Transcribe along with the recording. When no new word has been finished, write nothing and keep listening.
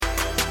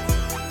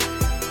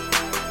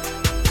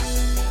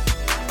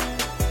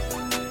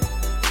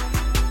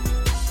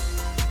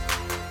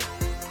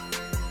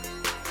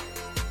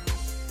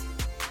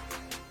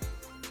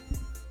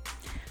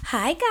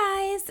Hi,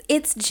 guys.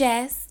 It's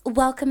Jess.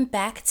 Welcome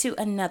back to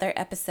another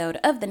episode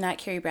of the Not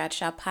Carrie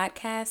Bradshaw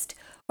podcast,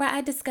 where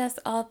I discuss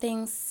all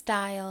things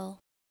style,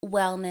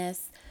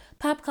 wellness,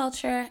 pop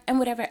culture, and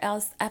whatever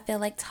else I feel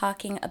like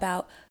talking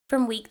about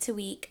from week to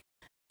week.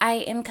 I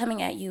am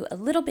coming at you a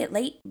little bit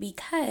late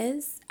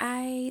because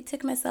I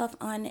took myself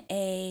on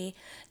a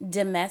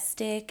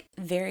domestic,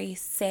 very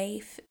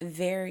safe,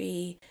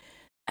 very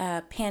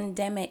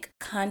pandemic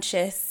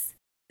conscious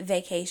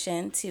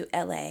vacation to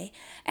LA,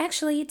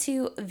 actually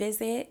to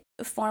visit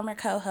former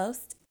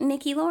co-host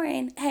Nikki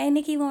Lauren. Hey,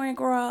 Nikki Lauren,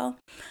 girl.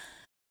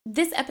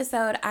 This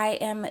episode, I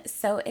am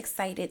so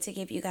excited to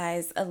give you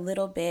guys a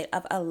little bit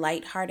of a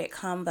lighthearted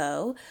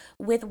combo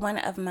with one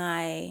of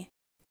my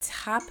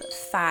top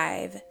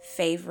 5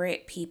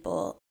 favorite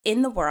people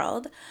in the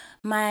world,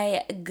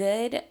 my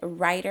good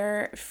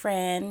writer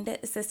friend,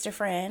 sister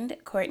friend,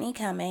 Courtney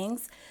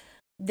Cummings.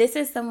 This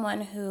is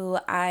someone who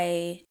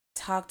I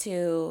talk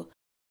to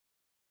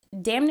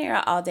damn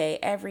near all day,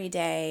 every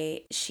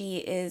day. She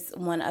is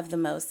one of the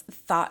most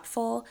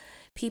thoughtful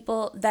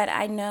people that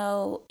I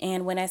know.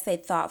 And when I say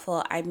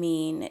thoughtful, I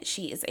mean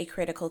she is a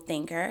critical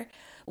thinker,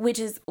 which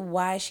is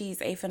why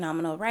she's a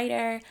phenomenal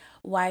writer,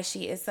 why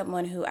she is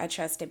someone who I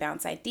trust to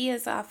bounce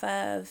ideas off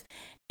of,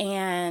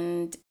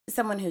 and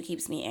someone who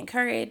keeps me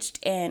encouraged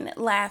and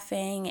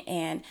laughing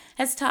and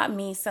has taught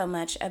me so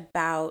much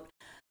about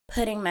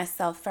putting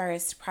myself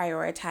first,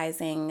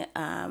 prioritizing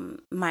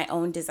my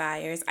own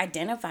desires,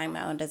 identifying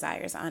my own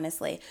desires,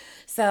 honestly.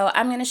 So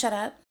I'm going to shut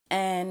up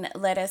and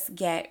let us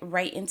get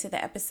right into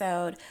the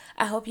episode.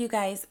 I hope you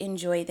guys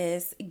enjoy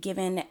this,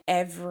 given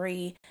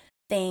everything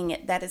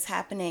that is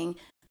happening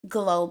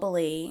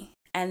globally,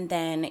 and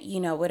then,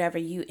 whatever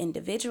you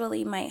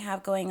individually might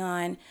have going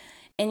on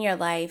in your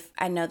life.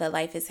 I know that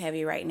life is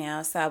heavy right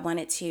now, so I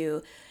wanted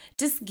to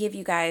just give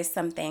you guys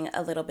something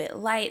a little bit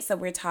light. So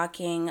we're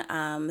talking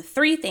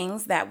 3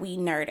 things that we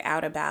nerd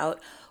out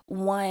about.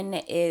 One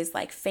is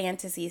like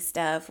fantasy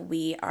stuff.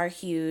 We are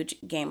huge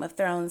Game of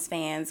Thrones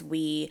fans.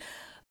 We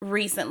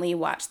recently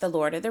watched the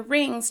Lord of the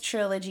Rings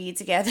trilogy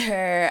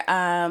together.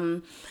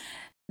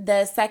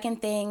 The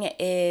second thing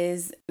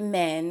is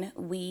men.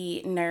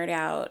 We nerd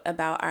out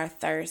about our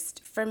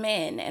thirst for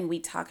men, and we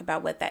talk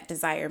about what that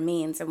desire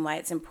means and why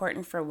it's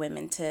important for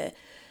women to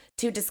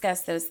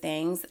discuss those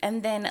things.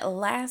 And then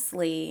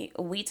lastly,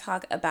 we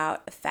talk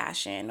about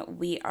fashion.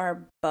 We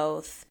are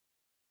both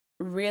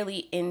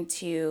really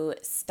into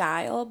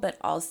style, but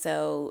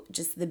also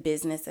just the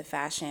business of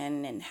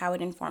fashion and how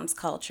it informs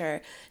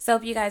culture. So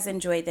hope you guys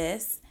enjoy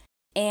this.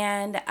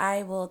 And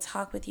I will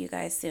talk with you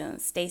guys soon.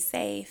 Stay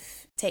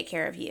safe. Take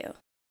care of you.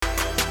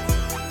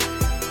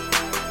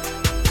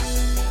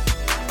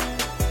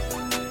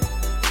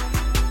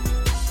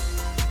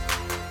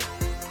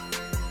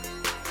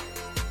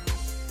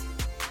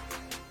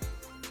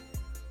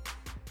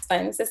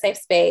 Fun. It's a safe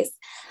space.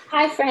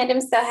 Hi, friend. I'm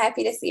so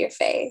happy to see your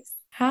face.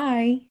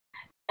 Hi.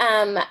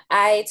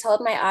 I told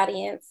my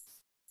audience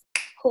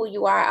who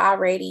you are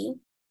already,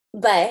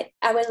 but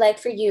I would like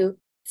for you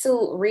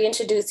to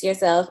reintroduce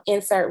yourself,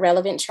 insert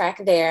relevant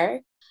track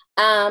there.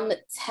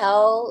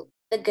 Tell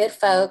the good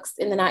folks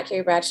in the Not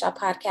Carrie Bradshaw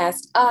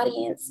podcast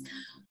audience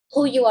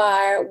who you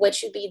are,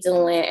 what you be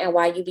doing, and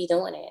why you be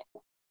doing it.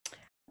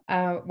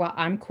 Well,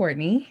 I'm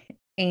Courtney,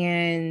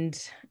 and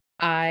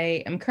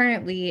I am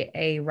currently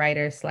a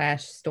writer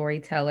slash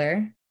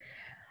storyteller.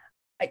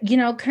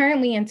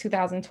 Currently in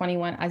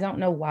 2021, I don't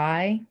know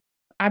why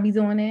I be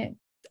doing it.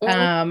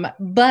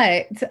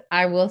 But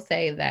I will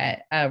say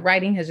that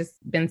writing has just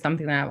been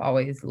something that I've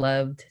always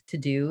loved to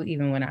do.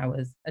 Even when I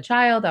was a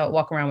child, I would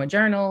walk around with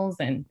journals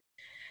and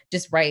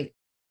just write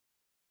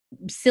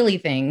silly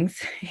things.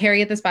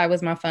 Harriet the Spy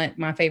was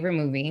my favorite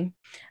movie.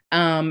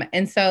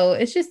 And so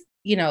it's just,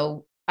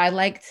 I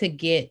like to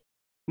get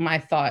my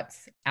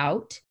thoughts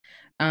out.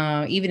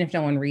 Even if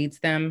no one reads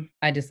them,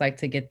 I just like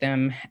to get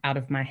them out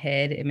of my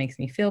head. It makes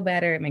me feel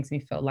better. It makes me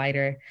feel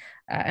lighter.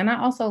 And I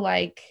also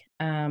like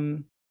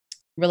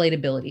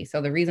relatability. So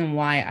the reason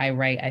why I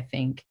write, I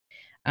think,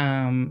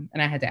 and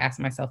I had to ask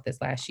myself this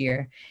last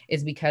year,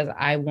 is because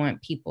I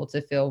want people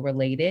to feel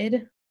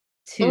related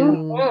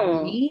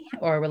to me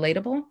or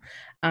relatable.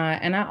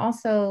 And I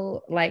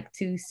also like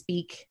to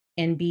speak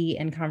and be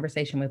in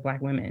conversation with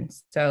Black women.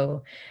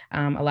 So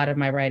a lot of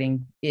my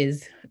writing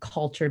is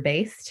culture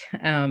based.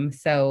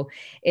 So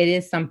it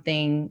is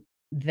something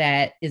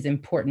that is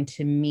important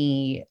to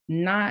me,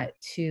 not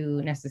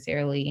to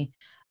necessarily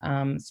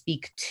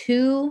speak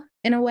to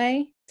in a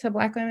way to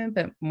Black women,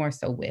 but more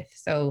so with.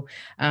 So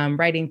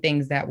writing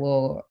things that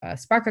will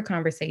spark a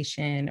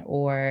conversation,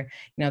 or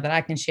that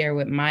I can share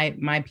with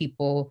my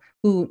people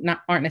who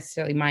aren't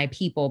necessarily my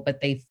people, but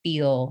they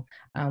feel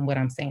what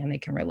I'm saying, they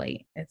can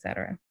relate,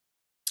 etc.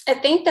 I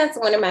think that's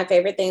one of my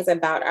favorite things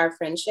about our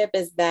friendship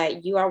is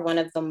that you are one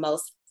of the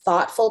most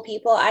thoughtful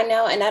people I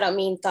know. And I don't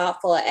mean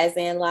thoughtful as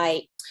in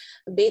like,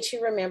 bitch,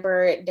 you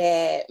remember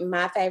that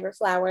my favorite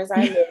flowers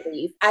are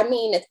lilies. I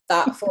mean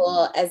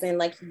thoughtful as in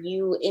like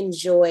you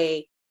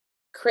enjoy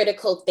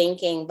critical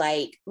thinking.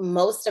 Like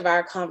most of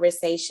our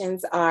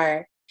conversations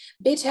are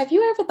bitch, have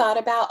you ever thought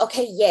about,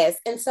 okay, yes.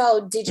 And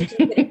so did you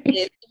consider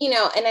this?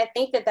 And I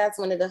think that that's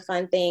one of the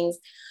fun things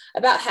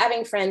about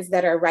having friends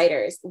that are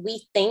writers.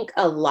 We think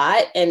a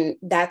lot, and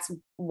that's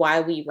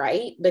why we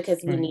write, because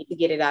we need to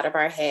get it out of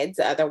our heads.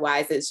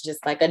 Otherwise, it's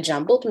just like a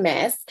jumbled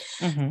mess.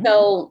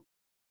 So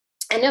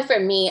I know for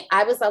me,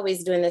 I was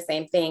always doing the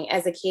same thing.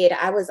 As a kid,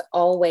 I was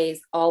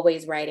always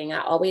writing.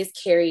 I always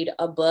carried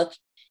a book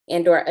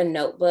and or a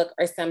notebook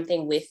or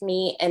something with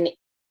me. And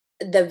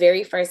the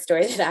very first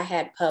story that I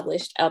had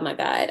published, oh my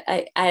God,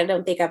 I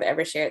don't think I've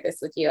ever shared this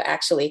with you,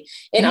 actually.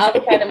 In all the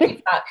time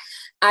we talk,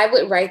 I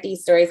would write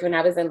these stories when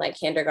I was in like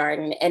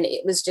kindergarten. And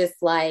it was just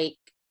like,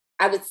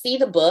 I would see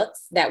the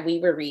books that we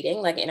were reading,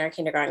 like in our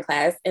kindergarten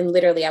class. And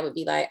literally I would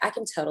be like, I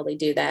can totally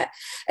do that.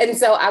 And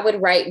so I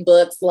would write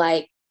books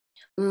like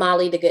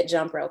Molly the Good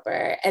Jump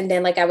Roper. And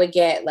then like I would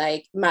get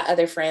like my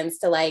other friends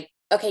to like,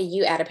 okay,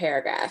 you add a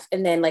paragraph.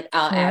 And then like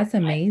I'll add. That's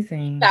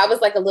amazing. So I was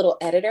like a little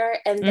editor.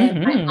 And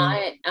then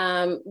my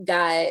aunt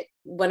got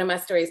one of my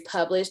stories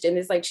published in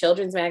this like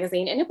children's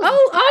magazine. And it was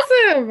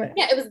awesome.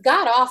 Yeah, it was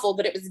god awful,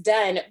 but it was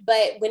done.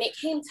 But when it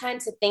came time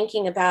to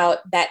thinking about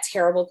that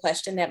terrible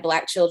question that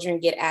Black children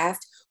get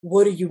asked,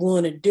 what do you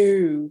want to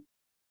do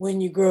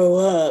when you grow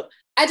up?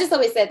 I just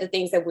always said the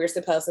things that we're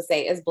supposed to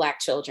say as Black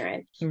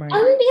children. Right. I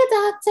want to be a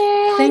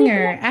doctor.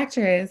 Singer,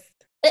 actress.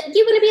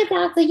 You want to be a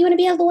doctor. You want to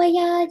be a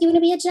lawyer. You want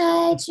to be a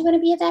judge. You want to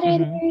be a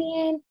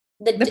veterinarian.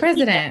 The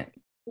president.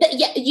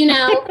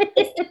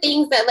 It's the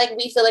things that like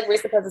we feel like we're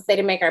supposed to say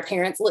to make our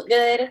parents look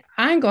good.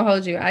 I ain't gonna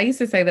hold you. I used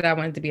to say that I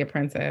wanted to be a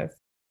princess.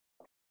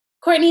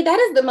 Courtney, that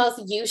is the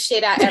most you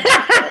shit I ever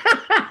heard.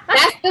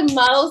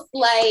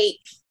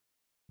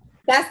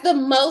 That's the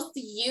most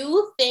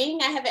you thing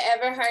I have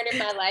ever heard in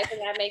my life. And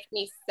that makes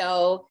me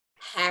so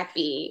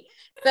happy.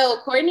 So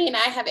Courtney and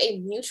I have a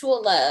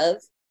mutual love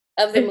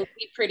of the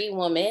movie Pretty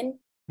Woman.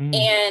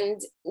 And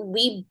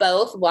we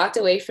both walked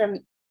away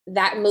from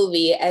that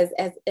movie as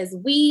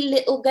wee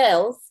little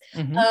girls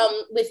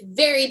with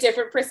very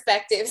different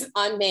perspectives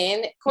on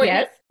men.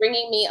 Courtney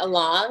bringing me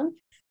along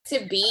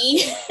to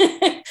be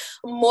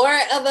more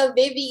of a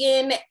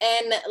Vivian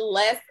and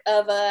less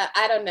of a,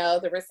 I don't know,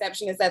 the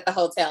receptionist at the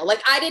hotel.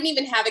 Like I didn't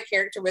even have a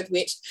character with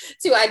which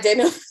to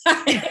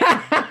identify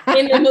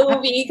in the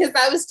movie because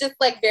I was just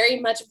like very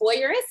much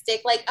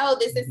voyeuristic. Like, oh,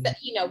 this is,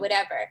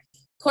 whatever.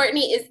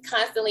 Courtney is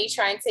constantly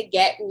trying to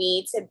get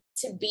me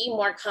to be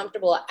more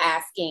comfortable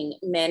asking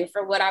men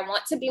for what I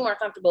want, to be more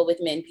comfortable with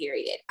men,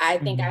 period. I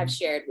think I've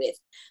shared with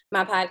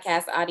my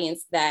podcast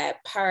audience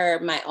that per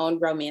my own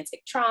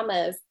romantic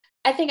traumas,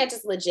 I think I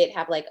just legit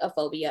have like a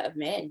phobia of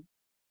men.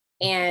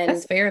 And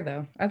that's fair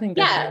though. I think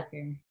that's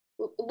very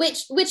fair.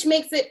 Which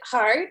makes it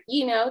hard,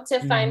 to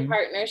find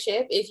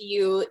partnership if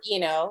you,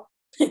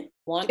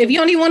 want to. If you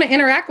don't even want to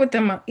interact with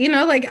them,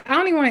 like I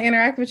don't even want to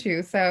interact with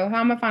you. So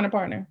how am I find a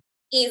partner?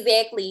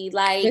 Exactly.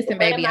 Like, listen,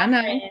 baby, I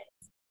know.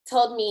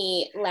 Told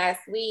me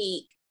last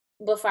week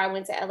before I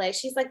went to LA,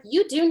 she's like,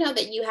 you do know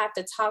that you have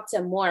to talk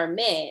to more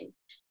men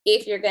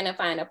if you're going to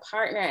find a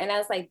partner. And I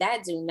was like,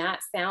 that do not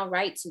sound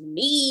right to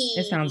me.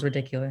 It sounds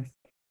ridiculous.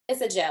 It's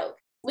a joke,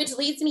 which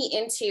leads me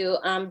into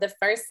the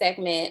first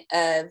segment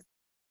of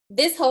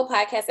this whole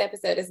podcast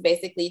episode is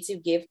basically to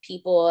give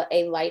people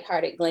a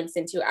lighthearted glimpse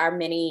into our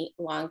many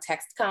long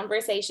text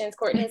conversations.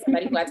 Courtney is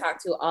somebody who I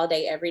talk to all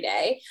day, every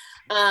day.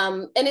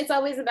 And it's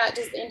always about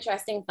just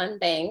interesting, fun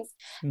things.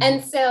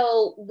 And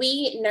so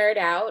we nerd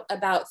out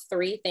about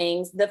three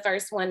things. The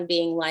first one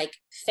being like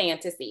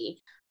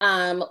fantasy.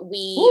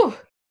 We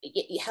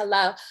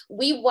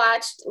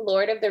watched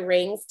Lord of the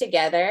Rings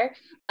together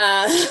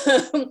a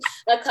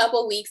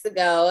couple weeks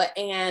ago,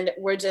 and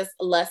we're just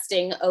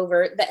lusting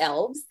over the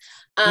elves.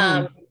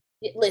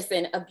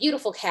 Listen, a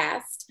beautiful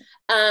cast.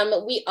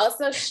 We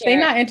also share. They're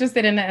not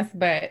interested in us,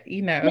 but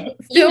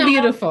still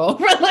beautiful,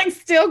 like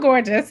still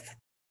gorgeous.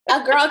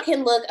 A girl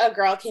can look, a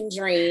girl can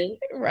dream.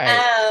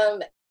 Right.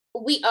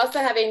 We also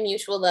have a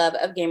mutual love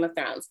of Game of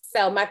Thrones.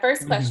 So my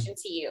first question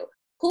to you: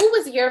 who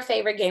was your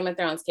favorite Game of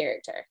Thrones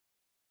character?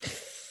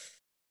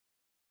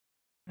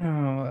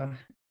 Oh,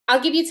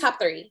 I'll give you top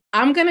three.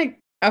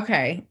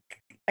 Okay.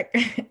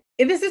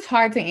 This is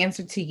hard to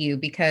answer to you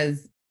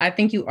because I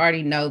think you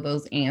already know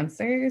those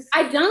answers.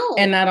 I don't.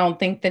 And I don't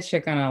think that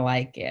you're going to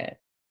like it.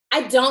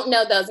 I don't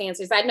know those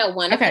answers. I know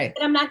one of them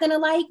that I'm not going to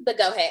like, but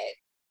go ahead.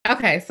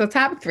 Okay. So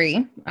top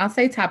three. I'll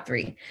say top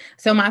three.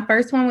 So my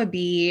first one would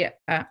be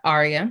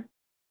Arya.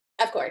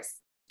 Of course.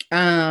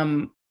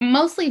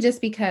 Mostly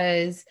just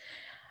because,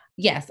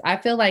 yes, I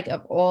feel like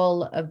of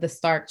all of the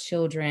Stark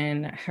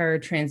children, her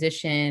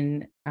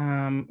transition,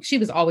 she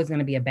was always going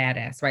to be a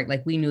badass, right?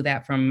 Like we knew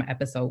that from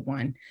episode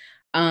 1.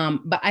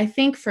 But I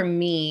think for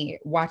me,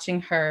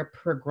 watching her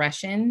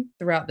progression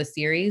throughout the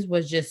series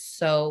was just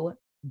so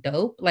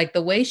dope. Like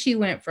the way she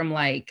went from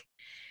like,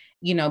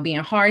 being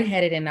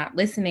hard-headed and not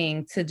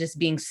listening to just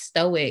being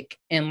stoic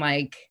and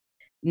like,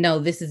 no,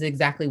 this is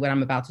exactly what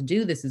I'm about to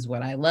do. This is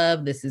what I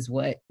love. This is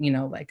what,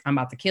 like I'm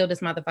about to kill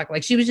this motherfucker.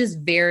 Like she was just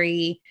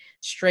very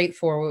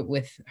straightforward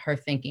with her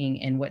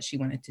thinking and what she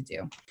wanted to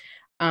do.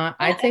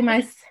 I'd say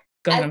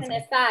Go as ahead. an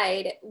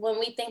aside, when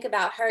we think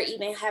about her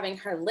even having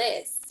her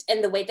list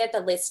and the way that the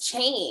list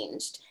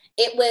changed,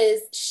 it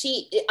was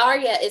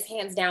Arya is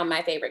hands down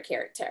my favorite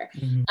character.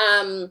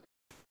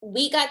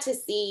 We got to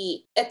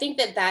see, I think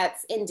that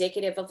that's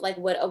indicative of like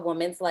what a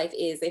woman's life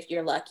is if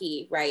you're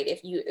lucky, right?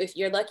 If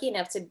you're lucky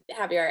enough to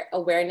have your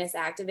awareness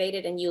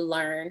activated and you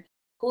learn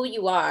who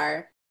you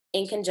are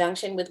in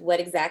conjunction with what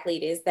exactly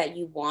it is that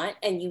you want,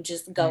 and you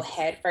just go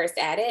head first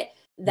at it.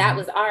 That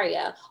was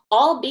Arya,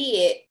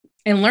 albeit,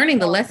 and learning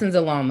the lessons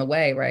along the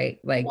way, right?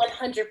 Like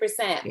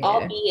 100%,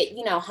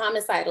 albeit,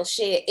 homicidal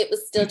shit, it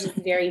was still just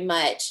very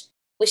much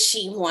what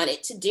she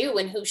wanted to do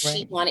and who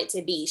she wanted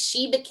to be.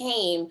 She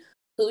became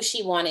who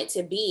she wanted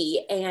to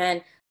be.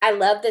 And I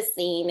love the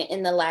scene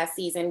in the last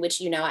season,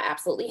 which, I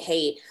absolutely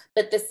hate,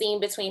 but the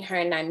scene between her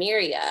and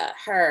Nymeria,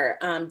 her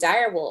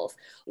direwolf,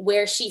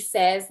 where she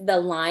says the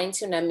line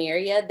to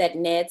Nymeria that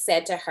Ned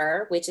said to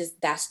her, which is,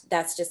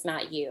 that's just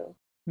not you.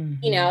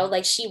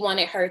 Like she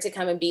wanted her to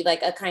come and be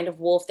like a kind of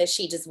wolf that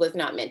she just was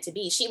not meant to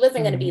be. She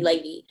wasn't going to be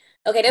Lady.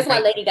 Okay, that's why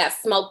Lady got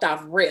smoked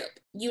off rip,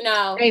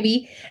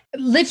 Baby,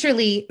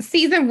 literally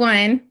season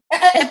 1,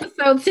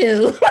 episode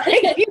 2.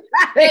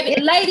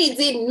 Baby, Lady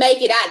didn't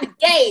make it out the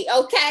gate,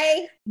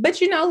 okay? But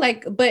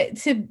but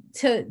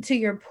to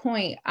your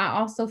point, I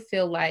also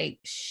feel like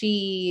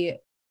she,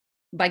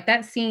 like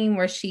that scene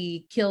where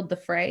she killed the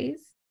Freys.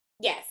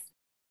 Yes.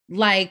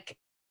 Like,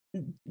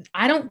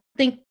 I don't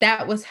think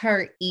that was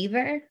her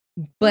either,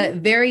 but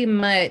very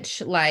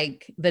much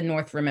like the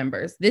North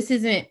remembers. This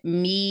isn't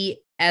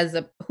me as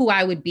who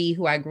I would be,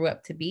 who I grew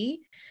up to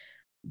be,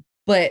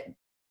 but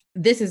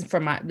this is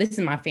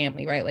my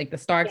family, right? Like the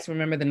Starks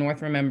remember, the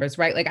North remembers,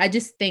 right? Like I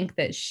just think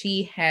that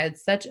she had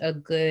such a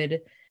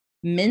good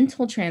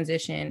mental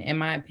transition, in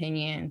my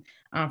opinion,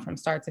 from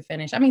start to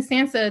finish. I mean,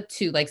 Sansa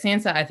too. Like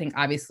Sansa, I think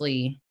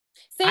obviously,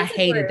 I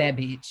hated that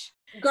bitch.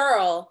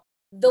 Girl,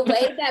 the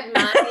way that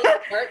my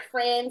work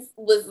friends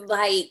was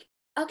like,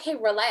 okay,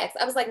 relax.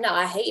 I was like, no,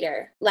 I hate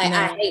her. Like,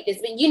 I hate this.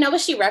 But you know what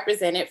she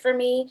represented for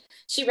me?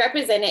 She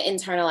represented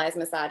internalized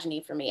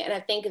misogyny for me. And I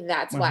think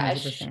that's why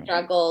 100%. I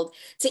struggled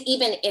to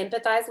even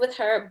empathize with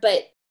her.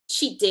 But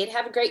she did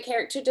have a great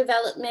character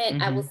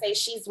development. I will say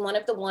she's one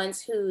of the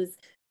ones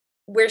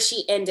where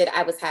she ended,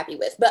 I was happy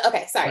with. But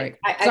okay, sorry.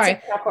 Right. I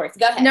took off course.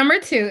 Go ahead. Number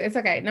 2, it's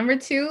okay. Number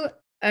 2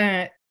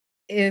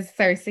 is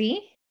Cersei.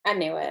 I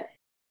knew it.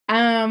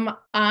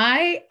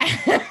 I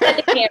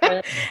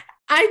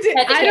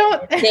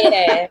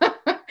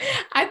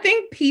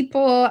think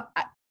people,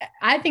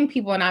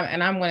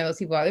 and I'm one of those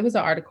people. It was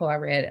an article I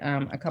read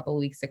a couple of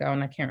weeks ago,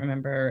 and I can't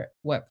remember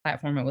what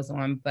platform it was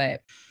on, but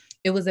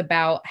it was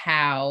about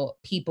how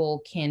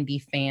people can be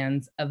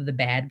fans of the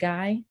bad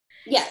guy.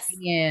 Yes.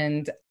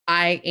 And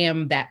I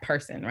am that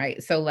person,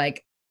 right? So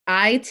like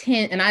I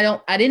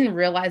didn't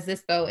realize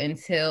this though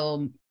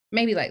until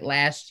maybe like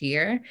last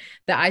year,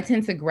 that I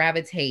tend to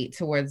gravitate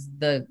towards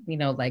the,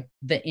 like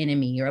the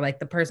enemy or like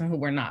the person who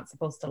we're not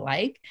supposed to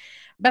like.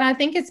 But I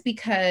think it's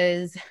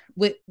because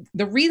with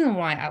the reason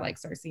why I like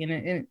Cersei,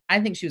 and I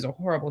think she was a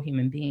horrible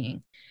human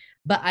being,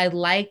 but I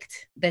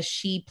liked that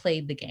she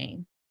played the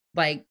game.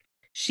 Like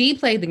she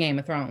played the Game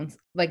of Thrones.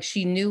 Like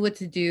she knew what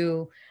to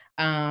do.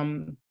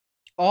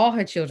 All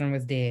her children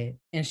was dead.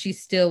 And she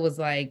still was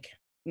like,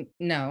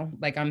 no,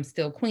 like I'm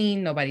still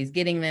queen. Nobody's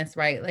getting this,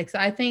 right? Like, so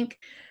I think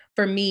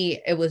for me,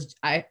 it was,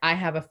 I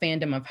have a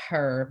fandom of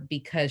her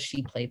because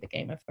she played the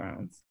Game of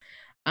Thrones.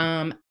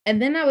 And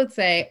then I would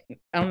say,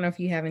 I don't know if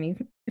you have any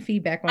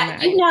feedback on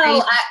that.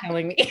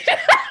 Telling me.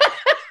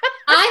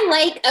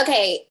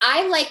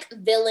 I like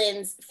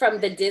villains from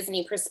the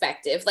Disney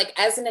perspective. Like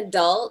as an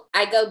adult,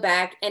 I go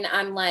back and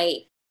I'm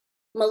like,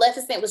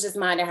 Maleficent was just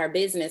minding her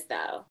business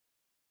though.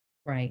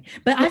 Right.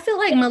 But I feel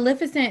like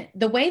Maleficent,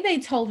 the way they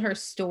told her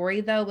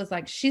story though, was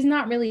like, she's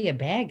not really a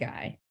bad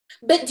guy.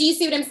 But do you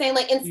see what I'm saying?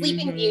 Like in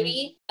Sleeping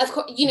Beauty, of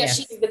course,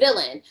 she's the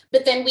villain.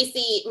 But then we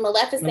see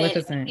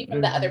Maleficent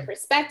from the other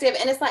perspective.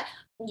 And it's like,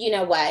 you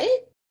know what?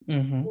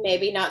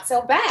 Maybe not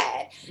so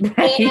bad.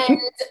 Right. And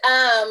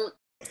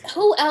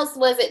who else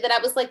was it that I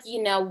was like,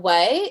 you know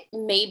what?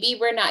 Maybe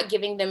we're not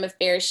giving them a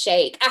fair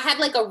shake. I had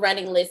like a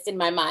running list in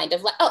my mind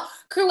of like, oh,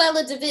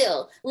 Cruella de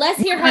Vil. Let's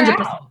hear her 100%.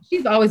 Out.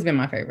 She's always been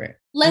my favorite.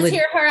 Let's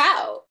hear her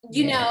out.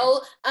 You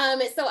know?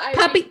 So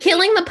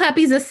killing the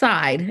puppies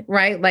aside,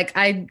 right? Like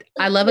I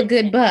love a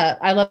good pup.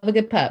 I love a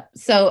good pup.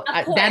 So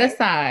that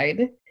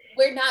aside,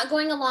 we're not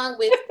going along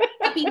with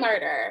puppy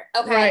murder.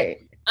 Okay. Right.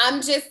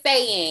 I'm just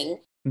saying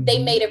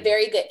they made a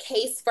very good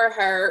case for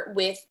her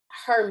with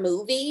her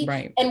movie.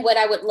 Right. And what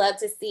I would love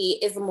to see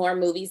is more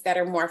movies that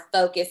are more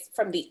focused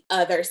from the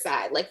other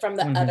side, like from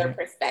the other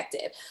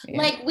perspective. Yeah.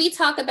 Like we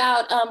talk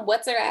about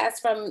what's her ass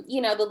from,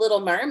 The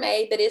Little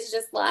Mermaid, but it's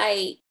just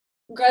like,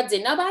 girl,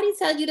 did nobody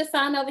tell you to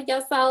sign over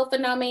your soul for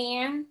no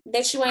man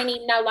that you ain't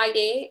even know like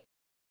that?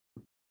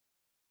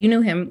 You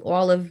knew him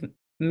all of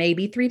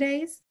maybe 3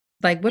 days?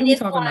 Like, what are we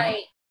talking about?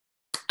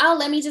 Oh,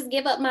 let me just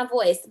give up my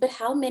voice. But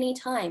how many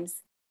times,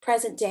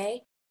 present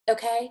day,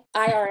 okay,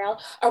 IRL,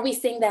 are we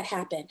seeing that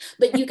happen?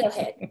 But you go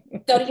ahead.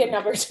 Go to your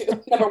number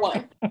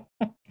 1.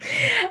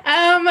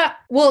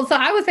 Well, so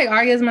I would say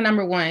Arya is my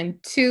number one.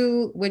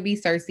 2 would be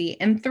Cersei.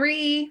 And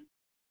 3,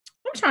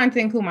 I'm trying to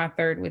think who my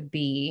third would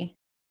be.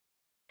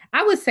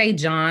 I would say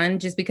Jon,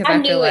 just because I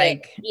I feel knew it.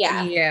 like,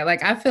 Yeah. yeah,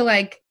 like I feel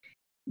like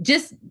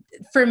just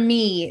for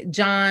me,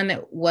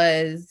 Jon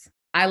was,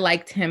 I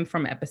liked him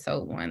from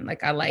episode 1.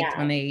 Like I liked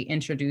when they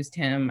introduced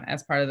him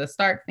as part of the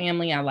Stark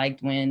family. I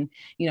liked when,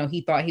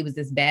 he thought he was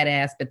this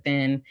badass, but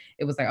then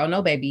it was like, oh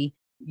no, baby,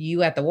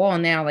 you at the wall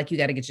now, like you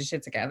got to get your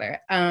shit together.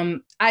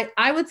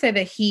 I would say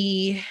that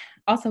he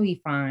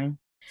fine.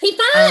 He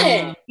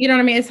fine. You know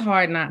what I mean? It's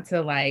hard not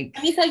to like.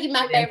 Let me tell you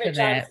my favorite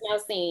Jon Snow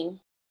scene.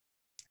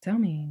 Tell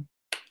me.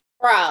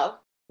 Bro,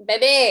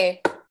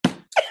 baby.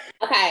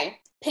 Okay.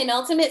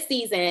 Penultimate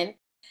season.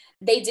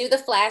 They do the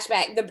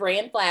flashback, the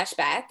Bran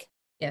flashback.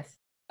 Yes.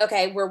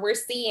 Okay, where we're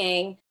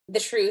seeing the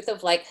truth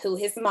of like who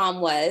his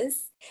mom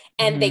was.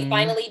 And they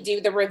finally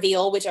do the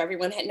reveal, which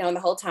everyone had known the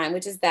whole time,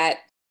 which is that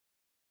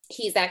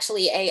he's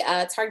actually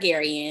a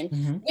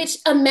Targaryen, which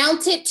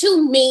amounted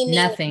to meaning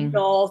nothing.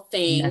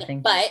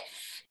 But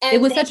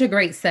it was such a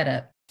great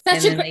setup.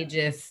 They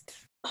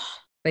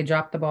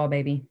dropped the ball,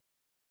 baby.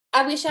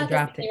 I wish y'all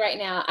could see me right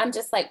now. I'm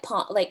just like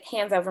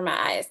hands over my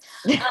eyes.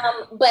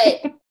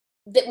 But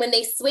when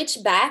they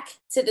switch back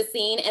to the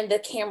scene and the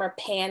camera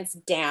pans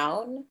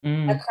down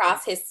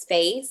across his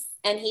face,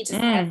 and he just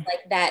has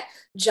like that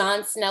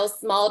Jon Snow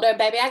smolder,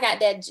 baby. I got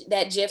that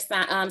GIF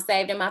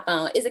saved in my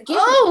phone. Is it GIF?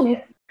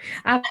 Oh,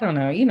 I don't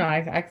know.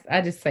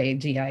 I just say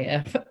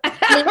GIF.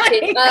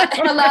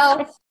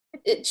 Hello,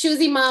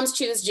 choosy moms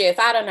choose GIF.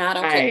 I don't know. I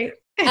don't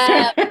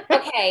care.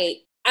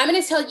 Okay, I'm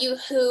gonna tell you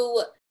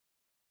who.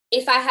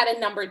 If I had a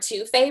number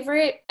 2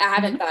 favorite, I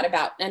haven't thought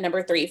about a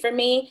number 3 for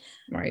me.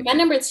 Right. My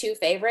number 2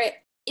 favorite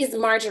is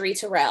Marjorie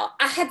Tyrell.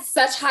 I had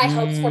such high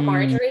hopes for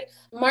Marjorie.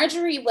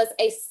 Marjorie was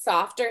a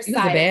softer side. She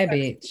was a bad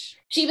bitch.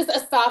 She was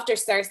a softer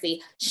Cersei.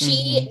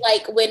 She,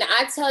 like, when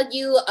I tell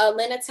you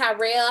Lena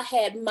Tyrell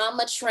had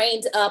mama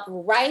trained up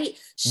right,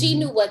 she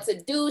knew what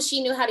to do.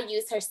 She knew how to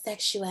use her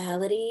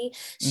sexuality.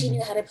 She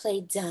knew how to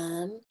play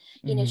dumb.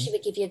 You know, she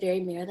would give you a very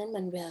Marilyn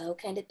Monroe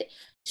kind of thing.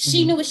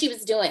 She knew what she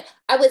was doing.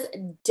 I was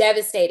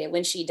devastated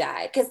when she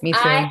died because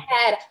I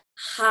had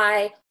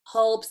high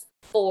hopes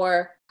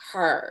for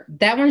her.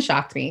 That one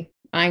shocked me.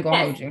 I ain't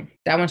gonna hold you.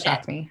 That one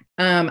shocked me.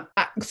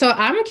 So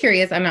I'm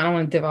curious. I don't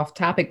want to dive off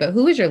topic, but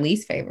who is your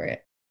least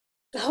favorite?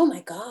 Oh my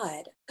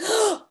God.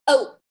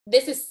 Oh,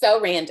 this is so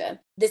random.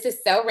 But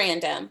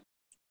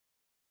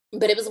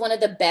it was one of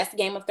the best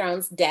Game of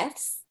Thrones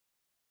deaths.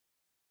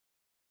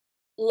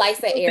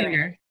 Lysa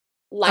Arryn.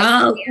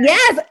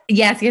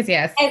 Yes.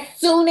 As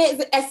soon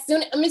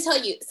let me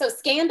tell you, so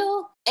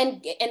Scandal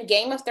and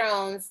Game of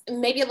Thrones,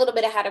 maybe a little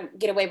bit of How to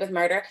Get Away with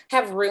Murder,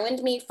 have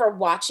ruined me for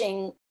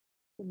watching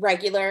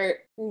regular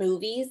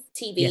movies,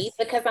 TV,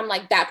 because I'm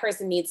like, that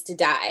person needs to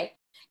die.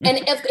 And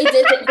if this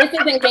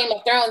isn't Game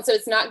of Thrones, so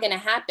it's not going to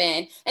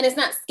happen. And it's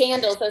not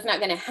Scandal, so it's not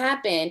going to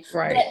happen.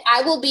 Right. But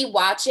I will be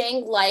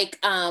watching like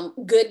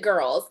Good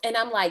Girls, and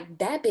I'm like,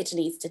 that bitch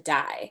needs to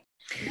die.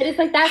 But it's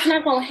like, that's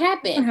not going to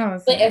happen.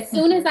 But as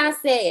soon as I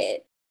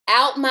said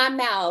out my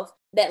mouth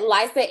that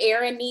Lysa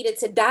Arryn needed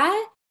to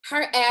die,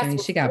 her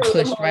ass she got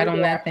pushed right on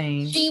that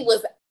thing. She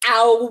was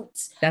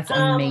out. That's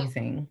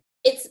amazing.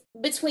 It's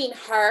between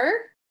her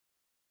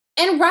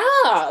and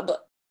Robb.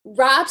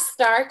 Robb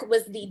Stark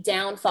was the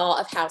downfall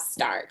of House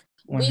Stark.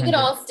 100. We would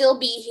all still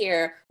be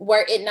here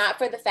were it not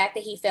for the fact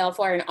that he fell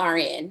for an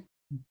RN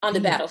on the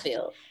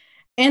battlefield.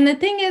 And the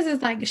thing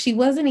is like, she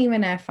wasn't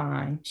even that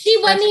fine. She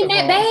wasn't even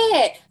that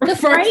bad. The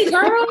Frey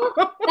girl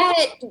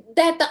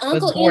that the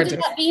uncle ended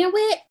up being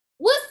with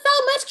was so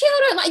much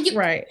cuter. Like, you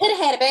could have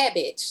had a bad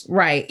bitch.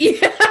 Right. You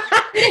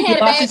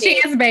lost your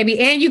chance, baby.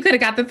 And you could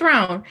have got the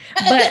throne.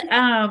 But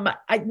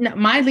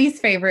my least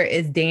favorite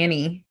is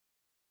Dany.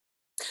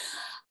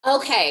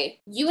 Okay.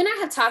 You and I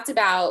have talked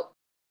about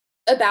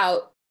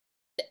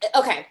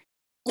okay.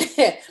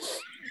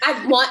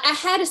 I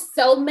had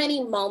so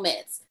many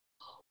moments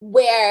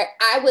where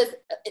I was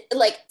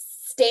like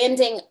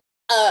standing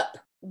up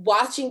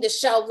watching the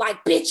show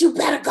like, bitch, you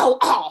better go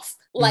off.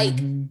 Like,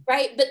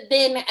 right? But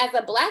then as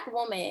a Black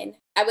woman,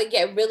 I would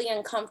get really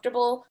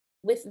uncomfortable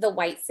with the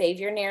white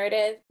savior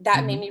narrative.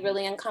 That made me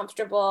really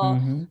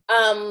uncomfortable.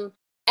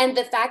 And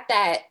the fact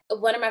that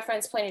one of my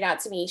friends pointed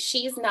out to me,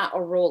 she's not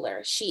a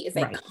ruler. She is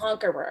a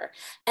conqueror.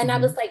 And I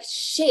was like,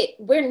 shit,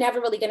 we're never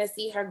really going to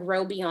see her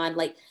grow beyond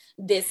like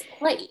this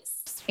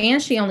place.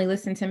 And she only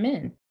listened to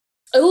men.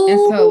 Ooh. And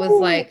so it was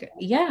like,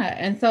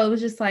 and so it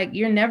was just like,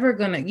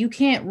 you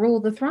can't rule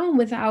the throne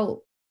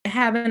without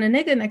having a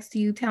nigga next to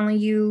you telling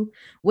you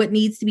what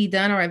needs to be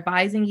done or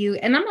advising you.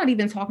 And I'm not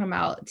even talking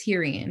about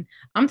Tyrion.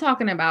 I'm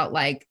talking about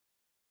like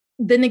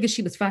the nigga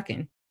she was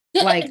fucking.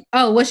 Like,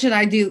 oh, what should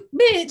I do?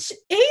 Bitch,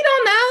 he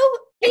don't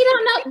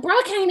know.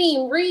 Bro can't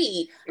even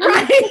read.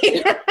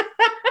 Right.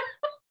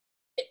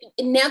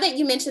 Now that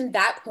you mentioned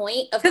that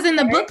point, because in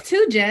the book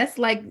too, Jess,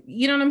 like,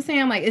 you know what I'm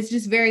saying? Like, it's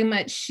just very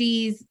much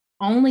she's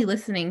only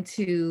listening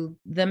to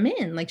the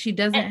men. Like, she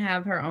doesn't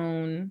have her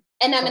own.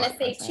 And I'm going to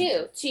say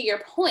too, to your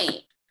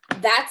point,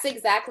 that's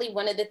exactly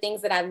one of the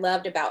things that I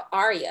loved about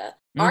Arya.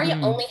 Arya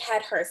only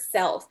had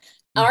herself.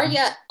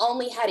 Arya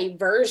only had a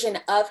version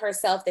of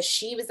herself that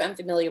she was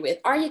unfamiliar with.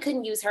 Arya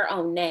couldn't use her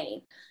own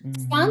name.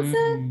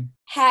 Sansa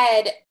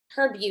had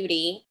her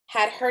beauty,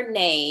 had her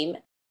name,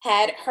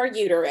 had her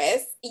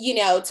uterus, you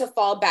know, to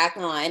fall back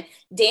on.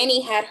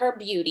 Dany had her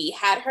beauty,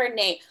 had her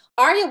name.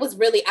 Arya was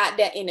really out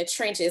there in the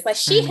trenches. Like,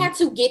 she had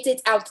to get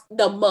it out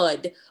the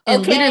mud. Okay?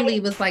 And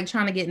literally was like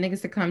trying to get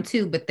niggas to come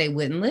too, but they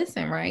wouldn't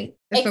listen, right?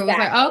 And so it was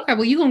like, oh, okay,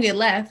 well, you're gonna get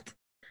left.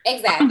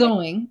 Exactly. I'm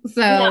going.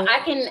 So no,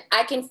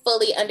 I can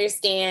fully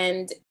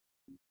understand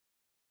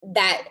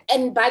that.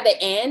 And by the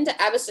end,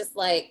 I was just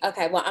like,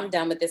 okay, well, I'm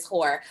done with this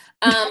whore.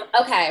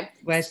 Okay.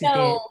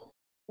 So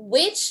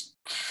which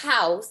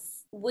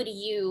house would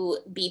you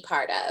be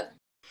part of?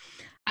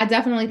 I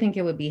definitely think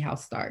it would be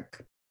House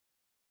Stark.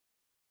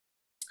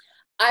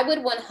 I would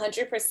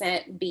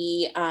 100%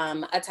 be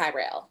a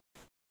Tyrell.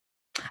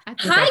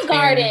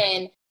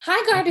 Highgarden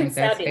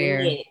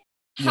sounded lit.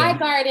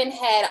 Highgarden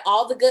had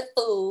all the good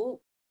food.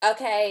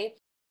 Okay.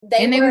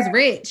 They was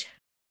rich.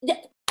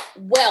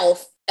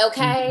 Wealth.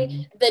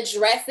 Okay. The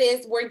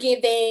dresses were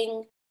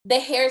giving. The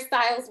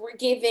hairstyles were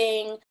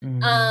giving.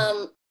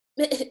 Send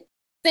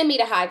me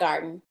to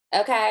Highgarden.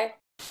 Okay.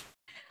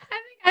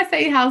 I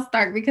say House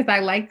Stark because I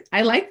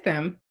like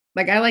them.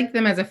 Like, I like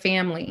them as a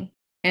family.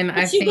 And but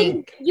I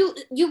think you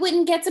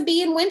wouldn't get to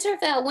be in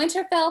Winterfell.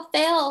 Winterfell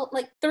fell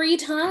like 3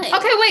 times.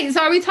 Okay, wait.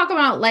 So are we talking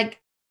about like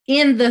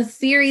in the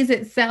series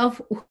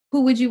itself,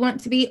 who would you want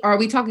to be? Or are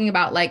we talking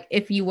about like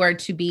if you were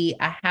to be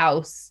a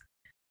house,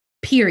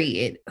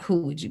 period,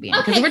 who would you be in?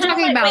 Because we're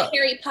talking about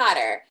Harry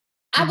Potter.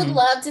 I would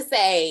love to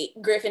say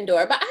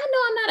Gryffindor, but I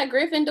know I'm not a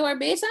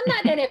Gryffindor, bitch. I'm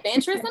not that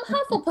adventurous. I'm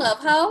Hufflepuff,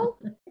 ho.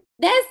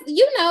 That's,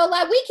 you know,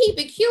 like, we keep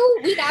it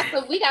cute. We got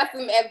some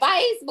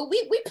advice, but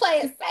we play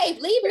it safe.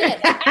 Leave me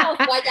at the house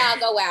while y'all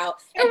go out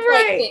and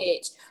play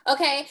Quidditch.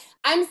 Okay.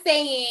 I'm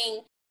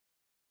saying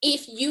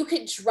if you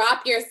could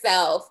drop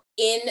yourself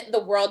in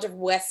the world of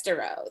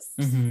Westeros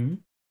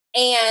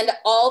and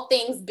all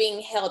things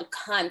being held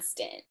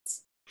constant,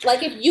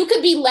 like if you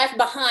could be left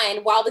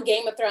behind while the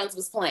Game of Thrones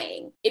was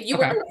playing, if you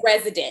were a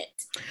resident,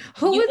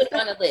 you would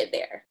want to live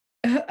there.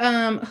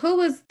 Who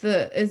was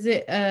is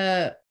it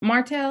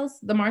Martells?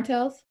 The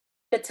Martells?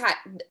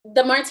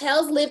 The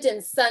Martells lived in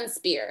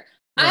Sunspear.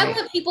 I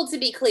want people to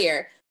be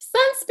clear.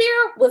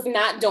 Sunspear was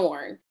not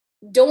Dorne.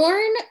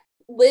 Dorne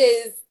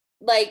was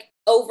like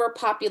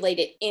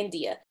overpopulated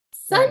India.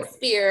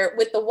 Sunspear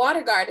with the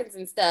water gardens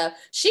and stuff,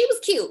 she was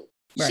cute.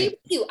 She was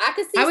cute.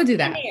 I would do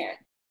that.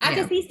 I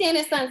could see staying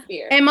at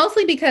Sunspear. And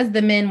mostly because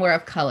the men were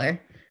of color.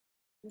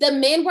 The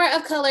men were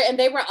of color, and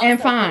they were also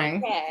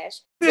fine.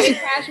 Very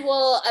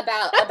casual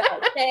about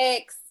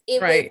sex. It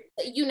was,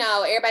 you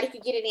know, everybody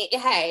could get it in.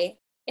 Hey.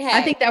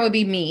 I think that would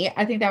be me.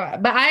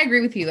 But I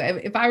agree with you.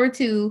 If I were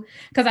to,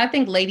 because I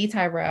think Lady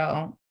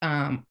Tyrell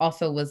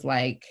also was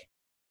like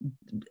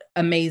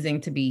amazing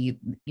to be,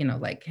 you know,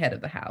 like head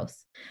of the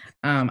house.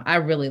 I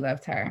really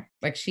loved her.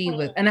 Like, she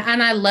was, and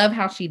I love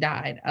how she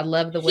died. I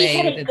love the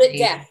way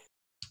that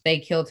they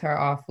killed her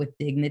off with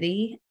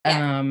dignity.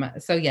 Yeah.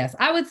 So yes,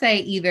 I would say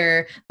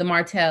either the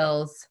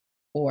Martells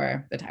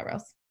or the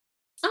Tyrells.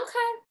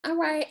 Okay. All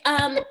right.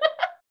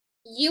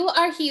 You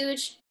are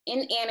huge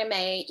in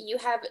anime. You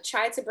have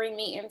tried to bring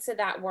me into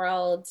that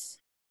world.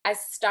 I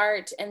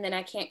start and then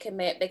I can't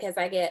commit because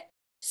I get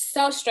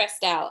so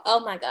stressed out. Oh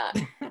my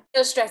God.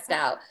 So stressed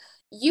out.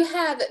 You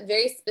have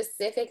very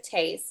specific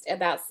taste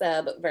about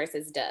sub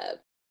versus dub.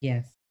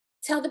 Yes.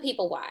 Tell the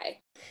people why.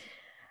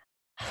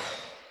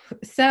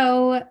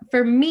 So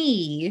for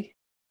me,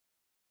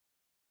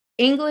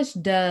 English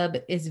dub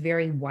is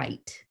very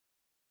white.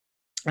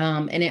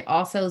 And it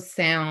also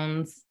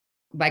sounds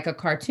like a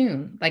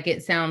cartoon. Like,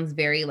 it sounds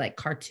very like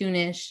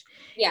cartoonish.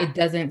 Yeah. It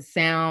doesn't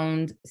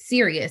sound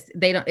serious.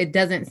 It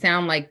doesn't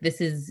sound like this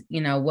is,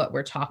 you know, what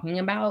we're talking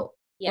about.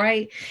 Yeah.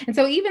 Right. And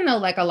so even though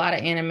like a lot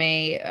of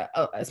anime,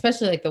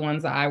 especially like the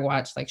ones that I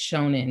watch, like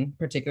shonen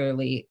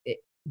particularly,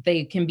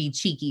 they can be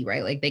cheeky,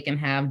 right? Like, they can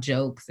have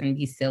jokes and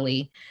be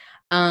silly.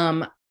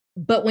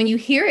 But when you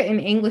hear it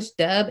in English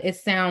dub, it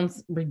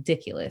sounds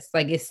ridiculous.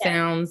 Like, it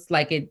sounds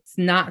like it's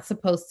not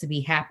supposed to be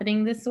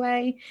happening this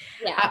way.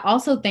 Yeah. I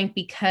also think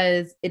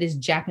because it is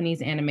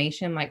Japanese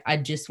animation, like, I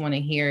just want to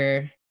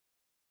hear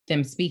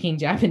them speaking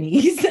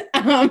Japanese.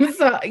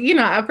 So, you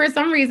know, for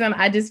some reason,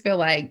 I just feel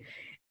like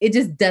it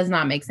just does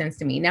not make sense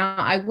to me. Now,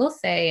 I will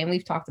say, and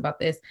we've talked about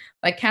this,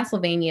 like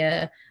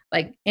Castlevania,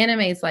 like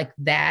animes like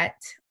that,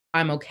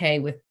 I'm okay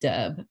with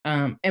dub.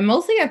 And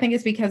mostly I think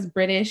it's because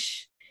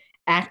British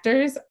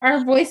actors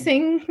are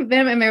voicing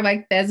them and they're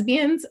like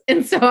thespians.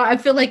 And so I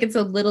feel like it's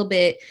a little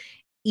bit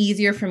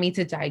easier for me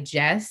to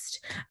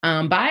digest.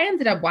 But I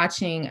ended up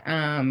watching,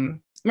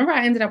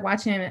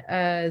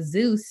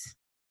 Zeus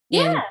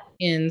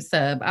in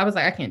sub. I was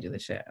like, I can't do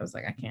this shit. I was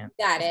like, I can't.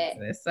 Got it.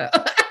 This, so.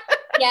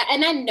 Yeah,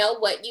 and I know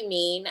what you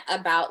mean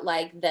about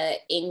like the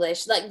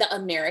English, like the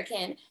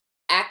American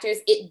actors.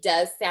 It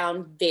does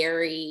sound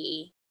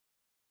very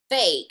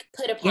fake,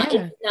 put upon.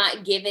 Yeah. It's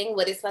not giving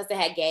what it's supposed to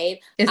have gave.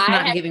 It's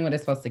not giving what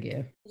it's supposed to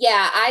give.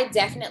 Yeah, I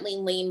definitely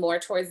lean more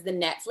towards the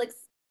Netflix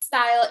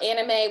style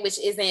anime, which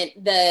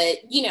isn't the,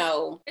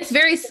 it's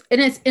very,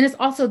 and it's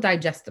also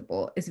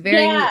digestible. It's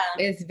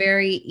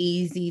very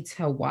easy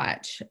to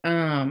watch.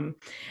 And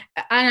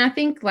I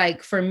think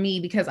like for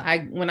me, because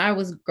when I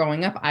was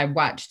growing up, I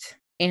watched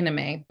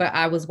anime, but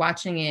I was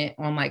watching it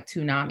on like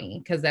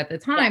Toonami, because at the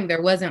time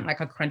there wasn't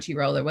like a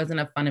Crunchyroll, there wasn't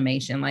a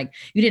Funimation, like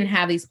you didn't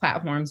have these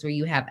platforms where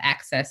you have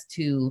access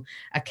to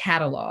a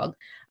catalog.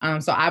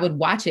 So I would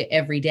watch it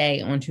every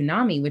day on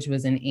Toonami, which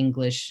was an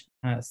English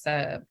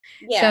sub.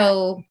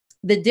 So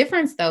the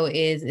difference though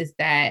is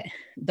that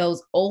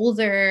those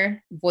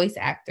older voice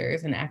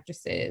actors and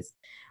actresses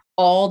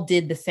all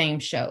did the same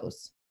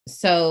shows.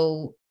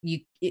 So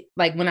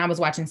like when I was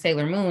watching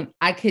Sailor Moon,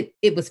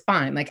 it was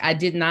fine. Like I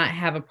did not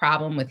have a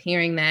problem with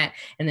hearing that.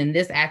 And then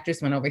this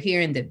actress went over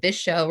here and did this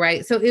show,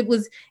 right? So it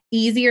was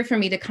easier for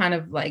me to kind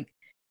of like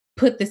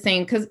put the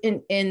same, because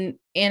in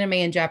anime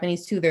and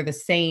Japanese too, they're the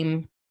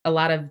same, a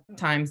lot of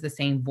times the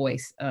same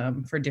voice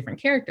for different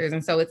characters.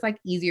 And so it's like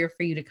easier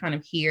for you to kind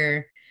of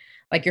hear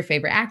like your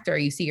favorite actor, or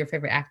you see your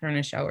favorite actor in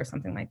a show or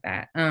something like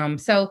that.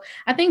 So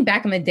I think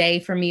back in the day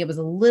for me, it was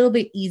a little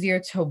bit easier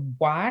to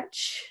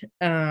watch.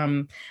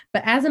 But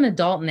as an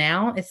adult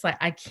now, it's like,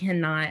 I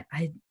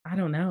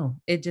don't know.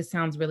 It just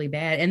sounds really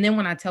bad. And then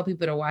when I tell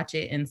people to watch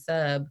it in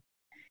sub,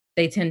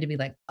 they tend to be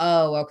like,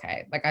 oh,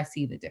 okay. Like I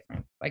see the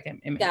difference. Like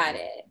Got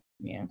it.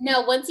 Yeah. No,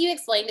 once you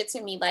explained it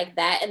to me like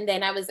that, and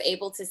then I was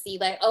able to see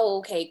like, oh,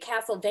 okay,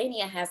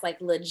 Castlevania has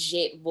like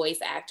legit voice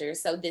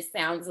actors. So this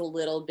sounds a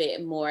little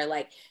bit more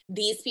like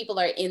these people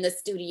are in the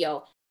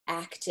studio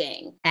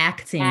acting.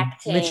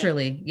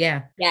 Literally.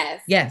 Yeah.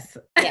 Yes. Yes.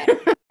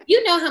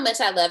 You know how much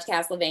I loved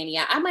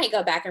Castlevania. I might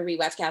go back and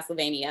rewatch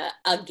Castlevania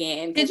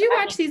again. Did you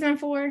watch season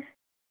 4?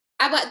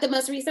 I watched the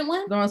most recent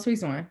one. The most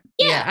recent one.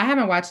 Yeah. I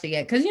haven't watched it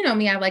yet. Cause you know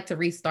me, I like to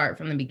restart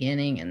from the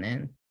beginning and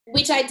then.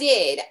 Which I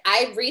did.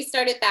 I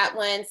restarted that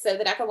one so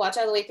that I could watch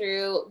all the way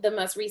through the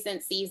most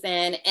recent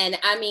season. And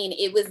I mean,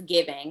 it was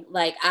giving.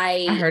 Like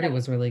I heard it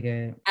was really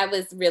good. I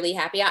was really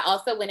happy. I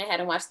also went ahead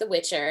and watched The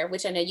Witcher,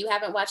 which I know you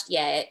haven't watched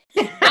yet.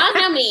 Y'all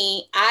know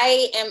me.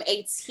 I am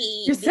a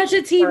TV. You're such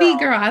a TV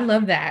girl. I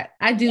love that.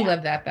 I do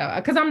love that though,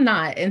 because I'm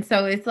not. And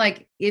so it's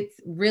like, it's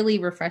really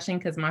refreshing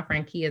because my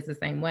friend Kia is the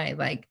same way.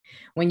 Like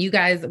when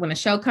a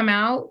show come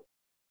out,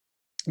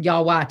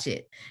 y'all watch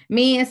it.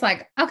 Me, it's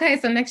like, okay,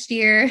 so next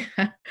year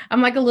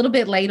I'm like a little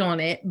bit late on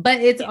it, but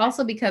it's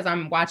also because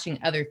I'm watching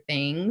other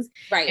things.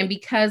 Right. And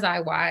because I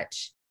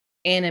watch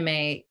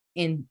anime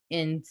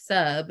in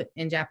sub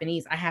in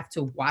Japanese, I have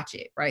to watch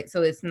it. Right.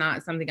 So it's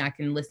not something I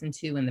can listen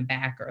to in the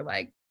back or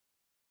like,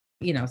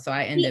 so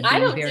I end up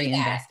being very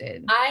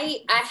invested.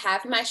 I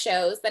have my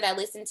shows that I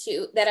listen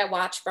to, that I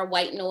watch for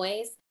white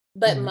noise.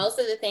 But most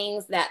of the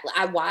things that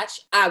I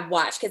watch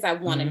because I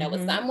want to know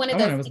what's. I'm one of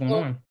those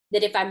people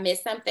that if I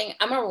miss something,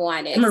 I'm gonna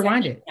rewind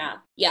it.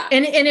 Yeah.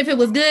 And if it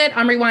was good,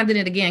 I'm rewinding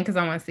it again because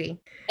I want to see.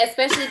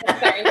 Especially the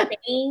certain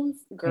things,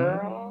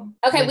 girl.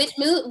 Okay,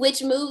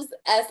 which moves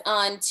us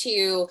on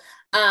to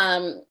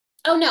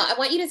oh no, I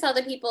want you to tell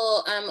the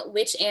people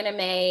which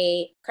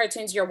anime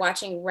cartoons you're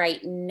watching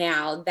right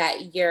now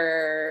that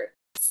you're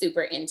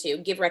super into.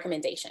 Give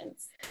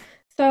recommendations.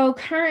 So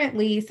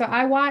currently,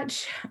 I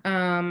watch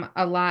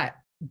a lot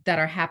that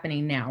are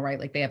happening now, right?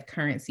 Like they have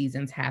current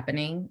seasons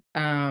happening.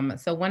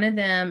 So one of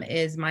them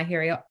is My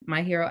Hero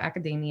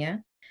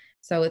Academia.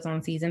 So it's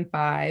on season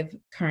 5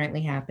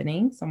 currently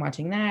happening. So I'm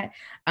watching that.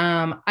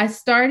 I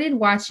started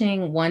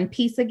watching One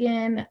Piece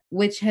again,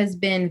 which has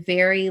been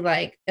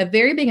a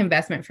very big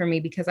investment for me,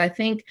 because I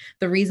think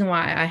the reason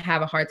why I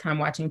have a hard time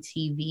watching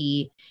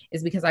TV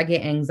is because I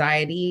get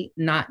anxiety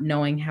not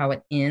knowing how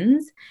it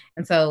ends.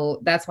 And so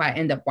that's why I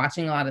end up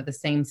watching a lot of the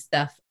same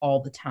stuff all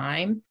the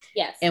time.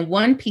 Yes. And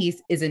One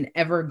Piece is an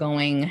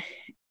ever-going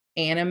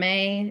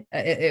anime.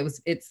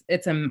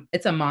 It's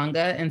a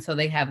manga, and so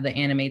they have the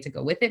anime to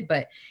go with it,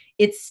 but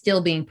it's still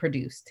being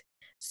produced.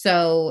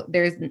 So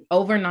there's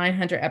over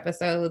 900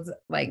 episodes.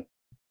 Like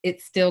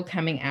it's still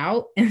coming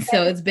out, and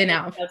so it's been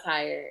out. So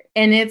tired.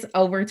 And it's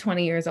over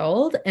 20 years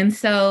old, and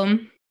so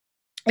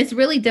it's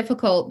really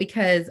difficult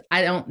because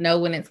I don't know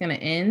when it's going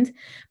to end,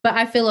 but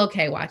I feel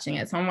okay watching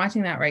it. So I'm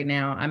watching that right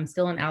now. I'm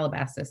still in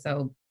Alabasta,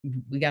 so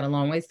we got a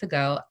long ways to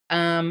go.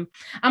 I'm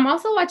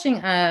also watching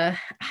I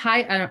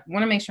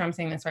want to make sure I'm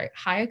saying this right.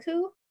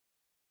 Haikyuu.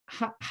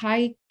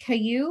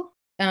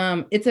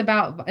 It's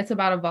about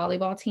a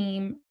volleyball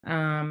team.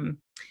 And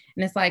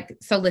it's like,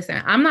 so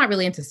listen, I'm not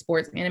really into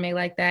sports anime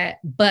like that,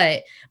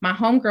 but my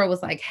homegirl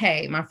was like,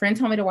 hey, my friend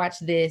told me to watch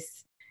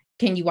this.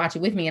 Can you watch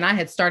it with me? And I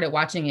had started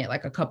watching it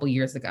like a couple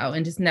years ago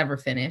and just never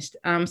finished.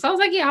 So I was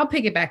like, yeah, I'll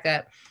pick it back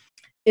up.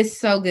 It's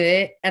so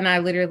good. And I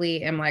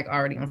literally am like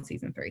already on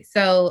season 3.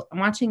 So I'm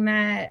watching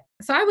that.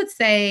 So I would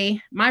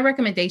say my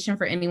recommendation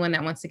for anyone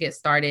that wants to get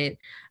started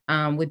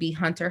would be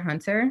Hunter x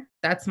Hunter.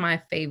 That's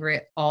my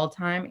favorite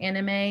all-time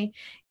anime.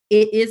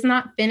 It is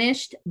not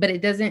finished, but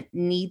it doesn't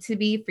need to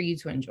be for you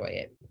to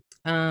enjoy it.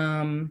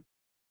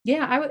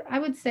 Yeah, I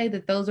would say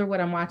that those are what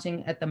I'm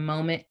watching at the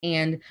moment,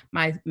 and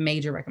my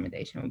major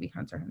recommendation would be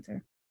Hunter x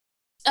Hunter.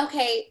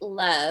 Okay,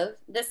 love.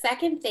 The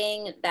second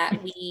thing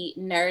that we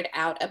nerd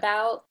out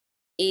about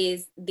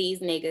is these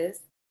niggas,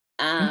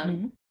 um,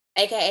 Mhm,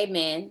 aka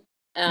men,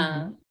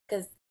 mhm.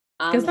 because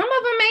 'Cause some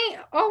of them ain't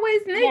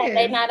always yeah,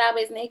 they niggas. not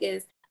always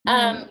niggas.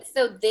 Right.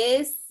 So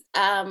this,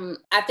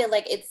 I feel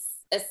like it's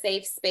a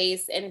safe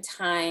space and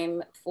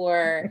time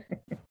for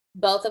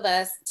both of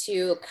us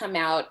to come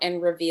out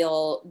and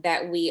reveal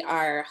that we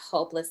are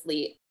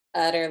hopelessly,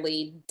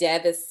 utterly,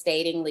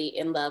 devastatingly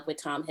in love with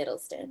Tom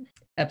Hiddleston.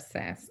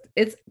 Obsessed.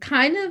 It's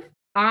kind of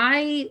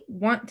I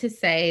want to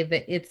say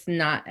that it's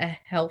not a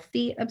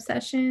healthy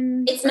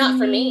obsession It's for not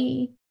for me.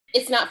 me.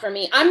 It's not for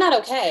me. I'm not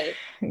okay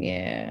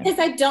Yeah. because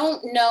I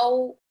don't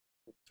know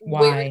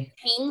where it Why?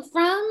 came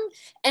from.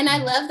 And I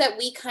Mm. love that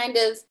we kind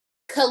of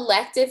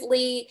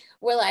collectively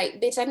were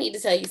like, bitch, I need to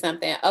tell you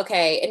something.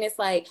 Okay. And it's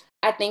like,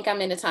 I think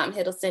I'm into Tom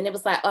Hiddleston. It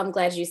was like, oh, I'm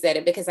glad you said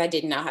it because I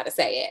didn't know how to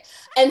say it.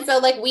 And so,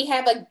 like, we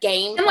have a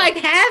game And, plan. like,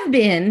 have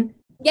been.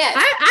 Yes.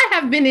 I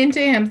have been into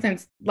him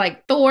since,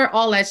 like, Thor,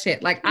 all that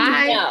shit. Like,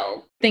 I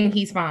No. think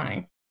he's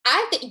fine.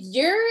 I think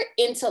you're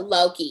into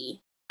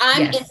Loki.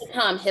 I'm Yes. into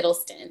Tom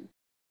Hiddleston.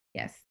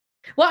 Yes.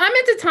 Well, I'm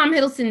into Tom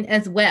Hiddleston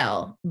as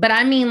well, but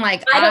I mean,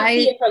 like, I don't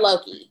see it for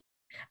Loki.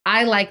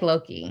 I like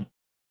Loki.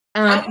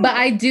 I But don't.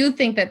 I do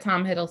think that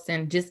Tom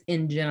Hiddleston, just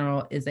in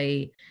general, is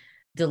a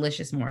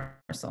delicious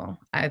morsel.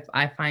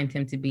 I find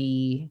him to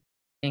be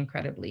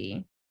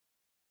incredibly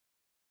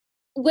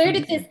Where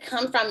did this amazing.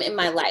 come from in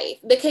my life?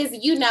 Because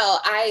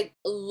I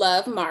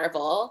love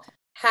Marvel,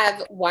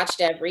 have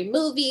watched every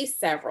movie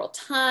several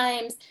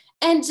times,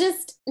 and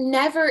just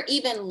never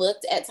even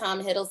looked at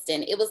Tom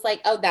Hiddleston. It was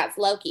like, oh, that's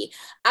Loki.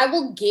 I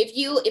will give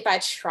you, if I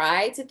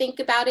try to think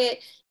about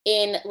it,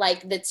 in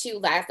like the two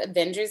last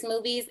Avengers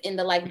movies in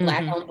the like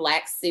black Mhm. on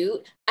black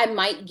suit, I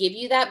might give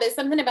you that. But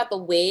something about the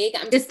wig,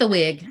 I'm It's just the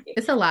wig.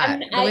 It's a I'm lot.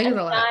 The I wig is am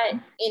a lot.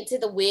 not into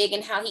the wig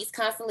and how he's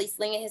constantly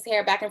slinging his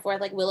hair back and forth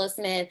like Willow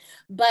Smith,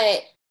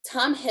 but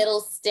Tom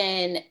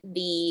Hiddleston,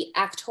 the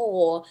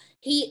actor,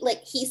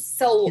 he's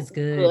so He's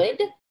good.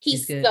 good.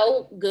 He's He's good.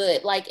 so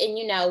good. Like,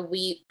 and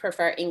we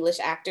prefer English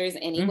actors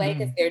anyway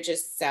because Mhm. they're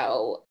just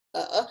so.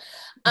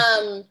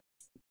 Um,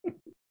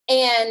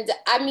 and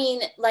I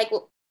mean, like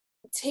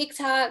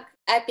TikTok,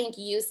 I think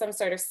used some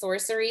sort of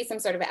sorcery, some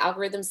sort of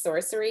algorithm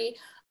sorcery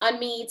on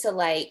me to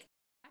like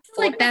I feel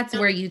force like that's him.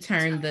 where you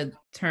turn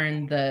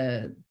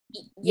the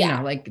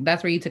Yeah, like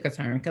that's where you took a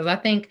turn because I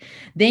think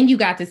then you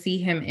got to see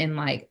him in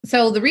like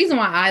so the reason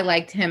why I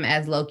liked him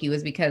as Loki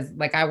was because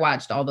like I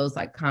watched all those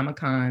like Comic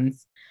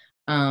Cons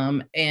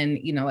and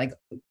like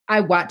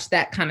I watched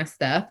that kind of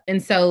stuff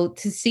and so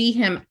to see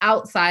him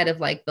outside of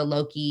like the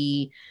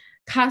Loki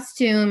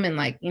costume and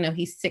like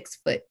he's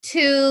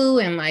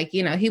 6'2" and like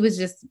he was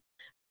just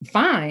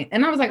fine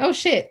and I was like oh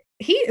shit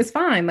he is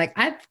fine like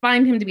I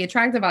find him to be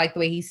attractive I like the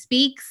way he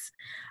speaks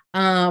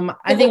I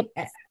the voice.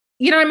 think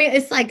you know what I mean?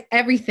 It's like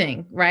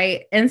everything,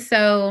 right? And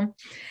so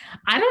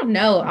I don't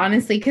know,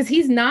 honestly, because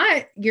he's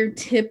not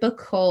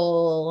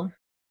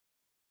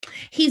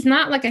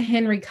like a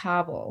Henry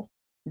Cavill,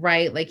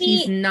 right? Like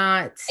he's He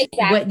not exactly.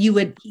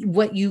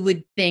 what you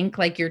would think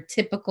like your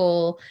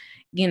typical,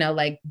 like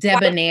White.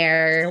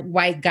 debonair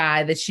white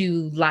guy that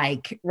you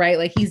like, right?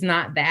 Like he's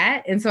not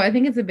that. And so I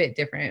think it's a bit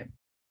different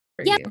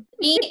for Yeah, you. to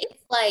me,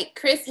 it's like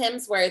Chris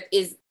Hemsworth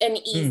is an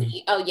Mm,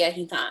 easy, oh yeah,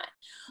 he's not.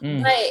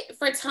 mm, But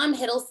for Tom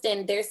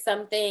Hiddleston, there's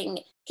something,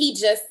 he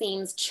just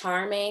seems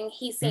charming.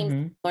 He seems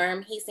mhm.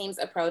 warm. He seems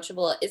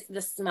approachable. It's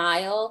the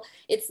smile,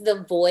 it's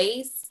the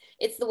voice,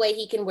 it's the way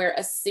he can wear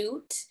a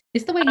suit,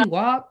 It's the way he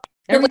walked,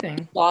 the way he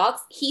everything,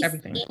 walks. He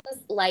everything.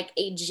 seems like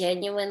a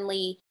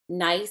genuinely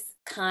nice,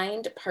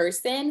 kind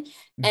person.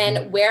 Mhm.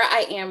 And where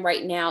I am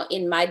right now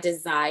in my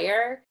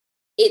desire,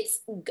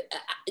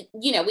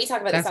 we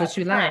talk about this That's all what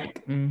you the time.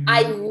 like.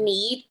 I Mhm.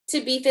 need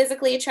to be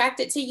physically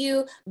attracted to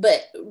you,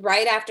 but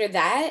right after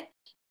that,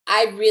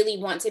 I really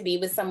want to be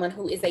with someone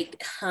who is a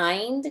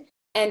kind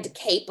and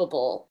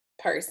capable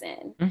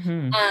person.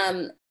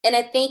 Mhm. And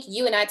I think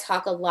you and I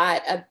talk a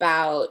lot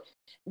about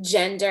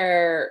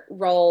gender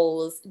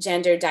roles,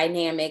 gender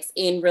dynamics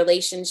in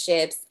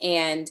relationships.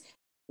 And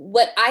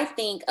what I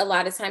think a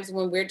lot of times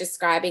when we're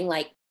describing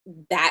like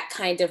that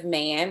kind of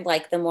man,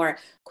 like the more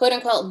quote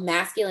unquote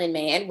masculine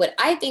man, what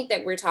I think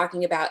that we're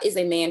talking about is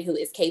a man who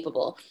is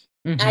capable.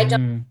 I don't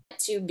Mhm. want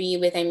to be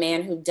with a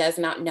man who does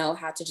not know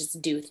how to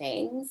just do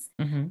things.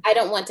 Mhm. I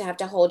don't want to have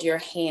to hold your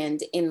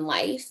hand in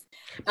life.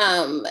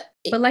 Um,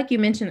 it- But like you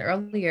mentioned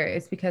earlier,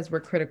 it's because we're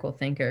critical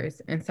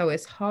thinkers. And so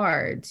it's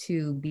hard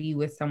to be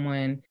with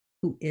someone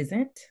who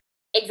isn't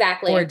or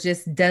exactly.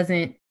 just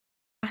doesn't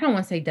I don't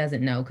want to say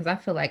doesn't know because I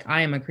feel like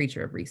I am a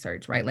creature of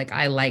research, right? Like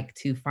I like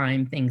to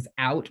find things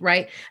out,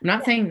 right? I'm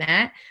not saying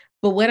that,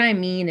 but what I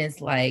mean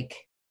is like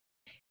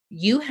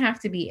you have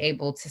to be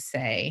able to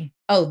say,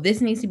 "Oh, this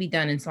needs to be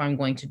done and so I'm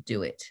going to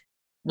do it."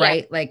 Yeah.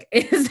 Right? Like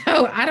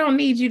so I don't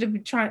need you to be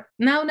trying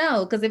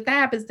no, because if that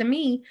happens to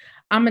me,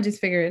 I'm gonna just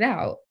figure it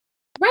out.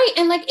 Right.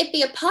 And like if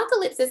the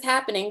apocalypse is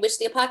happening, which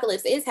the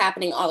apocalypse is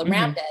happening all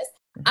around us,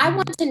 I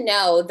want to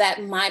know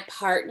that my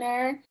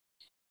partner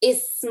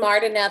is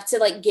smart enough to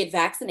like get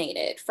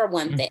vaccinated for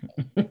one thing.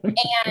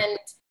 And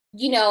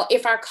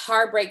if our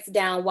car breaks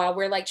down while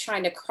we're like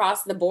trying to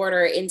cross the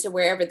border into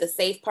wherever the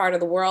safe part of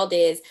the world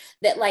is,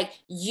 that like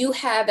you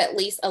have at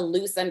least a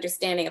loose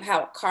understanding of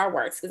how a car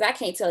works. Cause I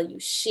can't tell you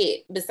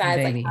shit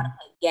besides like how to Baby,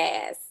 put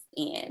gas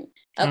in.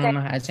 I Okay. don't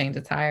know how to change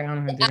a tire. I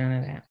don't know how to do none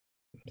of that.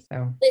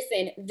 So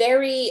Listen,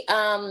 very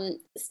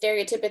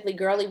stereotypically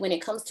girly when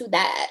it comes to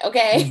that.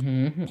 Okay.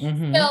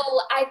 So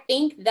I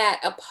think that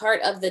a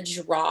part of the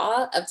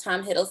draw of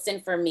Tom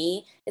Hiddleston for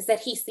me is that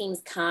he seems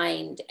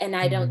kind. And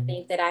I don't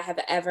think that I have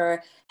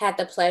ever had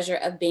the pleasure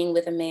of being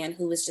with a man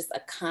who was just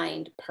a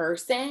kind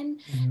person.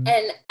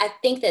 And I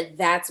think that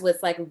that's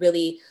what's like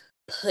really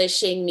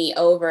pushing me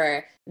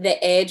over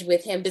the edge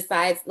with him,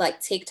 besides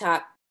like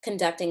TikTok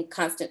conducting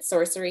constant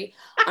sorcery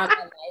on my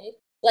life.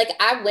 Like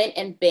I went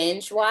and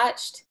binge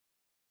watched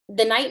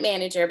The Night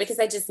Manager because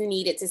I just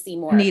needed to see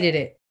more of Needed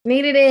it.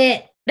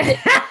 it.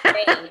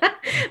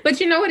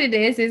 But you know what it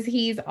is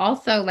he's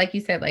also, like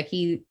you said, like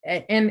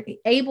and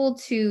able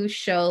to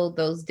show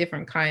those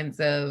different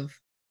kinds of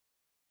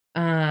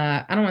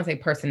I don't want to say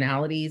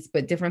personalities,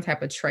 but different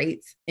type of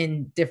traits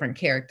in different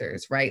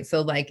characters, right?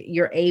 So like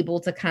you're able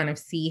to kind of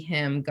see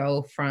him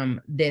go from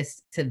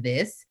this to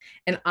this.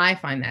 And I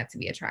find that to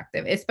be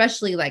attractive,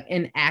 especially like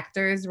in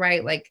actors,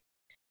 right?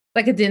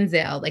 Like a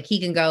Denzel, like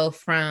he can go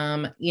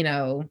from,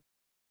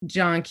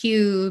 John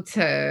Q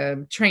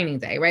to Training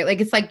Day, right? Like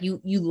it's like you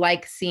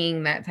like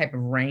seeing that type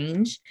of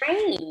range.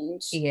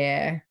 Range.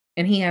 Yeah.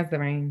 And he has the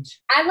range.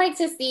 I like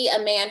to see a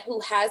man who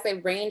has a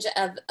range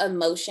of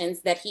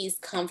emotions that he's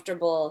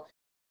comfortable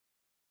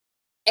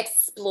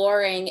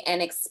exploring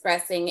and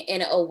expressing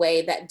in a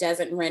way that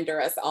doesn't render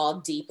us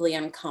all deeply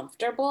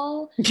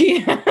uncomfortable.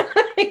 Yeah.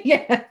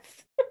 Yes.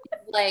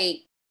 Like,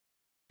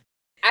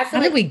 I feel How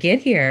did like, we get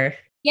here?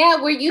 yeah,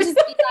 where you just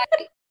be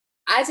like,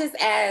 I just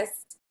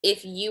asked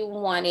if you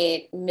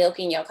wanted milk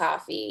in your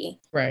coffee.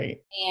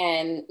 Right.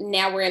 And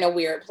now we're in a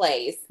weird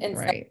place. And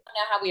so I don't Right.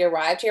 know how we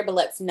arrived here, but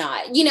let's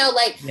not.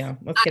 Like Yeah.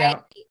 Let's get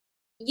out.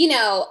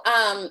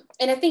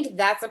 And I think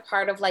that's a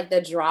part of like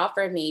the draw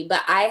for me.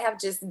 But I have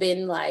just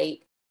been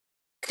like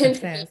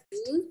confused,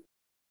 Obsessed.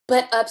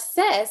 but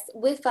obsessed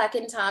with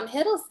fucking Tom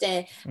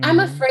Hiddleston. I'm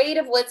Mhm. afraid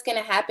of what's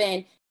gonna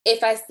happen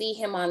if I see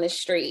him on the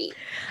street.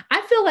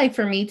 I feel like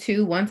for me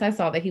too, once I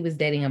saw that he was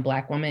dating a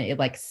Black woman, it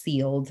like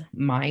sealed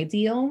my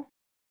deal.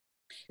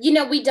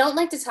 We don't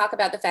like to talk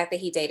about the fact that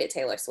he dated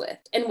Taylor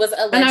Swift and was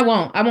And I alleged.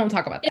 won't. I won't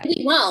talk about that.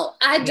 He won't.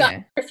 I don't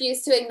Yeah.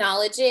 refuse to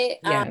acknowledge it.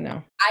 Yeah,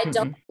 no. I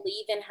don't Mm-mm.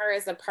 believe in her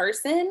as a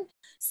person.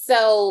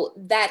 So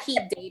that he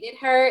dated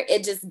her,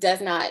 it just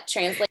does not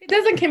translate. It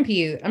doesn't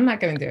compute. I'm not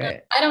going to do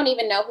it. I don't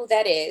even know who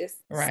that is.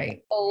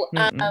 Right. So,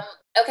 Mm-mm.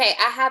 okay,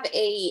 I have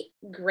a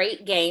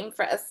great game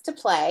for us to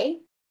play.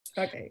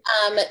 Okay.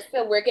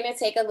 So we're gonna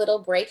take a little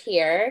break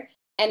here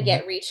and Mhm.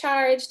 get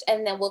recharged,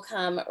 and then we'll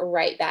come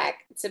right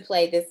back to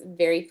play this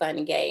very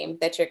fun game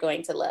that you're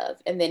going to love.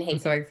 And then, I'm hey,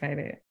 so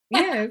excited.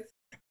 Yes.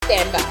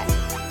 stand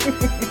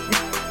by.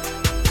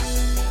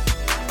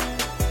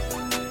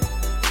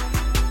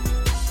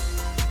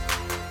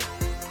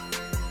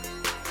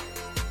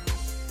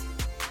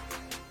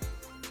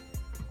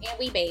 And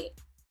we bait.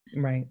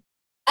 Right.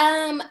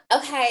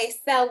 Okay,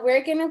 so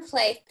we're gonna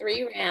play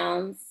 3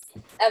 rounds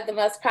of the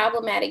most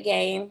problematic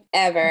game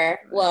ever.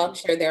 Well, I'm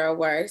sure there are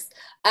worse.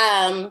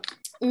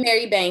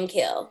 Marry, Bang,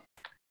 Kill.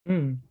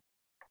 Mm.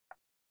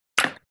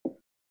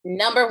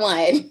 Number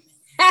 1.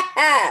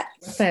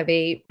 What's that,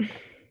 babe?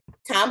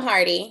 Tom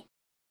Hardy,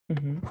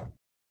 Mm-hmm.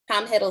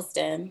 Tom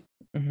Hiddleston,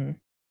 Mm-hmm.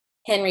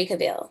 Henry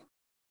Cavill.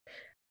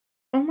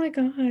 Oh my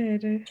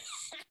God.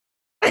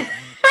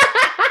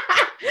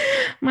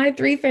 My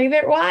 3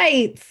 favorite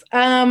whites.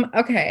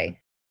 Okay.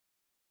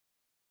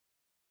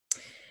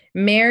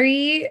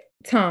 Marry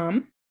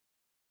Tom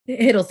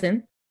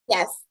Hiddleston.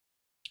 Yes.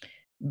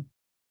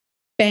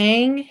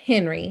 Bang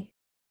Henry.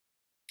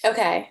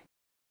 Okay.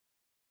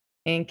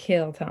 And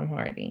kill Tom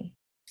Hardy.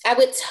 I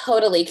would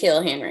totally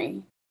kill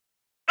Henry.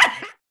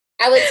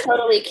 I would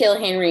totally kill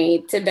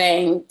Henry to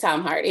bang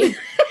Tom Hardy.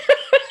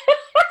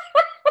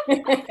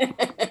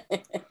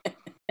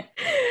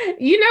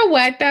 You know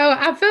what, though?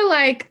 I feel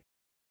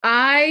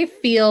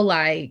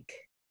like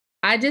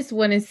I just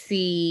want to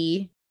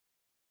see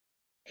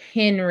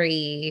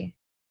Henry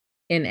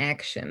in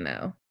action,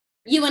 though.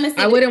 You want to see?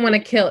 I wouldn't want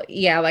to kill.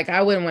 Yeah, like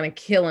I wouldn't want to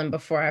kill him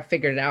before I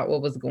figured out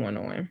what was going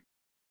on.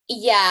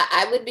 Yeah,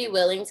 I would be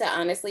willing to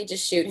honestly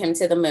just shoot him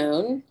to the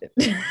moon.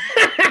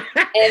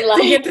 And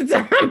like, to get to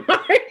Tom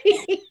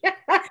Hardy.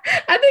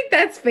 I think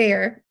that's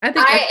fair.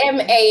 I am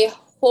a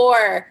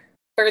whore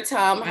for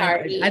Tom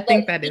Hardy. I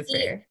think that is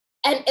fair.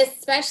 And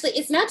especially,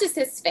 it's not just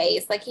his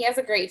face. Like, he has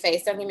a great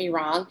face, don't get me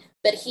wrong,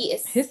 but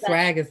his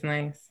swag is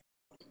nice.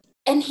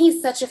 And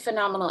he's such a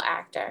phenomenal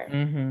actor.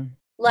 Mm-hmm.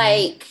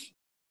 Like,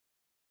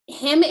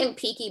 him in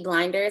Peaky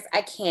Blinders,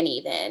 I can't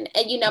even.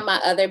 And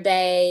my other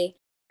bae,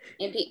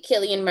 And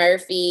Cillian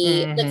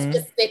Murphy, but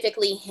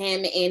specifically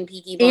him in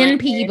Peaky Blinders. In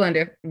Peaky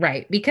Blinders,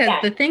 right? Because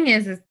the thing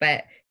is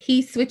that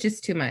he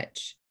switches too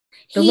much.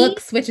 The look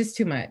switches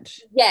too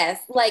much. Yes,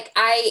 like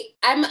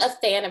I'm a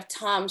fan of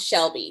Thomas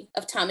Shelby,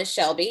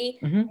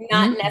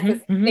 not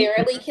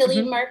necessarily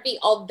Cillian Murphy,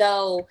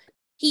 although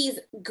he's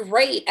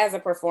great as a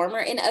performer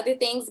in other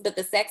things, but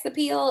the sex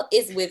appeal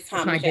is with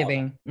Thomas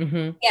Shelby.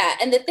 Yeah,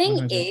 and the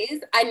thing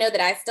is, I know that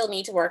I still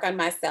need to work on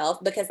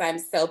myself because I'm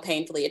so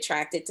painfully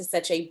attracted to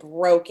such a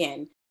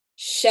broken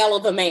shell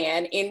of a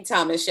man in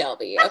Thomas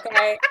Shelby,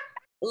 okay?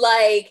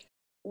 Like,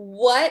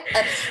 what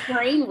a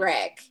train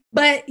wreck.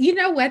 But you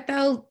know what,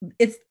 though?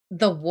 It's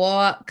the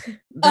walk,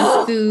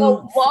 the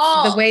suits,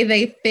 the way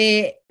they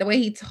fit, the way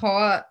he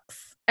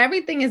talks.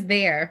 Everything is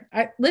there.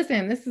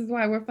 Listen, this is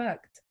why we're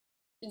fucked.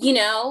 You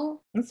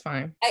know? It's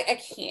fine. I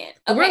can't.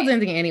 The world's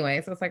ending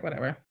anyway, so it's like,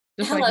 whatever.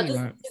 Just like you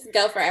want. Just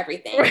go for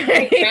everything.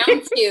 Right.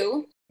 Round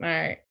 2. All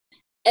right.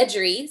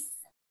 Idris.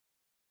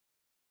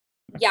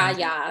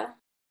 Yaya.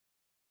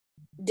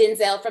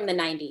 Denzel from the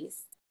 90s.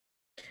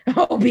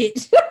 Oh,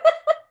 bitch.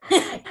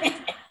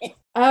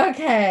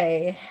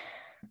 Okay.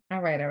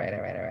 All right.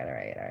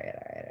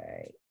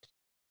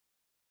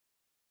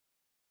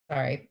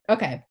 Sorry.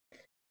 Okay.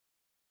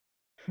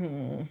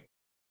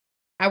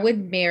 I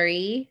would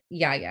marry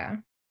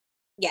Yaya.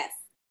 Yes.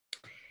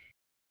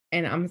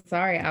 And I'm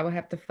sorry, I would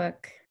have to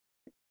fuck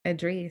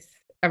Idris.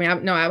 I mean,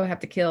 I would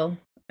have to kill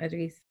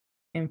Idris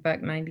and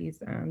fuck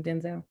 90s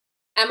Denzel.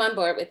 I'm on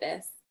board with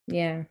this.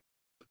 Yeah.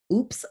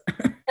 Oops.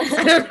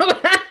 I don't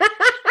know.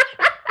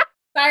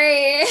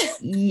 Sorry.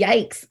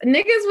 Yikes.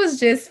 Niggas was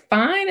just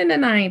fine in the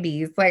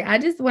 90s. Like, I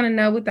just want to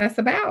know what that's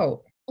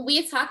about.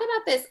 We talk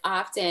about this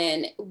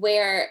often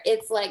where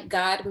it's like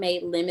God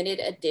made limited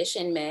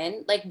edition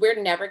men. Like,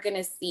 we're never going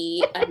to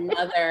see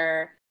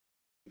another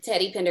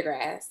Teddy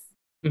Pendergrass.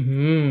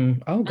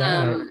 Oh,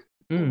 God.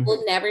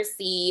 We'll never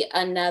see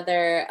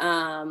another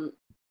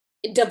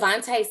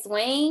Devontae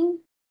Swing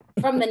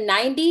from the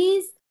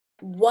 90s.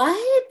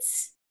 What?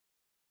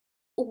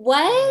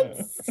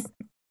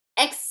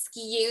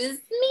 Excuse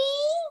me?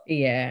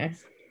 Yeah.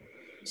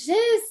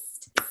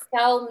 Just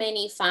so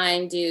many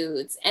fine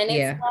dudes. And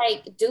it's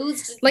like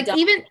dudes just like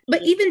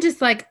even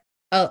just like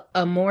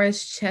a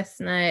Morris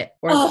Chestnut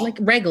or like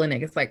regular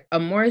niggas, like a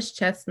Morris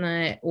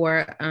Chestnut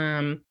or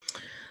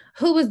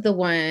who was the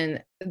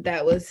one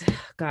that was,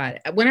 God,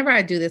 whenever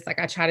I do this, like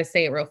I try to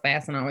say it real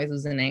fast and I always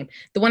lose the name.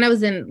 The one that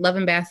was in Love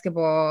and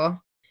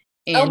Basketball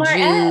and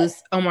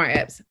Juice, Omar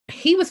Epps.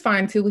 He was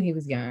fine too when he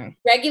was young.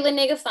 Regular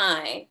nigga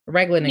fine.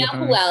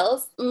 Who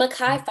else?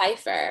 Mekhi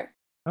Phifer.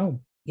 Oh,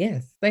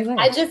 yes.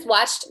 I just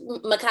watched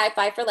Mekhi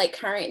Phifer like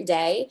current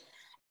day.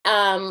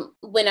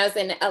 When I was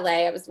in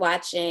LA, I was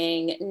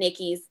watching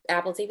Nikki's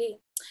Apple TV.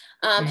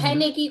 Hey,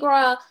 Nikki,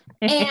 girl.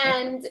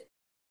 And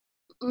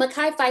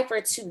Mekhi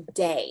Phifer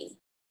today,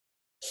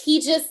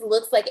 he just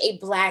looks like a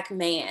Black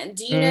man.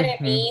 Do you know what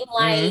I mean?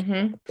 Like,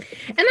 and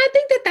I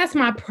think that that's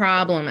my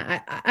problem.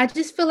 I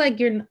just feel like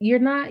we're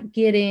not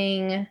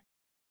getting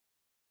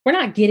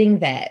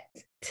that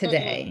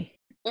today.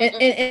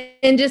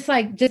 And just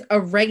a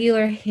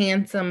regular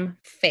handsome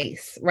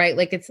face, right?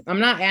 Like I'm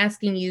not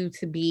asking you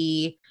to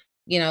be,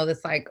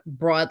 this like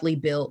broadly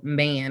built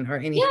man or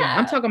anything. Yeah.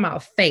 I'm talking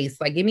about face.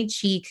 Like, give me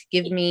cheeks,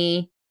 give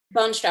me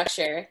bone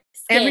structure,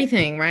 skin.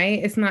 Everything,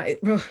 right? It's not.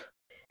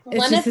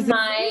 One of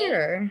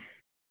my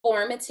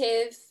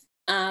formative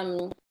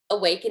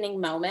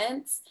awakening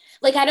moments.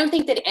 Like, I don't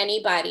think that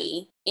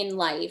anybody in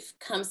life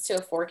comes to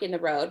a fork in the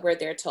road where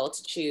they're told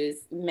to choose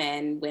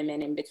men,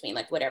 women, in between,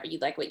 like whatever you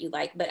like, what you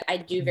like. But I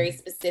do very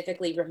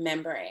specifically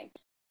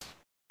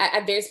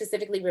I very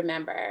specifically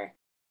remember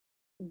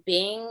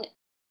being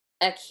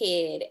a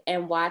kid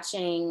and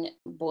watching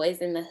Boys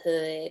in the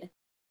Hood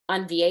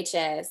on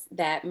VHS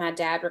that my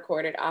dad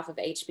recorded off of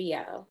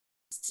HBO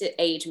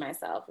to age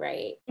myself,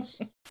 right?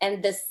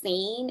 And the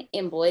scene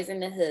in Boys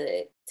in the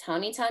Hood,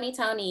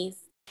 Tony's,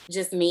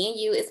 just me and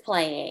you is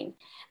playing,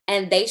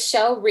 and they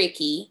show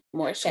Ricky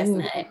Morris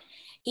Chestnut. Ooh.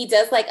 He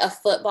does like a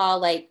football,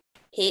 like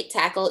hit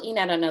tackle,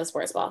 I don't know,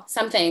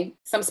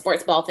 some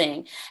sports ball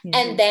thing. Mm-hmm.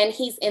 And then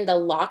he's in the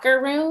locker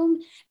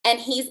room and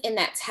he's in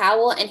that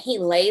towel and he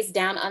lays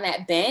down on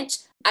that bench.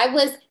 I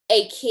was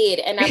a kid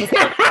and I was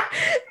like,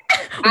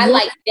 I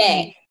like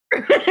that.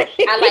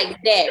 I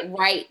like that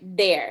right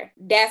there.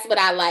 That's what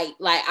I like.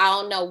 Like, I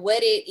don't know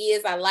what it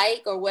is I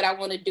like or what I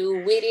want to do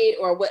with it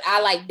or what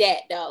I like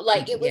that though.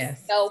 Like, it was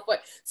so fun.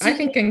 I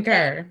can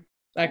concur.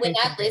 When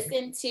I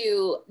listen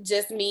to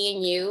just me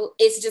and you,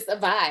 it's just a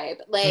vibe.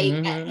 Like,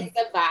 it's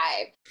a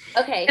vibe.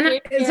 Okay.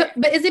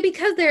 But is it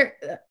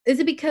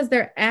because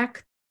they're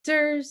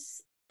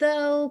actors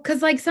though?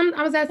 Because like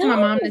I was asking my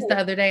mom this the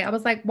other day. I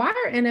was like, why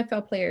are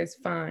NFL players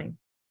fine?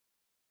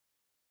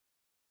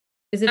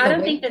 Is it? I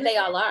don't think that they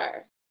all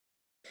are.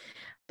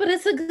 But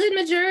it's a good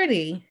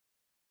majority.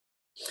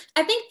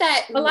 I think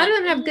that a lot of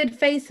them have good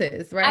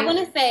faces, right? I want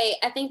to say,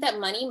 I think that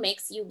money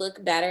makes you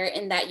look better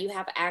in that you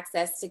have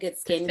access to good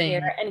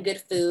skincare and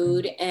good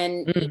food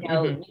and,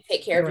 you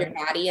take care of your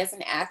body as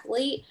an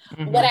athlete.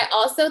 What I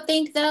also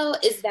think, though,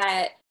 is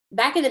that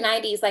back in the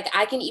 90s, like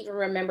I can even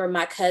remember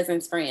my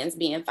cousin's friends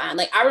being fine.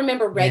 Like I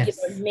remember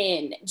regular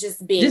men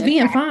just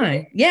being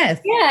fine.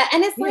 Yes. Yeah.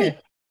 And it's like,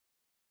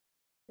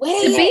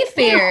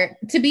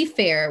 to be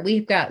fair,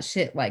 we've got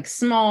shit like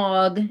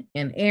smog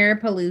and air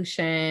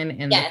pollution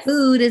and the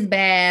food is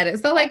bad.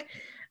 So like,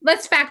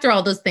 let's factor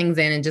all those things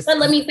in and just. But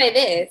let me say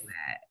this.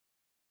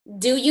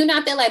 Do you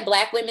not feel like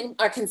Black women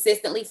are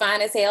consistently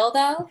fine as hell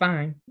though?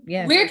 Fine.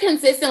 Yes. We're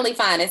consistently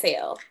fine as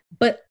hell.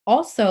 But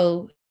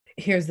also,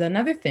 here's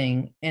another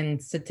thing,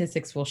 and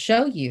statistics will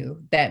show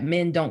you that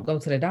men don't go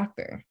to the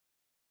doctor.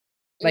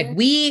 Like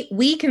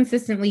we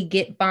consistently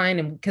get fine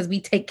and because we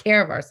take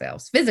care of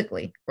ourselves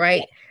physically,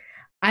 right?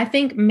 I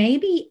think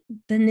maybe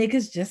the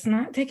niggas just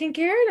not taking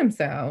care of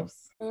themselves.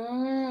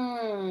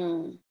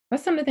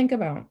 That's something to think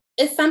about.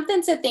 It's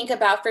something to think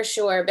about for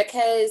sure,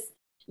 because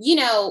you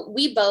know,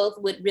 we both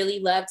would really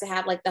love to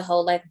have like the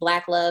whole like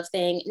Black love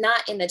thing,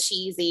 not in the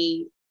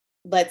cheesy,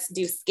 let's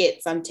do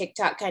skits on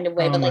TikTok kind of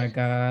way, but like,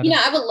 God. you know,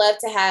 I would love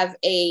to have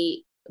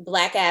a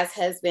Black ass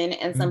husband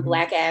and some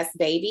Black ass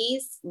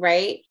babies,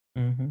 right?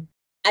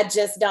 I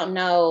just don't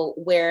know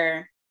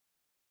where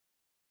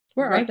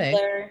are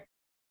they?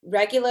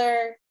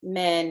 Regular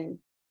men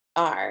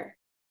are.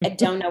 I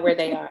don't know where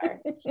they are.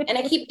 And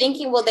I keep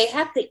thinking, well, they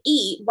have to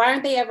eat. Why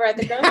aren't they ever at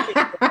the grocery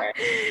store?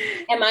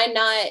 Am I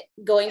not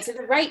going to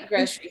the right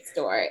grocery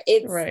store?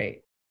 It's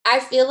right. I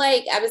feel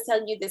like I was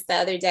telling you this the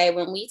other day,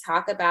 when we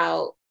talk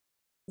about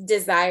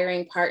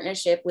desiring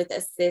partnership with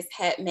a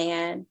cis-het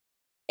man,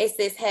 a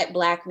cis-het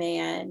Black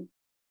man,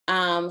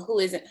 who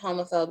isn't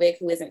homophobic,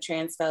 who isn't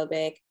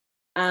transphobic,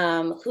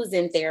 who's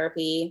in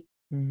therapy.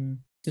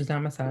 Who's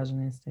not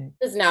misogynistic.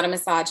 Who's not a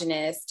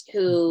misogynist,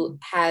 who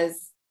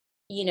has,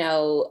 you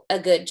know, a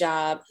good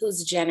job,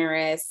 who's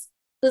generous,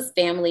 who's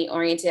family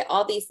oriented,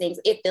 all these things.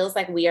 It feels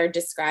like we are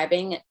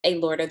describing a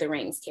Lord of the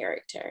Rings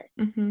character.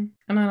 And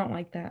I don't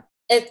like that.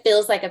 It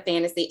feels like a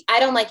fantasy. I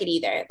don't like it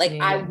either. Like,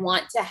 I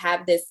want to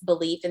have this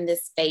belief and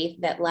this faith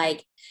that,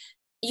 like,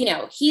 you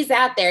know, he's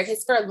out there,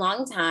 because for a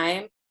long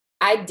time,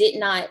 I did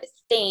not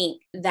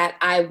think that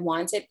I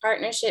wanted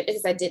partnership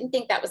because I didn't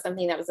think that was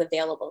something that was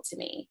available to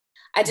me.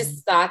 I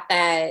just thought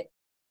that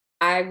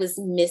I was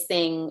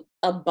missing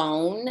a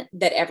bone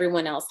that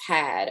everyone else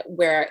had,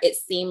 where it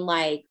seemed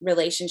like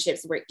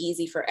relationships were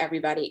easy for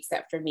everybody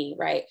except for me,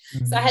 right?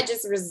 So I had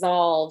just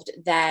resolved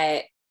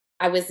that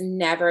I was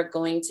never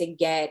going to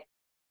get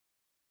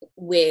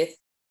with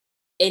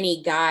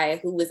any guy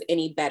who was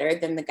any better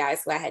than the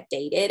guys who I had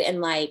dated. And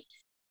like,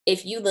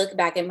 if you look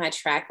back at my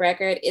track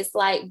record, it's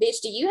like,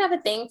 bitch, do you have a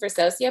thing for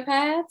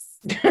sociopaths?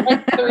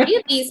 Like 3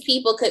 of these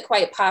people could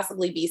quite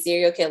possibly be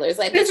serial killers.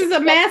 Like, this is a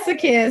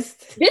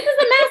masochist. This is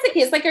a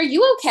masochist. Like, are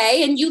you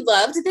okay? And you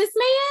loved this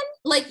man?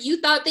 Like, you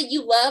thought that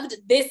you loved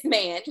this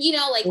man, you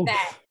know, like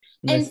that.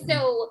 Listen. And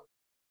so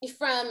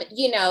from,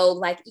 you know,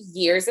 like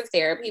years of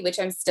therapy, which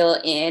I'm still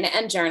in,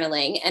 and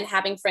journaling and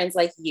having friends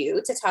like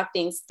you to talk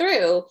things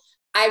through,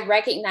 I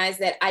recognize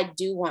that I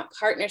do want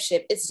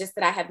partnership. It's just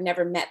that I have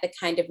never met the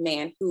kind of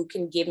man who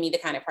can give me the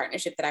kind of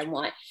partnership that I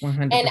want.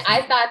 100%. And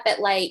I thought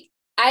that, like,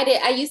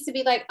 I used to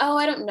be like, oh,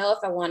 I don't know if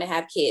I want to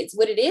have kids.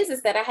 What it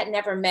is that I had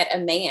never met a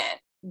man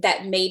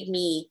that made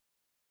me,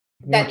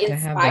 that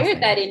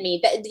inspired that in me,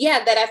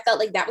 that I felt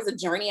like that was a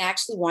journey I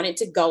actually wanted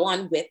to go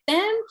on with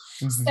them.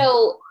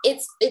 So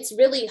it's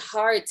really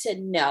hard to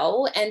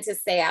know and to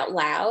say out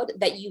loud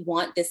that you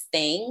want this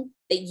thing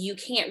that you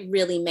can't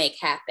really make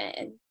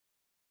happen.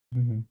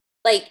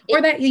 Like,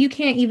 or that you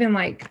can't even,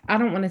 like, I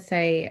don't want to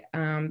say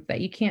that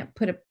you can't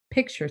put a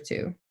picture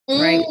to,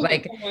 right?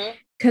 Like,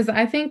 because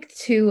I think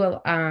too,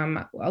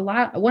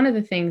 one of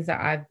the things that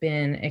I've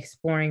been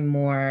exploring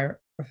more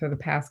for the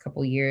past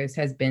couple of years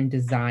has been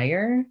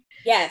desire.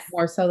 Yes.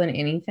 More so than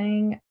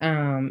anything.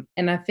 And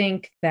I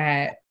think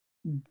that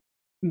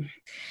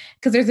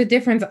because there's a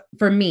difference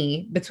for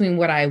me between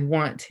what I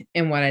want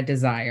and what I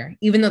desire,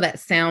 even though that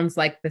sounds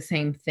like the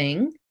same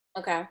thing.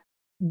 Okay.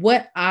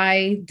 What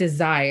I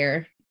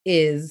desire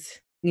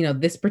is, you know,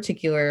 this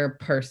particular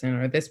person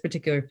or this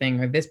particular thing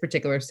or this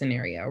particular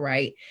scenario,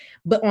 right?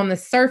 But on the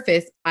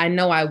surface, I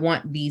know I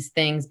want these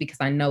things because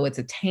I know it's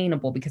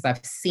attainable because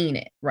I've seen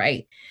it,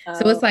 right?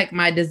 So it's like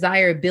my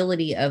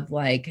desirability of,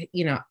 like,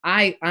 you know,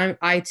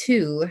 I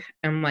too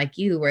am like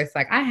you, where it's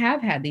like I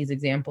have had these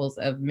examples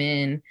of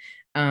men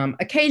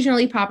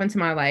occasionally pop into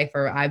my life,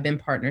 or I've been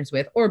partners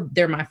with, or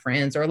they're my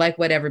friends, or like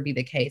whatever be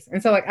the case.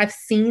 And so, like, I've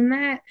seen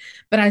that,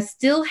 but I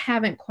still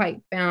haven't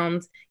quite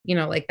found, you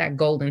know, like that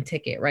golden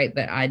ticket, right,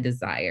 that I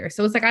desire.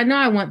 So it's like, I know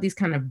I want these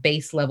kind of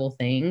base level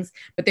things,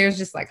 but there's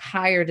just like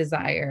higher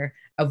desire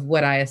of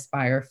what I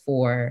aspire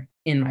for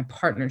in my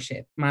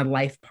partnership, my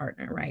life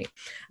partner, right?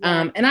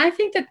 Yeah. And I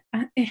think that,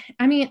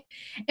 I mean,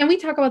 and we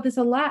talk about this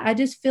a lot. I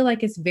just feel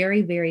like it's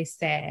very, very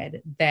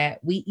sad that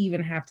we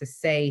even have to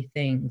say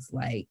things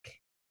like,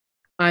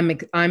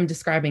 I'm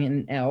describing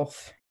an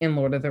elf in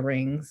Lord of the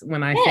Rings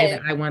when I say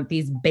that I want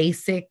these are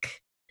basic things.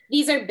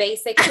 These are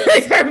basic things.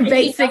 These are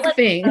basic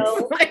things.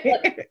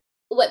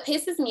 what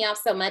pisses me off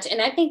so much, and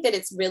I think that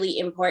it's really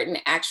important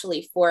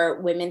actually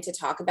for women to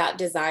talk about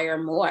desire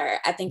more.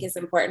 I think it's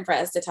important for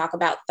us to talk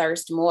about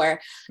thirst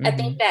more. I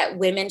think that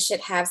women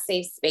should have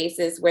safe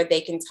spaces where they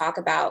can talk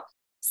about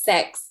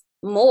sex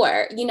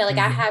more. You know, like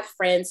I have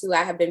friends who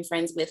I have been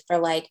friends with for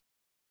like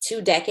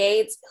 2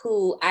 decades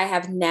who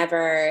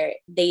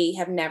they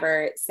have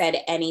never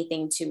said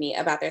anything to me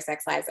about their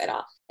sex lives at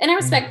all. And I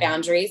respect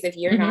boundaries. If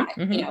you're not,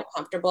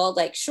 comfortable,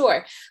 like,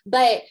 sure.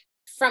 But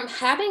from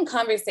having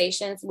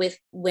conversations with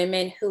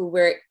women who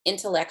were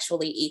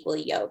intellectually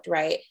equally yoked,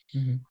 right?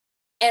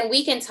 And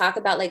we can talk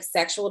about like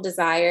sexual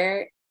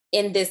desire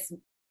in this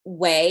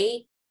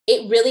way,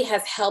 it really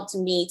has helped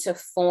me to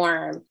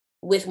form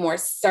with more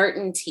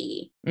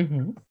certainty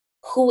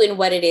who and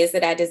what it is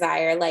that I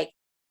desire. Like,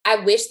 I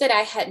wish that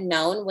I had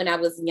known when I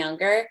was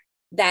younger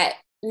that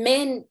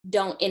men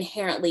don't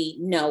inherently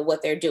know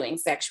what they're doing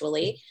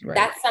sexually. Right.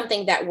 That's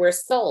something that we're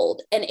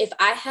sold. And if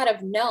I had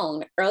have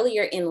known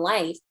earlier in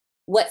life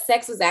what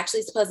sex was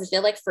actually supposed to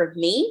feel like for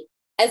me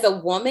as a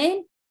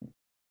woman,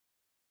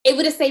 it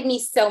would have saved me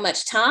so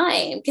much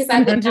time, because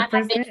I would not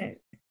have been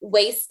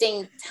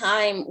wasting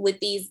time with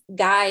these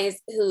guys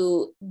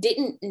who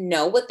didn't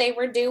know what they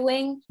were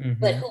doing,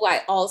 but who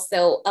I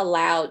also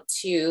allowed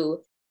to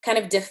kind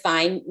of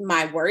define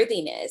my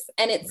worthiness.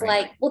 And it's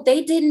like, well,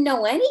 they didn't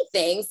know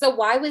anything. So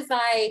why were you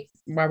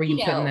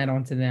putting that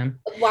onto them?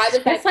 Why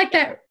was that's like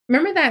that?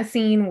 Remember that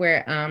scene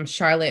where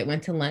Charlotte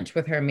went to lunch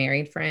with her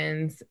married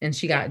friends and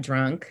she got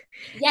drunk?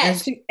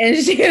 Yes. And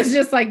she was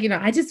just like,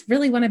 I just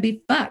really want to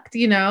be fucked,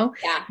 Yeah.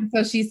 And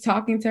so she's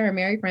talking to her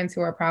married friends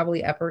who are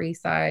probably Upper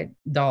East Side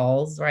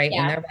dolls, right?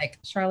 Yeah. And they're like,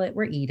 Charlotte,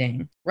 we're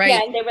eating, right?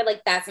 Yeah, and they were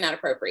like, that's not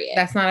appropriate.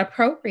 That's not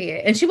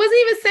appropriate. And she wasn't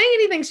even saying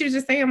anything. She was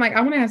just saying, like, I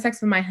want to have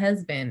sex with my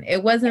husband.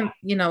 It wasn't,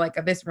 like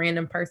this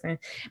random person.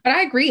 But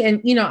I agree.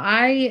 And,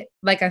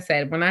 like I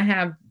said,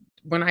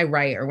 when I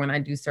write or when I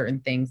do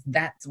certain things,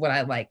 that's what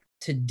I like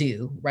to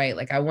do, right?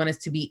 Like, I want us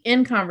to be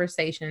in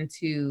conversation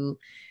to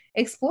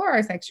explore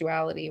our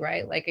sexuality,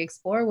 right? Like,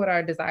 explore what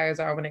our desires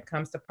are when it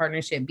comes to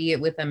partnership, be it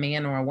with a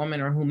man or a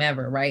woman or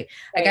whomever, right?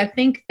 Like, I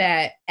think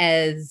that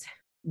as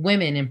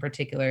women in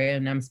particular,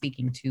 and I'm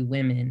speaking to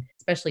women,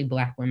 especially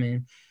Black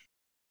women,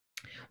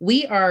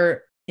 we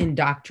are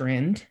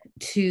indoctrined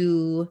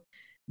to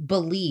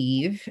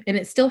believe, and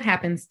it still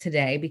happens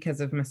today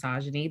because of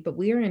misogyny, but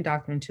we are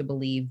indoctrined to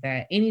believe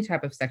that any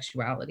type of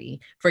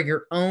sexuality for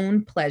your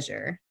own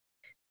pleasure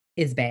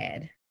is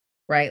bad,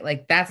 right?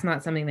 Like, that's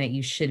not something that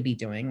you should be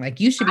doing.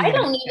 Like, you should be. I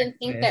don't even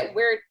think that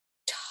we're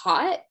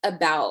taught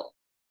about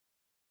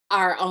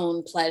our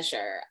own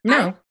pleasure.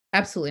 No,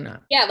 absolutely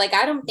not. Yeah, like,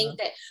 I don't think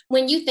that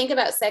when you think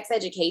about sex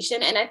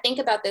education, and I think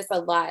about this a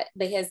lot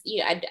because,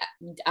 I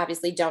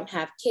obviously don't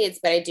have kids,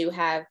 but I do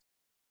have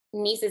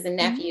nieces and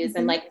nephews,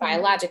 and like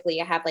biologically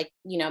I have like,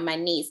 my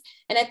niece,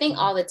 and I think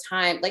all the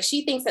time, like,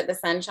 she thinks that the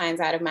sun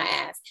shines out of my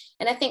ass,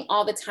 and I think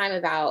all the time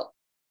about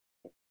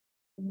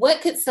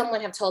what could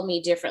someone have told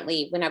me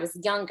differently when I was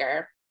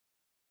younger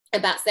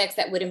about sex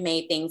that would have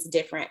made things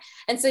different.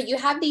 And so you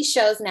have these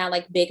shows now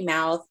like Big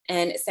Mouth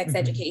and Sex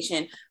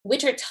Education,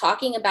 which are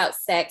talking about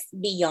sex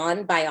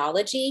beyond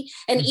biology,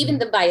 and even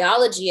the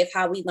biology of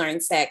how we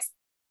learn sex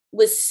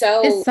it's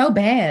so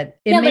bad.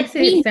 It makes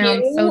it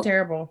sound so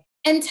terrible.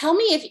 And tell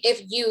me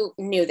if you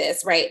knew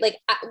this, right? Like,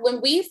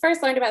 when we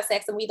first learned about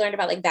sex and we learned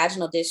about like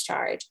vaginal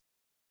discharge,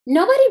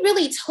 nobody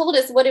really told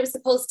us what it was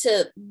supposed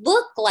to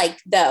look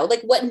like, though.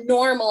 Like, what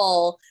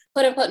normal,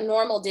 quote unquote,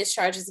 normal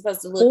discharge is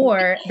supposed to look like.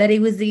 Or that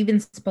it was even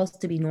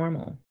supposed to be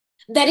normal.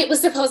 That it was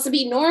supposed to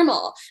be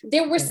normal.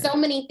 There were so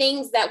many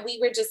things that we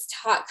were just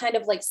taught kind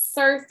of like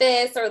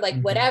surface or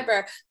like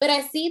whatever. But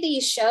I see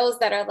these shows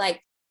that are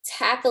like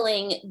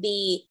tackling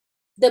the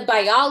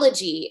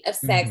biology of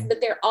sex, but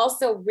they're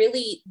also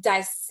really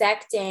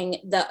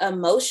dissecting the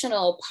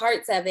emotional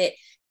parts of it.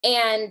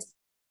 And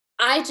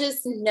I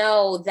just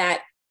know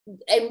that,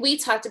 and we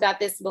talked about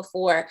this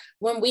before,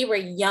 when we were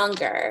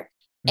younger,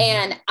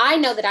 and I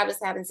know that I was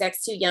having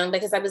sex too young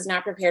because I was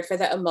not prepared for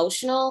the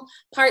emotional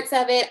parts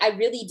of it. I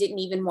really didn't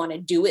even want to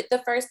do it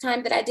the first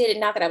time that I did it.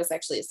 Not that I was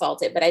sexually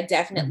assaulted, but I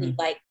definitely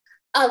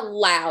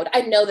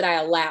I know that I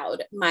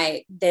allowed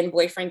my then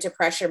boyfriend to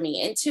pressure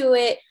me into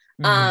it.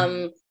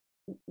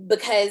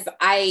 Because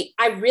I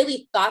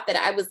really thought that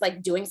I was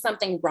like doing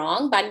something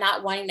wrong by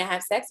not wanting to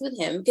have sex with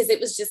him, because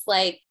it was just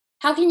like,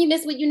 how can you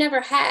miss what you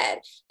never had?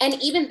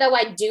 And even though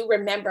I do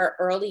remember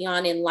early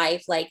on in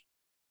life, like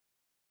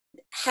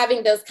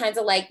having those kinds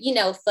of like,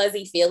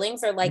 fuzzy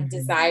feelings or like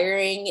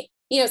desiring,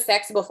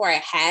 sex before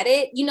I had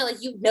it, like,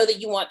 that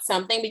you want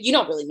something, but you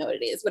don't really know what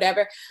it is,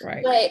 whatever.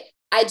 Right. But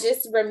I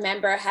just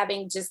remember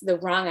having just the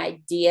wrong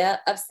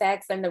idea of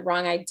sex and the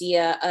wrong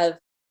idea of,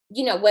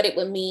 what it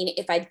would mean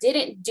if I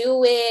didn't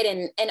do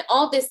it and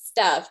all this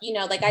stuff,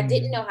 like I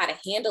didn't know how to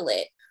handle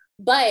it.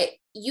 But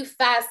you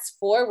fast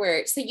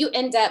forward, so you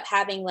end up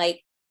having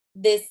like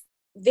this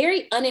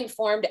very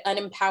uninformed,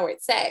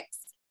 unempowered sex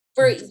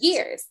for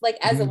years, like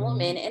as a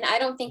woman. And I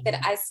don't think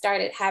that I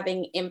started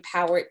having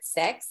empowered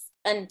sex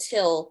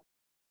until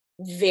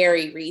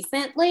very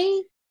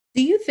recently.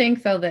 Do you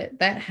think though that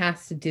that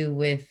has to do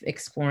with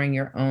exploring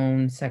your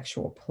own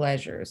sexual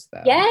pleasures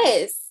though?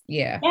 Yes.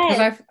 Yeah, because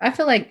Yes. I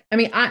feel like, I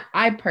mean,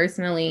 I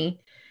personally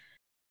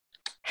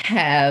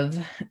have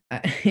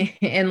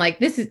and like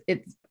this is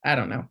it's I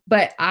don't know,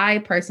 but I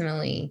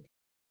personally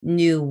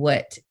knew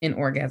what an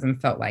orgasm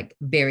felt like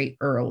very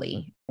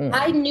early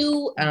I on.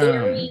 knew Um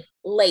very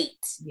late.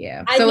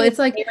 yeah. I So knew it's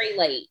like, very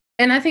late.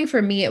 and I think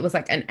for me it was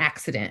like an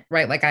accident,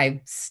 right? Like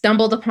I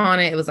stumbled upon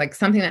it. It was like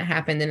something that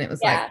happened and it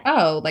was like, Yeah.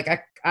 oh, like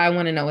I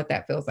want to know what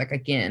that feels like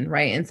again,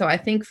 right? And so I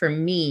think for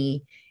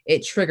me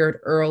it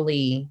triggered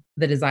early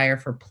the desire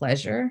for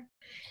pleasure.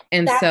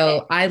 And That's it.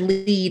 so I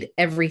lead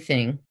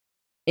everything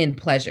in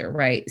pleasure,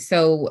 right?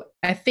 So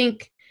I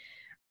think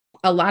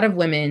a lot of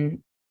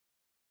women,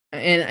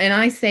 and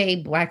I say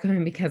Black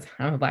women because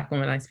I'm a Black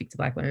woman, I speak to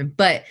Black women,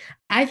 but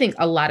I think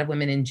a lot of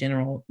women in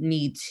general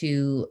need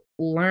to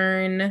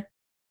learn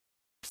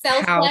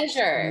how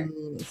Self-pleasure.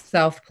 to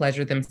self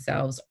pleasure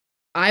themselves.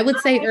 I would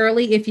say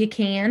early if you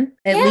can,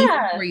 at least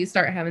Yeah. before you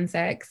start having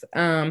sex.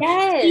 So you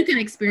Yes. can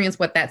experience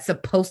what that's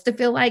supposed to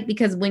feel like,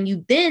 because when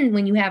you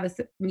have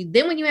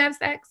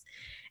sex,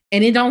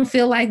 and it don't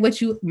feel like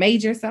what you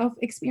made yourself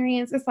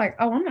experience, it's like,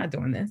 oh, I'm not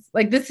doing this.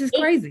 Like, this is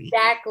crazy.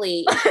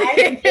 Exactly.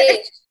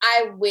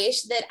 I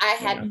wish that I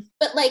had, Yeah.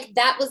 but like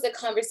that was a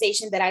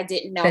conversation that I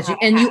didn't know That how you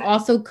to and you have.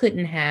 also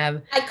couldn't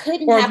have, I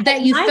couldn't or have like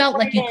that you my felt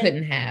like you friends.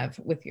 couldn't have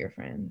with your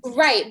friends.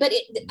 Right, but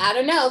I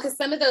don't know, because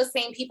some of those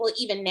same people,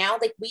 even now,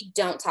 like we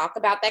don't talk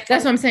about that kind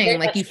That's of what I'm thing. saying.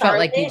 Like Like you felt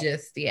like you Charlotte,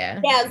 just, yeah.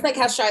 yeah, it's like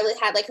how Charlotte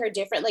had like her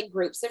different like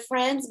groups of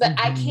friends, but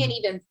I can't Mhm.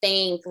 even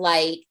think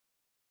like,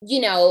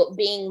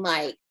 being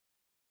like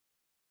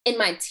in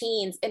my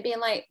teens and being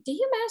like, do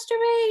you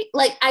masturbate?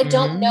 Like, I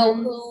don't know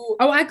Mhm. who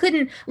Oh, I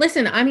couldn't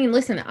listen. I mean,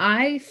 listen,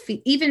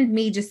 even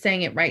me just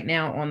saying it right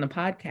now on the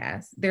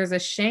podcast, there's a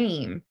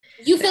shame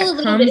you feel that a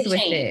little bit comes of with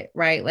shame. it,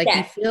 right? Like you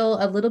Yes.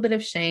 feel a little bit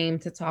of shame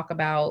to talk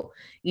about,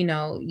 you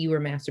were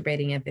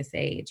masturbating at this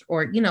age,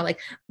 or, like,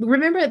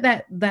 remember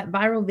that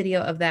viral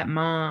video of that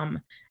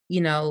mom, you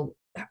know,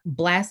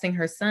 blasting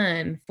her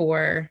son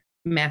for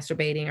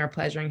masturbating or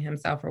pleasuring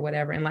himself or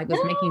whatever, and like was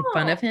making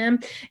fun No, of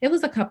him. It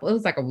was like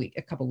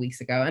a couple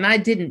weeks ago, and I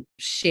didn't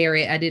share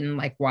it. I didn't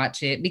like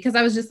watch it because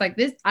I was just like,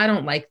 this, I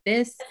don't like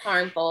this. it's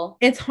harmful.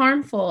 It's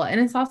harmful.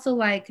 And it's also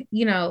like,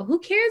 who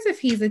cares if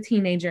he's a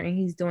teenager and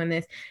he's doing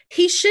this?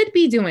 He should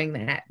be doing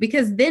that,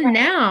 because then Right.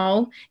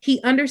 now he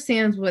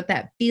understands what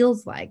that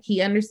feels like.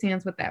 He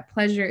understands what that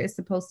pleasure is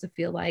supposed to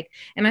feel like.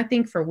 And I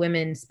think for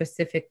women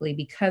specifically,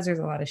 because there's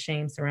a lot of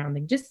shame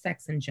surrounding just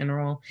sex in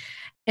general,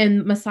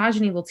 and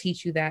misogyny will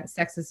teach you that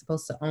sex is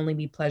supposed to only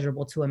be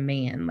pleasurable to a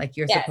man. Like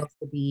you're Yes. supposed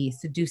to be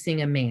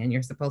seducing a man.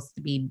 You're supposed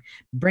to be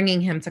bringing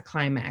him to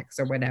climax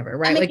or whatever, I'm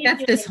right? gonna Like give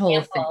that's you this an whole thing.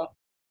 example.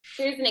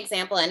 Here's an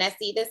example, and I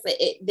see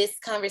this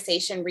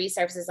conversation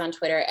resurfaces on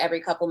Twitter every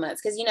couple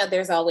months because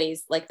there's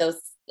always like those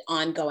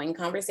ongoing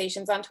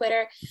conversations on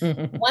Twitter.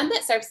 One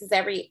that surfaces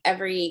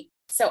every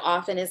so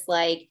often is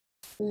like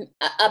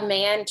a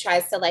man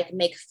tries to like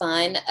make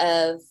fun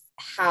of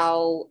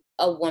how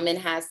a woman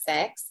has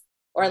sex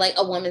or like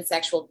a woman's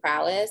sexual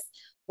prowess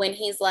when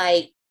he's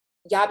like,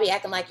 y'all be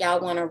acting like y'all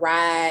want to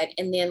ride,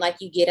 and then like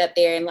you get up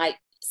there and like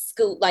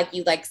scoot like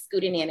you like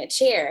scooting in a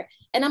chair.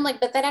 And I'm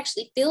like, but that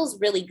actually feels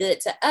really good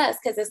to us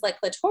because it's like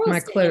clitoral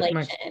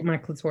stimulation. My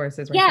clitoris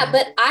is right Yeah,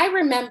 there. but I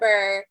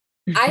remember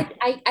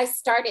I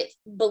started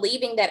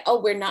believing that, oh,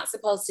 we're not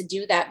supposed to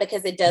do that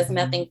because it does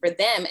nothing for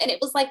them. And it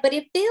was like, but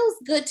it feels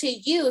good to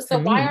you. To So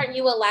why me, aren't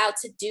you allowed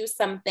to do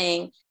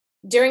something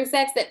during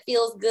sex that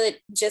feels good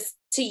just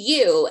to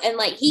you? And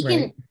like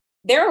right.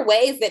 there are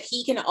ways that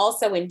he can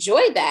also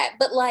enjoy that.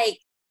 But like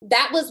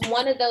that was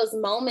one of those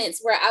moments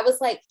where I was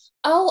like,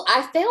 oh,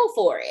 I fell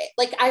for it.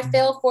 Like I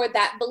fell for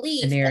that The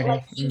belief that like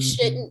narrative. you Mhm.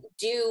 shouldn't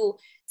do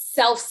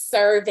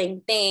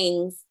self-serving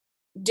things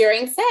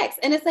during sex.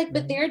 And it's like,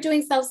 but Right. they're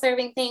doing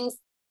self-serving things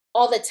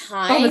all the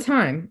All the time.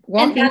 time. And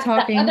Walking, that's the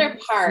talking, other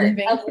part of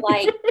living.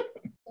 like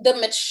the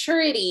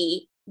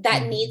maturity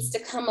that needs Mhm. to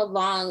come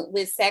along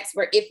with sex,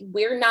 where if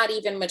we're not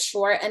even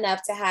mature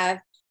enough to have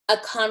a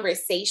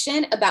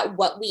conversation about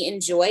what we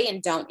enjoy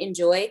and don't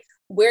enjoy,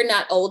 we're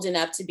not old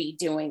enough to be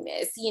doing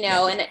this. Right.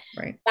 And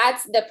Right.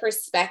 that's the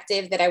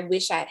perspective that I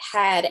wish I'd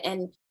had.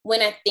 And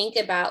when I think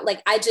about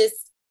like,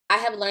 I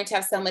have learned to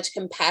have so much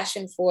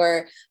compassion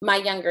for my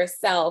younger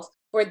self,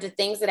 for the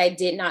things that I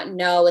did not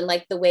know, and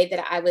like the way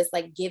that I was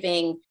like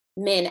giving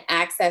men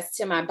access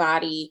to my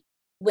body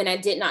when I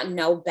did not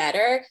know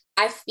better.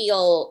 I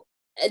feel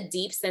a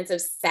deep sense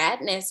of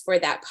sadness for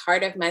that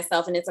part of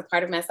myself. And it's a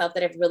part of myself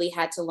that I've really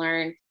had to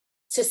learn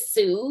to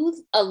soothe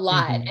a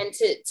lot, Mhm. and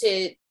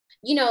to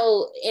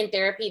in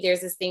therapy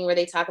there's this thing where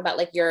they talk about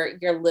like your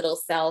little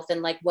self,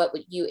 and like what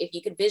would you, if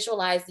you could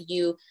visualize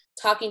you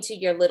talking to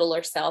your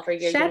littler self or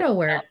your younger Shadow self.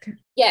 work.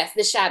 Yes,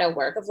 the shadow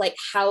work of like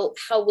how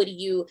would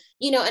you,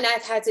 and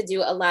I've had to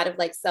do a lot of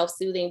like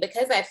self-soothing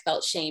because I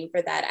felt shame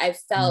for that. I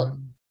felt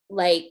Mhm.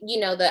 like,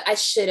 that I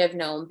should have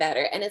known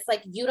better. And it's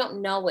like you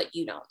don't know what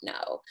you don't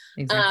know.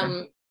 Exactly.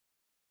 um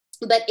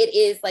but it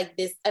is like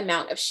this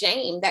amount of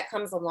shame that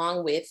comes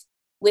along with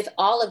with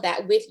all of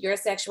that, with your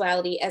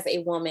sexuality as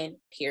a woman,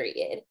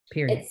 period.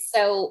 Period.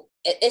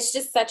 It's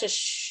just such a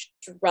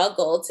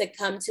struggle to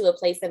come to a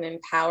place of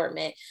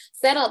empowerment.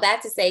 Said all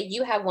that to say,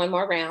 you have one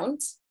more round.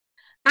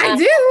 I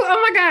do.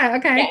 Oh my God.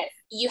 Okay. Yes,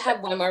 you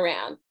have one more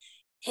round.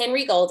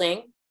 Henry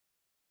Golding,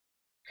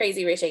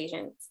 Crazy Rich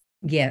Asians.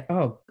 Yeah.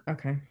 Oh,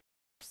 okay.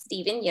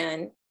 Steven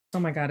Yeun. Oh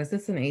my God. Is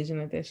this an Asian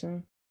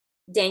edition?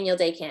 Daniel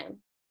Dae Kim.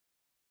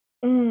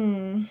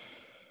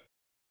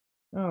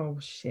 Oh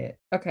shit.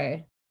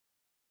 Okay.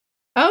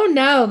 Oh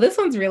no, this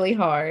one's really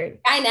hard.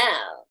 I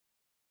know.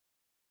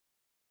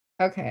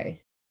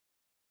 Okay.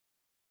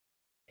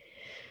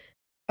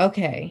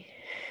 Okay.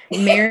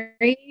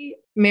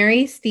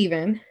 Mary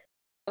Steven.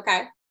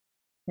 Okay.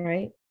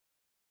 Right?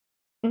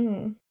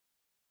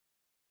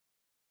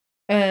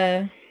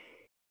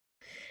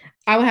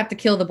 I would have to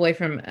kill the boy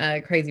from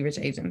Crazy Rich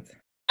Asians.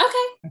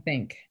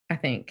 Okay. I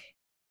think.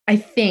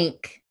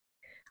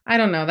 I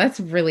don't know. That's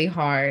really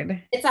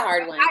hard. It's a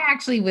hard one. I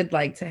actually would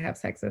like to have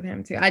sex with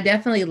him too. I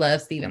definitely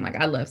love Steven. Like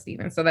I love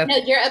Steven. So that's no,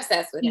 you're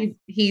obsessed with him.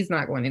 He's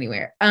not going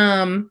anywhere.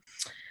 Yeah,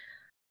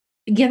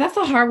 that's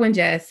a hard one,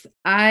 Jess.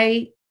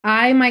 I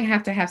might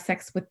have to have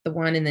sex with the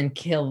one and then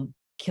kill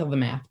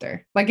them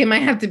after. Like it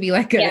might have to be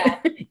like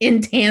a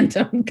in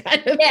tandem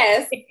kind of.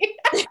 Yes.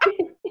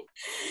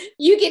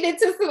 You get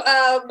into some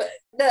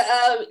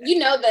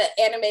the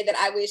anime that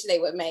I wish they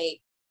would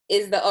make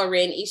is the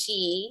Oren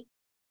Ishii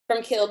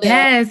from Kill Bill.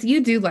 Yes,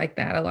 you do like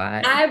that a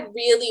lot. I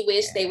really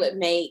wish they would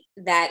make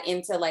that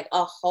into like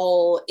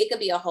it could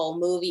be a whole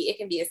movie, it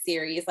can be a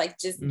series, like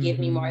just give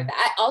me more of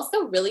that. I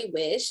also really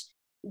wish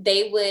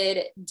they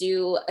would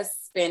do a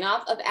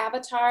spin-off of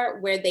Avatar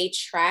where they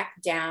track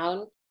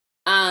down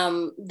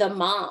the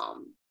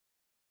mom,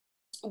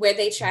 where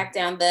they track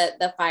down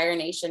the Fire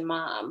Nation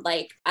mom.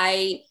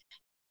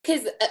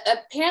 Because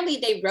apparently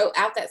they wrote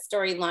out that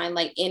storyline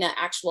like in an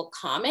actual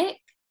comic.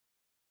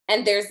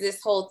 And there's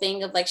this whole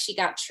thing of like she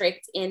got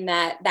tricked in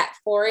that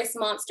forest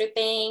monster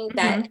thing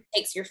that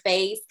takes your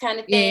face kind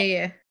of thing.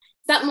 Yeah.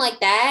 Something like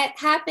that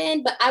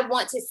happened. But I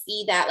want to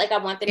see that. Like I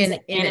want them to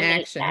in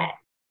action. That.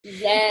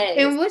 Yes.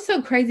 And what's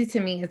so crazy to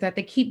me is that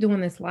they keep doing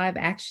this live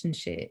action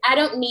shit. I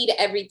don't need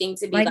everything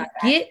to be like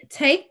that.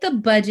 Take the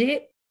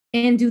budget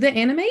and do the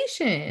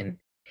animation.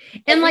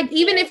 And like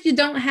even if you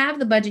don't have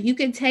the budget, you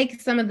can take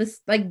some of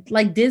this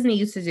like Disney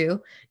used to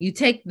do. You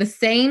take the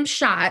same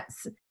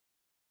shots,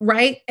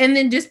 right? And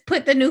then just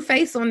put the new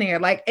face on there.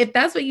 Like if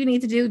that's what you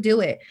need to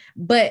do it.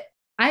 But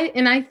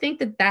I think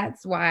that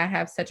that's why I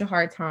have such a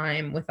hard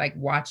time with like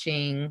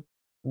watching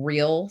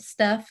real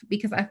stuff,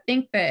 because I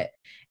think that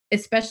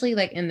especially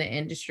like in the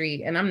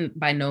industry, and I'm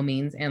by no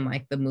means in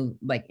like the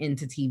like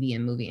into TV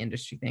and movie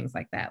industry, things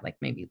like that, like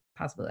maybe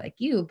possibly like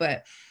you,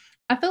 but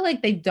I feel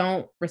like they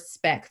don't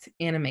respect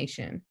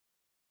animation.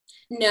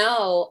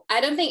 No,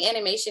 I don't think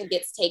animation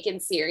gets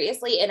taken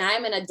seriously. And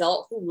I'm an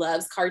adult who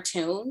loves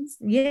cartoons.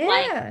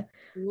 Yeah.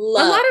 A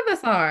lot of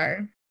us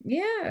are.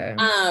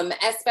 Yeah.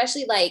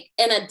 Especially like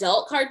an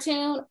adult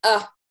cartoon.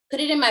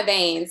 Put it in my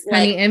veins.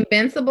 Honey,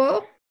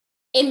 Invincible,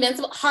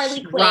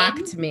 Harley Quinn.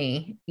 Rocked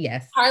me.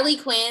 Yes. Harley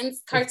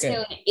Quinn's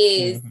cartoon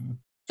is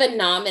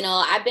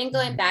phenomenal. I've been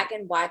going back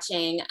and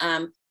watching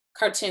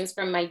cartoons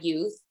from my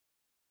youth.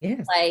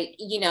 Yes. Like,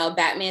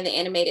 Batman, the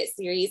animated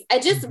series. I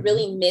just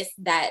really miss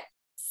that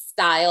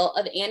style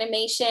of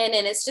animation.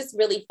 And it's just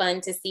really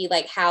fun to see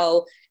like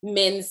how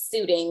men's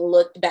suiting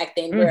looked back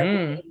then,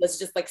 where it was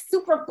just like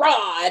super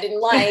broad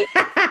and like,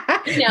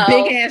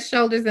 big ass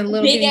shoulders and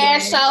little big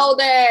ass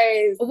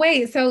shoulders.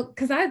 Wait, so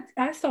because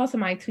I saw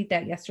somebody tweet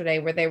that yesterday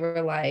where they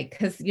were like,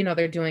 because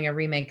they're doing a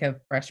remake of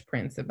Fresh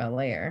Prince of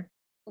Bel-Air.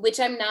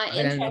 Which I'm not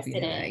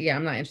interested in. Yeah,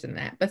 I'm not interested in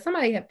that. But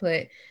somebody had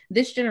put,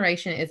 this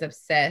generation is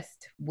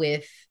obsessed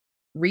with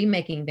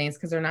remaking things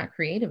because they're not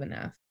creative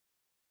enough.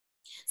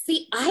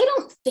 See, I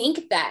don't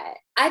think that.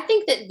 I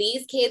think that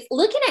these kids,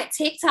 looking at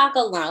TikTok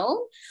alone,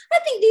 I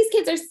think these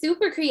kids are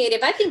super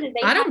creative. I think that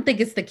I don't think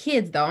it's the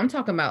kids though. I'm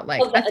talking about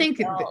like, I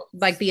think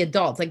like the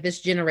adults, like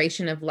this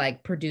generation of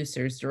like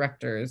producers,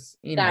 directors,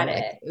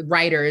 like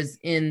writers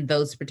in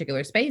those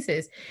particular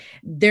spaces.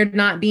 They're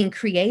not being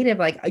creative.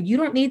 Like you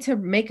don't need to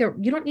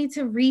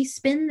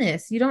respin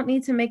this. You don't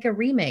need to make a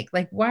remake.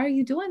 Like, why are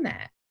you doing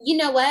that? You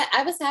know what?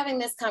 I was having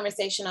this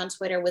conversation on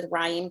Twitter with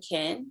Ryan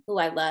Ken, who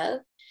I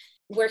love,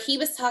 where he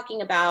was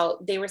talking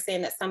about, they were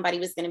saying that somebody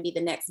was going to be the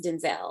next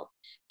Denzel.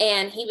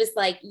 And he was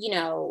like, he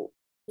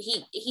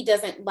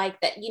doesn't like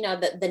that,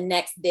 the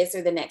next this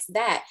or the next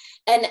that.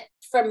 And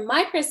from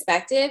my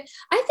perspective,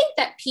 I think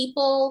that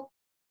people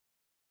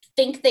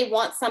think they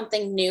want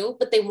something new,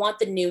 but they want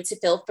the new to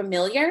feel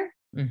familiar.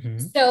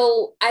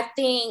 So I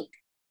think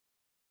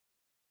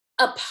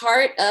a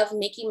part of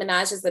Nicki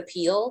Minaj's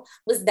appeal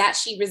was that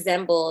she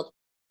resembled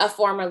a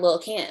former Lil'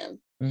 Kim.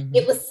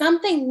 It was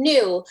something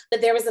new,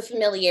 but there was a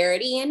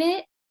familiarity in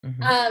it.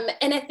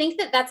 And I think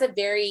that that's a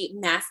very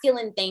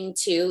masculine thing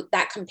too,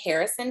 that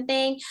comparison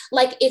thing.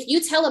 Like if you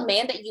tell a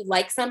man that you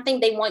like something,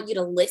 they want you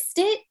to list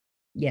it.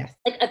 Yes.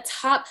 Like a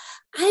top,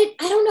 I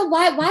don't know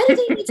why do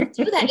they need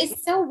to do that?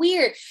 It's so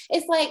weird.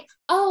 It's like,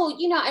 oh,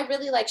 I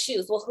really like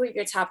shoes. Well, who are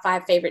your top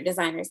 5 favorite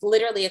designers?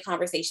 Literally a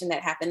conversation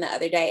that happened the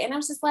other day. And I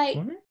was just like,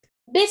 What?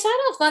 bitch,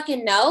 I don't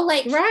fucking know.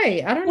 Like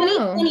Right. I don't know.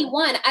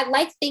 2021, I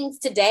like things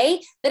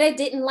today that I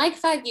didn't like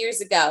 5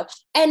 years ago.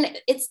 And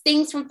it's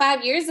things from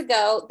 5 years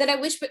ago that I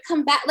wish would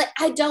come back. Like,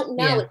 I don't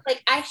know. Yeah. It's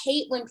like, I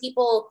hate when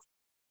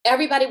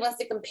everybody wants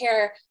to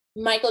compare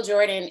Michael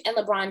Jordan and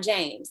LeBron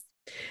James.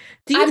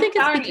 Do you I'm think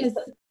it's sorry. because,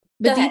 Go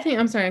but do you ahead. think,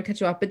 I'm sorry to cut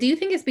you off, but do you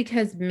think it's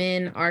because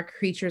men are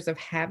creatures of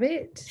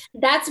habit?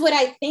 That's what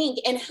I think.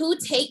 And who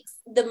takes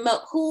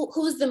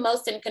who's the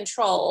most in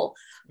control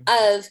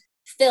of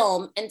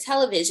film and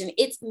television?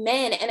 It's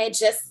men. And I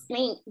just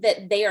think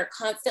that they are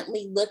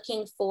constantly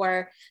looking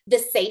for the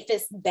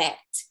safest bet.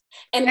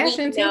 And we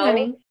Fashion too, know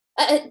honey.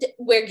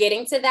 we're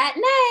getting to that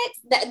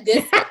next. That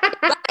this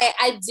but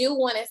I do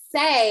want to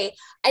say,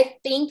 I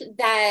think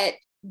that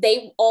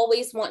they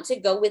always want to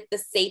go with the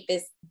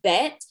safest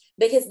bet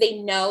because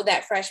they know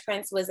that Fresh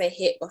Prince was a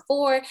hit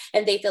before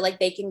and they feel like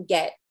they can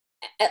get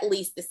at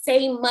least the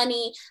same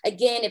money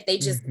again if they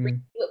just redo Hmm.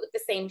 it with the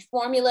same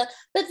formula.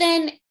 But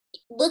then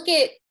look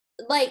at,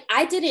 like,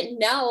 I didn't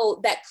know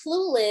that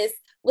Clueless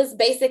was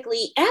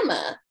basically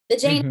Emma, the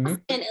Jane Hmm.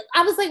 Austen.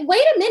 I was like,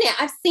 wait a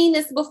minute, I've seen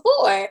this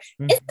before.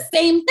 It's the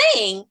same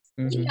thing.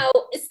 Hmm.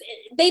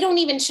 They don't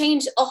even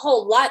change a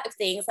whole lot of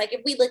things. Like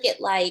if we look at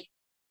like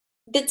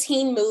the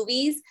teen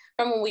movies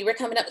from when we were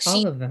coming up, All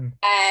she of them.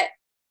 had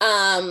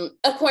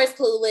of course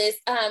Clueless.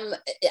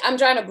 I'm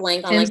drawing a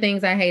blank on 10 like,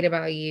 things I hate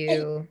about you know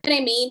you. what I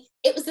mean?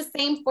 It was the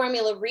same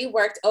formula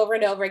reworked over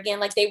and over again.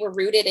 Like they were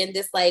rooted in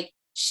this like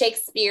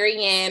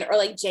Shakespearean or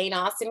like Jane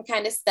Austen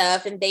kind of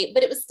stuff. But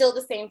it was still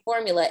the same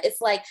formula.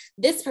 It's like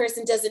this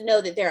person doesn't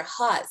know that they're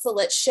hot. So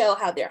let's show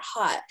how they're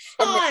hot.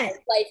 And then Hot.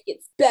 life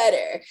gets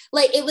better.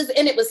 Like it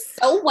was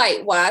so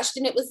whitewashed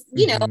and it was,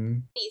 Hmm.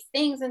 these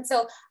things. And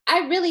so I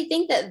really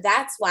think that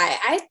that's why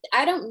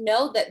I don't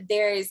know that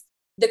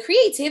the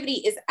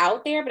creativity is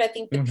out there, but I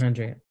think the people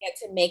 100. get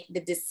to make the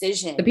The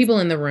decisions people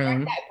in the aren't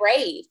room. that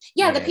brave.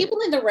 Yeah, the Yeah. people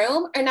in the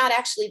room are not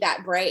actually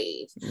that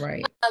brave.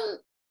 Right.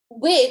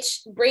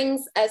 Which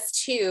brings us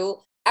to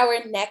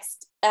our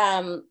next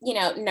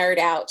nerd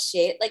out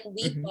shit. Like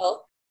we Hmm.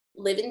 both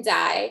live and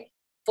die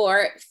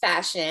for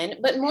fashion,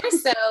 but more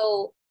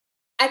so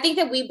I think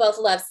that we both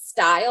love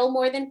style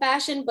more than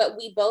fashion, but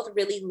we both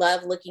really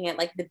love looking at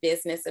like the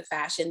business of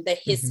fashion, the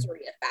Hmm.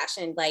 history of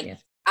fashion. Like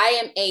Yes. I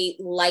am a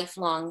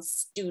lifelong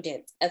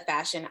student of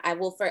fashion. I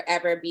will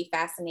forever be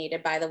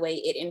fascinated by the way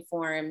it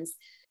informs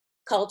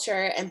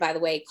culture, and by the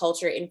way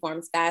culture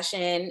informs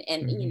fashion,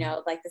 and Hmm.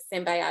 like the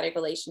symbiotic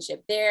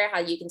relationship there, how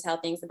you can tell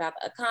things about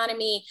the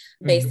economy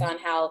based Hmm. on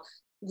how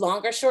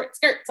long or short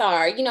skirts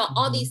are,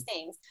 all these Hmm.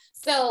 things.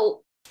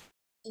 So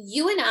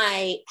you and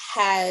I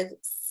have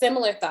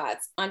similar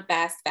thoughts on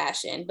fast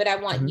fashion, but I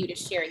want you to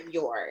Hmm. share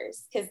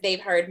yours because they've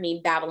heard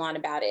me babble on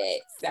about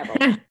it several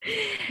times.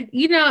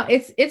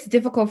 It's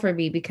difficult for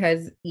me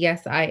because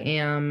yes, I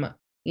am,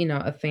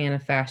 a fan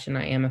of fashion.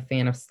 I am a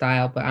fan of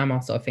style, but I'm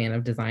also a fan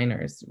of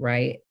designers,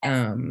 right?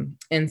 Yes.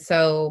 And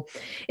so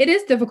it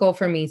is difficult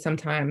for me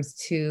sometimes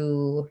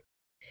to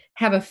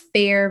have a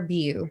fair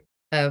view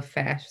of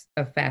fast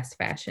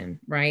fashion,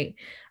 right?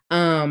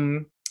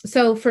 Um,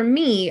 so for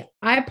me,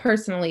 I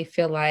personally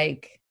feel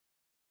like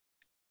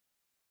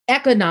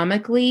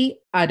economically,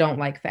 I don't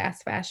like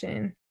fast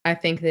fashion. I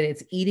think that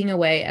it's eating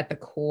away at the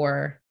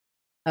core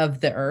of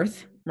the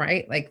earth,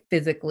 right? Like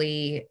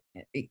physically,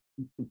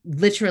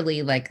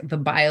 literally, like the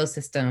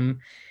biosystem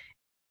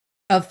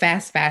of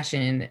fast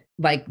fashion,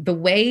 like the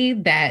way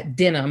that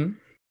denim,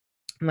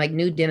 like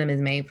new denim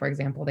is made, for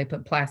example, they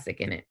put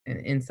plastic in it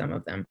in some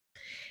of them.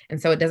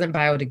 And so it doesn't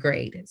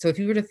biodegrade. So if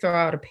you were to throw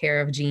out a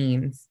pair of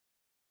jeans,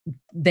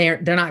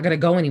 they're not going to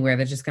go anywhere.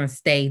 They're just going to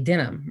stay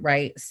denim,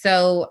 right?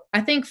 So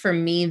I think for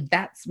me,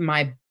 that's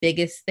my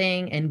biggest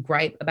thing and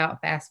gripe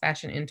about fast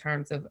fashion in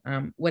terms of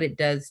what it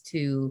does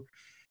to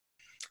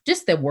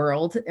just the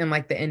world and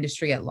like the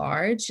industry at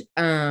large.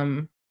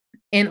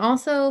 And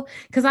also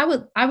because I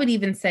would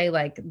even say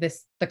like the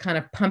kind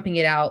of pumping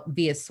it out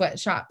via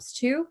sweatshops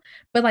too,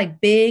 but like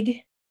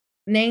big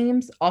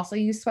names also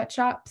use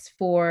sweatshops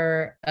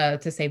for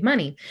to save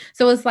money.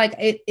 So it's like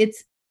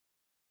it's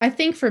I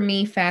think for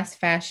me, fast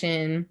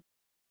fashion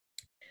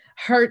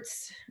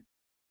hurts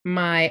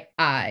my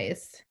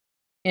eyes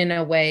in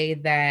a way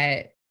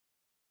that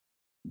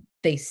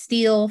they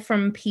steal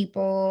from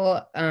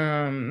people,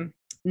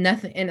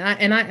 nothing, and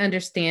I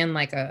understand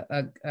like a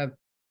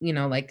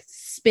like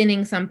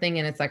spinning something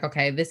and it's like,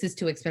 "Okay, this is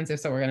too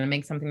expensive, so we're gonna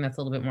make something that's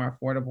a little bit more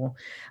affordable."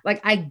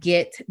 Like, I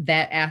get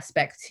that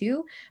aspect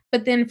too,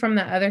 but then from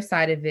the other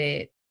side of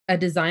it, a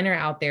designer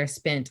out there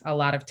spent a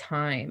lot of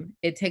time.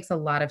 It takes a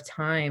lot of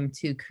time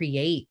to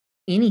create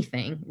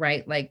anything,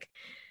 right? Like,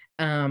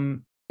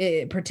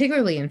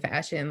 particularly in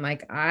fashion,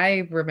 like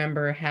I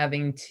remember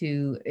having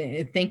to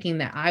thinking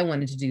that I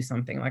wanted to do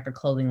something like a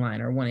clothing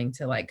line or wanting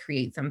to like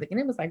create something, and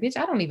it was like, bitch,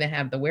 I don't even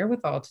have the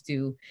wherewithal to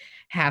do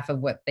half of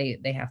what they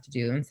have to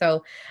do. And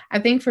so I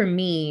think for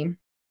me,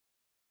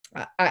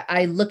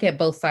 I look at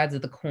both sides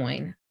of the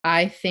coin.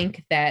 I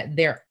think that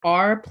there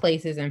are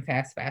places in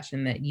fast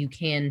fashion that you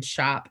can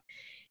shop,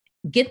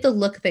 get the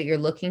look that you're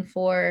looking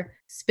for,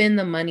 spend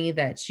the money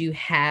that you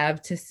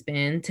have to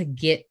spend to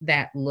get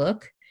that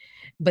look.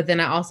 But then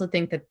I also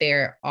think that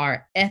there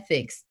are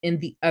ethics in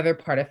the other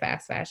part of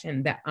fast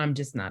fashion that I'm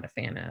just not a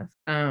fan of.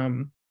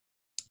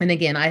 And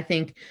again, I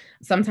think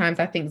sometimes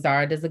I think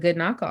Zara does a good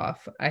knockoff.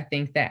 I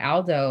think that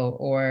Aldo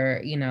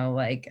or,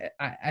 like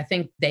I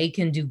think they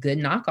can do good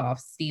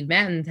knockoffs. Steve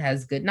Madden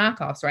has good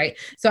knockoffs, right?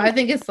 So I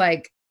think it's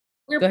like,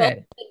 We're go both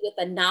ahead. good with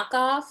a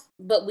knockoff,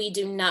 but we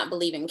do not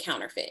believe in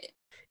counterfeit.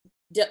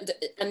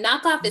 A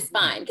knockoff is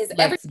fine because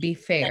Let's be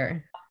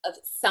fair. of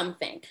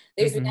something.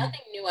 There's Mhm,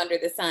 nothing new under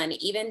the sun.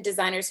 Even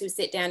designers who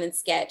sit down and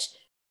sketch,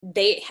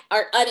 they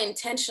are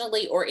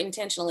unintentionally or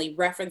intentionally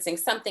referencing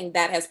something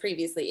that has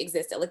previously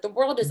existed. Like the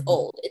world is mhm,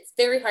 old. It's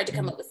very hard to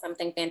come mhm, up with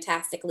something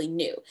fantastically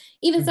new.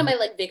 Even mhm, somebody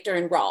like Victor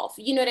and Rolf,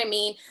 you know what I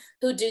mean?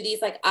 Who do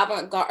these like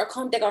avant-garde or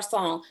comme des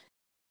garçons.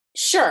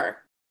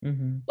 Sure.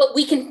 mhm, But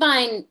we can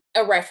find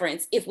a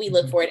reference if we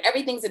look mhm. for it.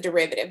 Everything's a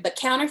derivative. But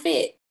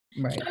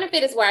Right,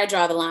 counterfeit is where I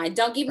draw the line.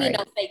 Don't give me right.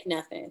 no fake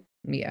nothing.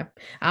 Yeah,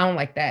 I don't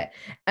like that.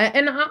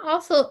 And I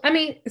also, I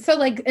mean, so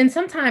like, and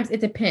sometimes it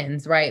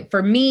depends, right?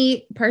 For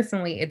me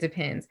personally, it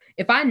depends.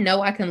 If I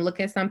know I can look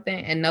at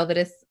something and know that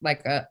it's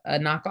like a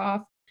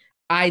knockoff,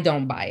 I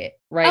don't buy it,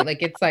 Oh, right?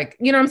 Like, it's like,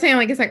 you know what I'm saying?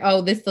 Like, it's like,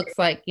 oh, this looks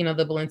like, the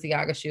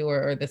Balenciaga shoe,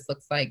 or this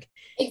looks like,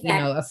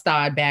 exactly. a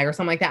Stod bag or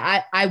something like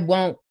that. I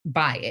won't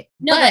buy it.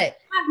 No, but But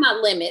I have my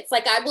limits.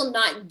 Like I will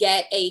not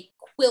get a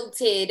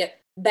quilted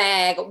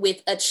bag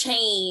with a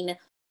chain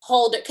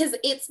holder because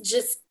it's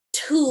just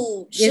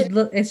too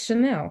it's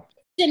Chanel.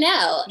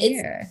 Chanel.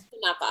 It's Yeah.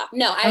 knock off.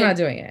 No, I'm not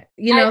doing it.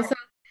 I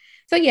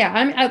So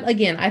yeah,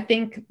 again, I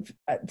think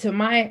to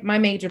my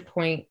major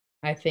point,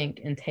 I think,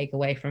 and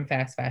takeaway from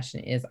fast fashion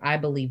is I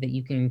believe that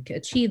you can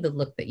achieve the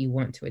look that you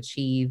want to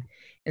achieve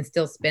and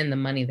still spend the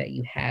money that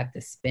you have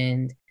to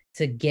spend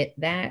to get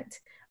that,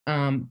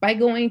 by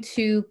going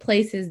to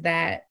places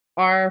that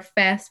are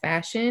fast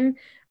fashion,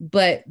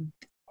 but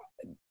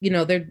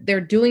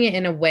they're doing it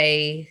in a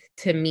way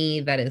to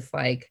me that is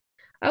like,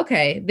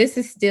 okay, this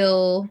is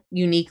still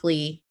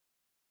uniquely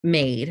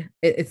made.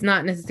 It's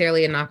not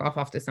necessarily a knockoff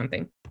off to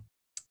something.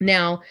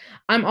 Now,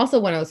 I'm also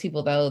one of those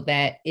people though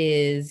that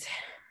is,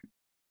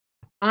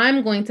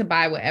 I'm going to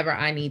buy whatever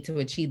I need to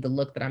achieve the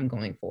look that I'm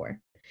going for.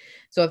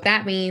 So if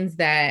that means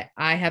that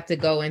I have to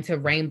go into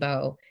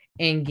Rainbow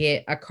and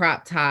get a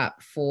crop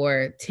top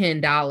for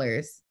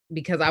 $10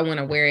 because I want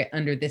to wear it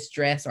under this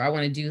dress, or I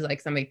want to do like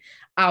something,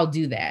 I'll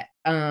do that.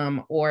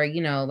 Or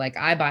like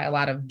I buy a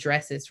lot of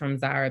dresses from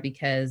Zara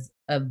because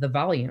of the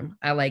volume.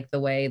 I like the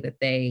way that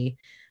they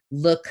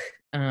look,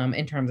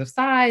 in terms of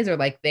size, or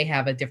like they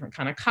have a different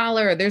kind of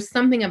collar, or there's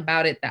something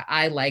about it that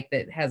I like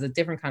that has a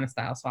different kind of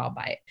style, so I'll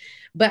buy it.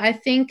 But I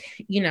think,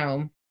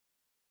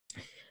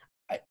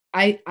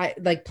 I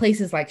like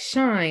places like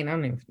Shine. I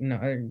don't even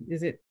know.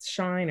 Is it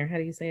Shine, or how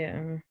do you say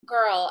it?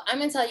 girl, I'm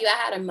gonna tell you, I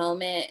had a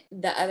moment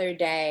the other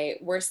day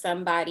where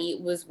somebody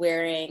was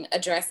wearing a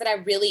dress that I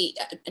really,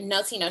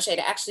 no tea, no shade,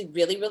 I actually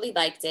really, really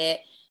liked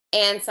it.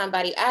 And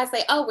somebody asked,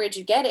 like, oh, where'd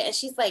you get it? And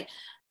she's like,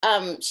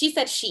 she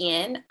said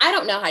Shein. I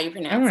don't know how you I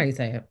don't know pronounce how you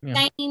say it.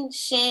 Yeah. it. Shein,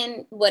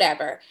 Shin,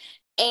 whatever.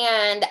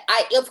 And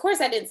of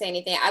course, I didn't say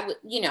anything. I would,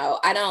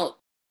 I don't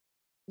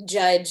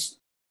judge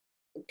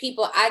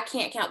people. I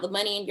can't count the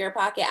money in your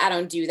pocket. I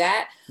don't do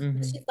that. But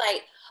Mhm. she's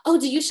like, oh,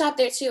 do you shop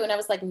there too? And I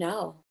was like,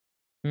 no.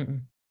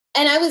 Mm-mm.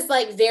 And I was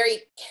like very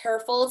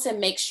careful to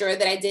make sure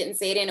that I didn't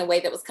say it in a way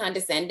that was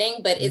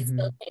condescending, but it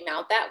still Mhm. came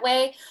out that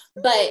way.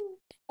 But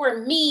for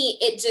me,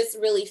 it just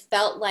really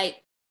felt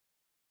like,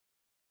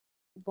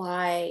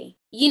 why?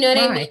 You know what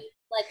I mean? Why?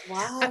 Like,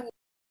 I why?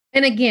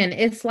 And again,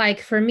 it's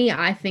like for me,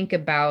 I think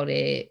about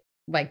it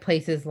like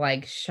places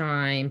like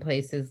Shine,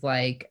 places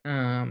like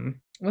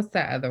what's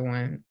that other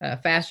one?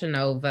 Fashion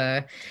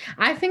Nova.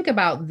 I think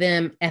about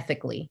them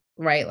ethically,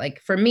 right? Like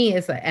for me,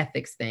 it's an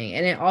ethics thing.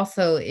 And it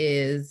also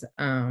is,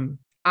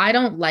 I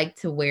don't like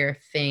to wear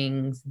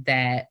things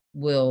that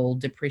will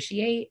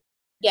depreciate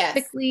Yes.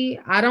 quickly.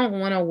 I don't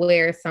want to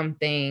wear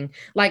something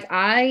like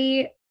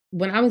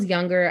when I was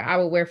younger, I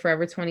would wear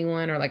Forever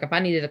 21, or like if I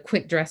needed a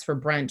quick dress for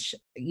brunch,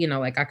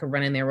 like I could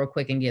run in there real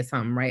quick and get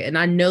something, right? And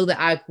I know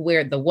that I could wear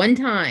it the one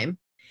time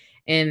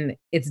and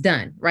it's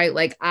done, right?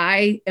 Like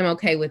I am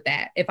okay with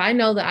that. If I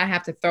know that I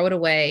have to throw it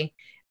away,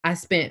 I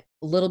spent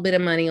a little bit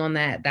of money on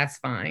that, that's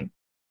fine.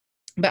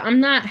 But I'm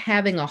not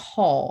having a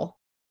haul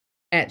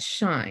at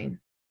Shine,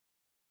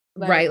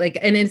 Right. right? Like,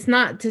 and it's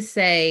not to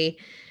say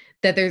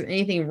that there's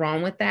anything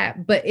wrong with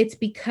that, but it's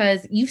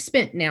because you've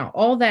spent now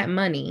all that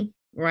money,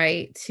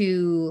 right?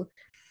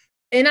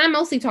 And I'm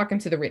mostly talking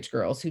to the rich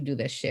girls who do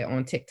this shit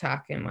on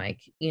TikTok and like,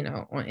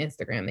 on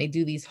Instagram. They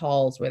do these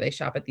hauls where they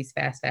shop at these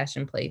fast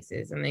fashion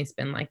places and they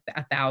spend like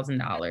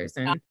 $1,000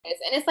 and And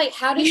it's like,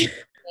 how did you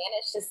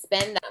manage to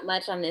spend that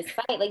much on this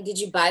site? Like, did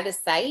you buy the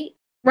site?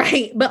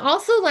 right. But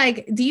also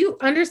like, do you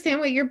understand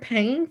what you're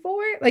paying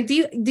for? Like, do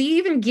you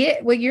even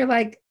get what you're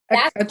like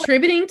That's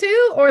attributing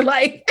to, or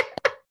like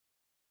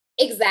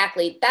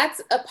Exactly.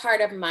 That's a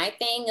part of my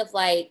thing of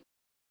like,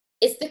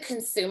 it's the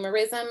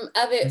consumerism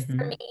of it for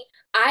Mhm. me.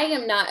 I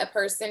am not a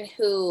person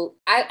who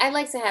I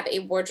like to have a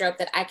wardrobe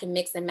that I can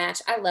mix and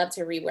match. I love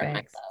to rewear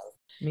my Facts. clothes.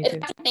 Me If too.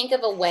 I can think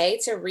of a way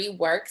to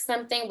rework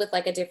something with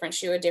like a different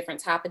shoe, a different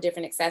top, a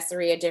different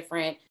accessory, a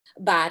different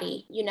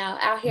body,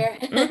 out here,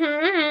 Mhm,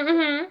 mhm,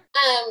 mhm.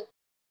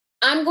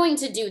 I'm going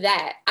to do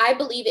that. I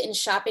believe in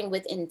shopping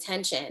with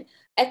intention.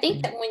 I think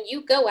Yeah. that when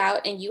you go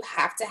out and you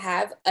have to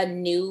have a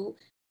new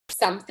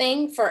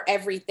something for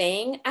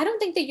everything, I don't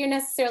think that you're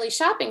necessarily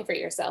shopping for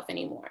yourself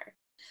anymore.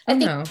 I Oh,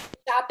 think no.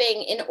 you're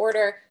shopping in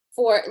order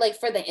for like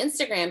for the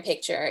Instagram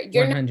picture.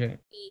 You're not 100.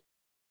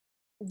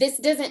 this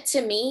doesn't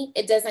to me,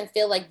 it doesn't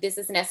feel like this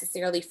is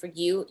necessarily for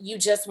you. You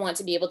just want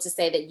to be able to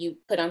say that you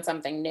put on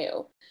something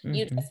new.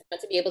 You Mhm. just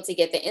want to be able to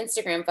get the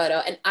Instagram photo.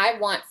 And I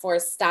want for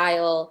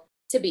style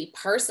to be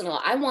personal.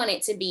 I want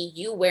it to be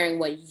you wearing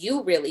what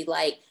you really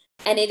like.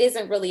 And it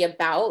isn't really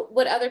about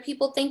what other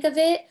people think of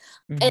it.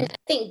 And Mhm. I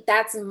think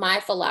that's my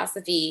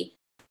philosophy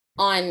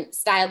on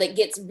style that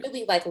gets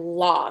really like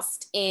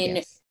lost in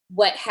Yes.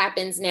 what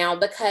happens now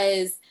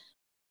because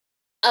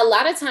a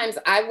lot of times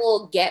I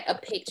will get a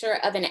picture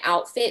of an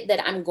outfit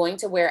that I'm going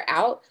to wear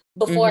out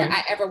before Mhm.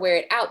 I ever wear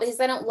it out because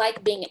I don't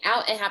like being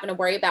out and having to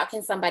worry about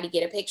can somebody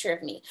get a picture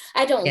of me.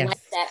 I don't like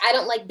Yes. that. I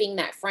don't like being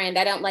that friend.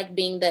 I don't like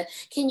being the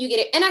can you get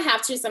it? And I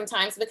have to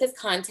sometimes because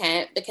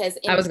content, because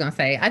I image. was gonna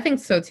say, I think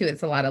so too.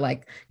 It's a lot of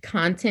like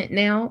content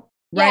now,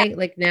 Yeah, right?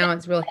 Like now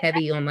it's real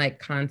heavy on like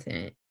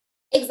content.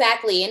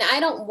 exactly. And I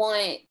don't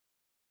want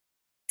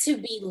to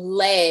be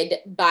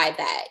led by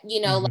that,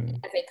 like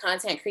Mhm. as a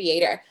content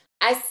creator.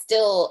 I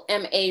still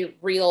am a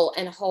real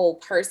and whole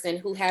person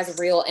who has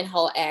real and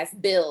whole ass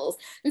bills.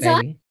 And so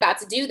I'm Baby. about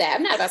to do that.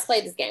 I'm not about to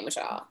play this game with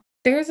y'all.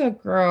 There's a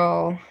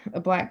girl,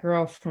 a Black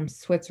girl from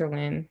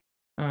Switzerland,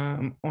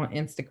 on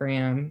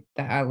Instagram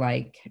that I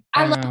like.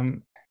 I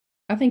love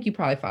I think you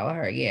probably follow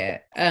her, yeah.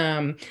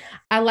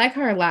 I like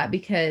her a lot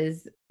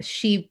because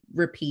she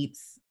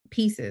repeats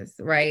pieces,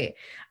 right?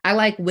 I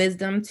like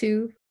Wisdom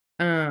too.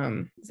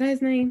 Is that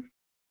his name?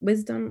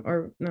 Wisdom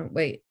or no,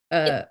 wait.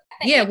 it's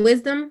Yeah,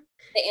 Wisdom.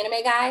 the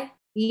anime guy.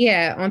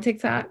 Yeah, on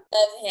TikTok.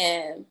 Love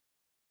him.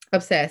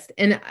 Obsessed.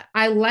 And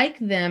I like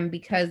them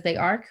because they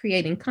are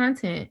creating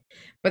content,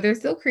 but they're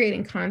still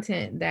creating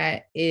content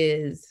that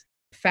is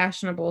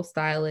fashionable,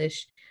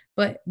 stylish.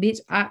 But bitch,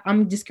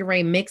 I'm just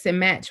gonna mix and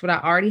match what I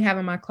already have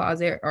in my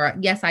closet. Or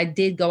yes, I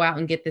did go out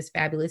and get this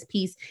fabulous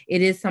piece.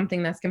 It is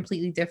something that's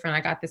completely different.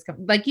 I got this,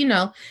 like,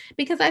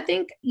 because I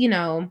think,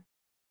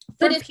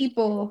 But for it's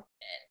people,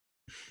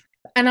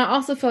 and I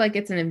also feel like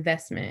it's an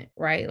investment,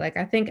 right? Like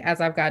I think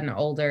as I've gotten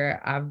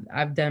older,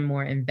 I've done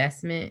more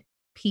investment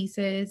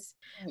pieces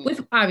mhm.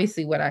 with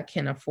obviously what I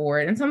can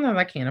afford. And sometimes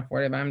I can't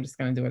afford it, but I'm just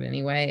gonna do it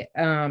anyway.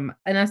 So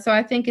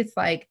I think it's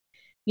like,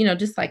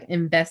 just like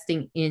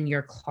investing in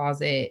your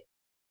closet.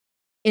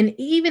 And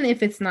even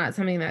if it's not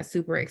something that's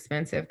super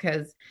expensive,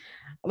 because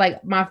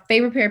like my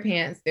favorite pair of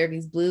pants, they're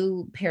these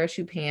blue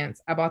parachute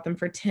pants. I bought them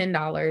for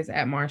 $10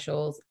 at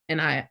Marshall's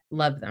and I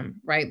love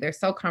them, right? They're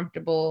so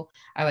comfortable.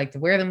 I like to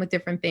wear them with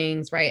different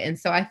things, right? And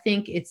so I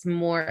think it's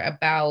more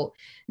about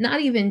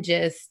not even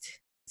just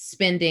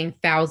spending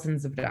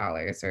thousands of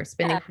dollars or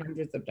spending Yeah.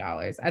 hundreds of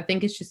dollars. I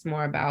think it's just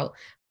more about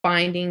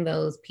finding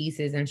those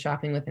pieces and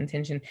shopping with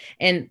intention.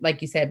 And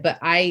like you said, but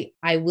I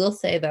will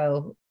say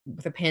though,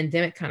 the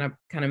pandemic kind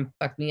of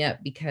fucked me up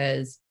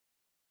because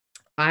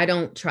I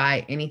don't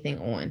try anything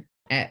on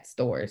at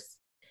stores.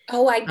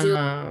 Oh, I do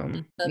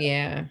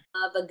Yeah,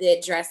 love a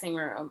good dressing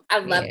room. I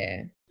love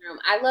yeah. room.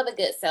 I love a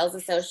good sales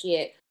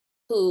associate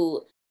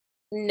who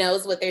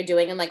knows what they're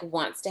doing and like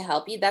wants to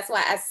help you. That's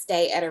why I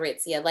stay at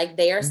Aritzia. Like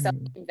they are so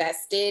Mhm,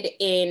 invested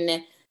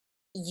in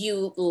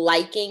you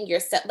liking your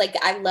stuff. Like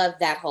I love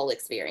that whole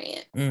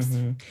experience.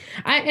 mhm.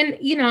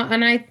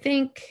 And I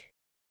think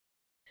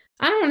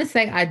I don't wanna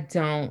say I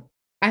don't.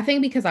 I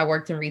think because I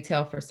worked in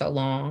retail for so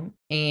long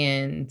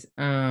and,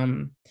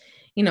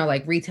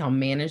 like retail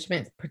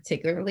management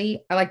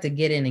particularly, I like to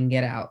get in and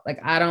get out. Like,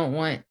 I don't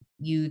want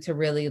you to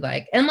really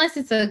like unless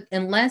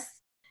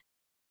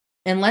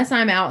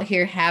I'm out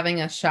here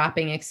having a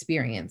shopping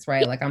experience,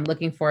 right? Like I'm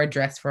looking for a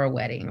dress for a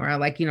wedding or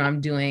like,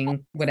 I'm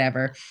doing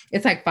whatever.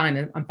 It's like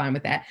fine, I'm fine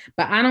with that.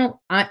 But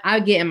I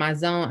get in my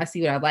zone, I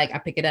see what I like, I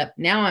pick it up.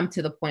 Now I'm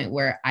to the point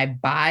where I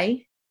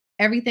buy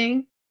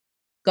everything,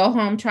 go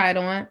home, try it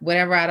on,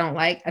 whatever I don't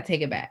like, I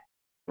take it back.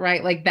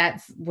 Right? Like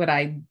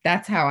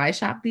that's how I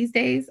shop these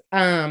days.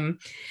 But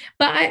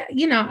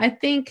I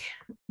think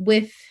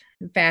with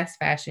fast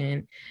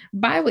fashion,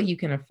 buy what you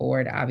can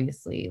afford,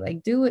 obviously.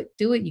 Like do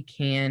what you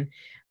can.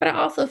 But I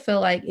also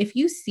feel like if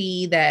you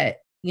see that,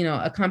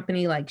 a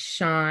company like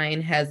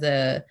Shine has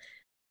a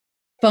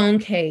phone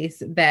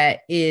case that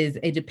is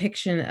a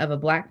depiction of a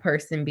black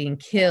person being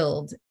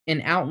killed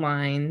and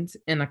outlined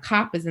and a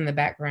cop is in the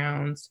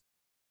background,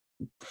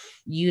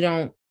 you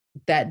don't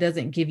that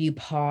doesn't give you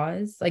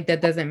pause. Like that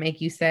doesn't make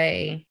you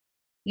say,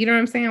 you know what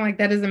I'm saying? Like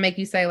that doesn't make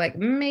you say like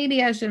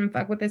maybe I shouldn't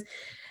fuck with this.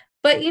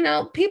 But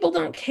people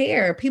don't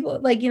care. People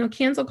like,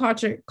 cancel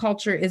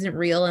culture isn't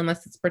real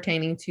unless it's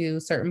pertaining to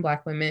certain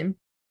Black women.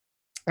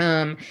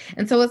 And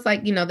so it's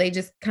like, they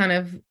just kind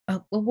of,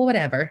 oh, well,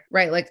 whatever,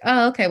 right? Like,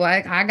 oh, okay, well,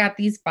 I got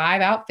these 5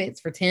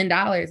 outfits for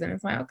 $10. And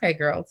it's like, okay,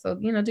 girl. So,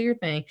 do your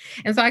thing.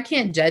 And so I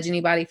can't judge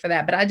anybody for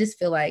that. But I just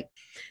feel like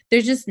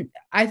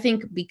I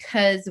think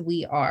because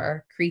we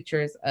are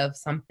creatures of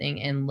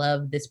something and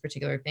love this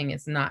particular thing,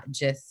 it's not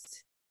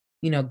just,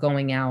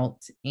 going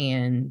out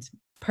and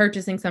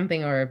purchasing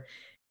something, or,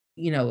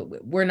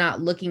 we're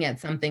not looking at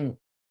something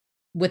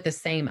with the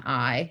same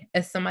eye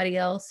as somebody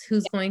else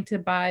who's going to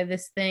buy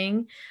this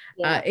thing.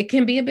 Yeah. It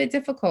can be a bit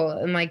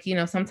difficult. And like,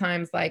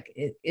 sometimes like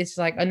it's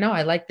like, oh no,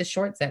 I like the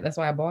short set. That's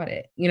why I bought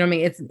it. You know what I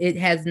mean? It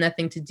has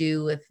nothing to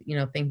do with,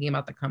 thinking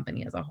about the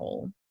company as a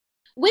whole.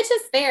 Which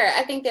is fair.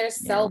 I think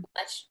there's Yeah. so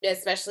much,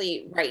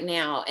 especially right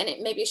now, and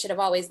it maybe should have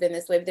always been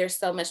this way, but there's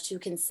so much to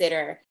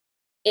consider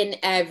in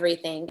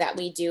everything that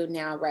we do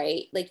now,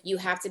 right? Like you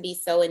have to be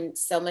so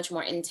much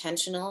more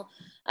intentional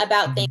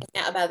about things Mhm.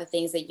 now, about the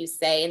things that you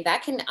say. And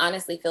that can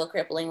honestly feel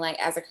crippling, like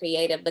as a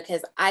creative,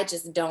 because I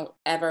just don't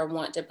ever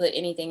want to put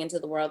anything into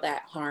the world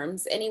that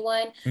harms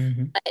anyone.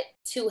 Mhm. But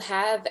to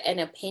have an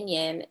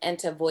opinion and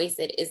to voice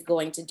it is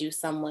going to do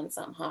someone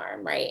some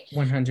harm, right?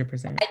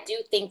 100%. I do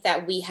think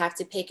that we have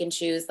to pick and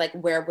choose like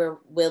where we're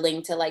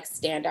willing to like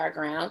stand our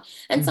ground.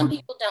 And some Mhm.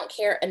 people don't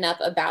care enough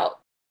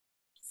about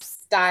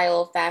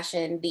style,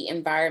 fashion, the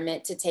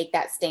environment to take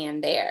that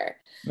stand there.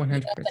 But I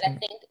 100%.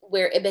 think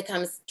where it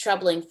becomes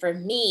troubling for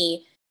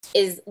me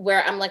is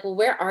where I'm like, well,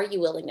 where are you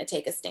willing to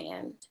take a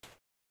stand?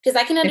 Because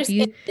I can If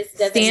understand you this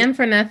doesn't. stand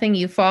for nothing,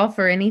 you fall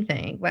for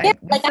anything. Yeah, Like,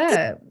 like what's I can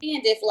up?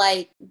 understand if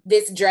like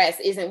this dress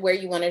isn't where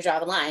you want to draw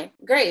the line.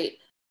 Great.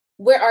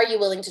 Where are you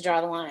willing to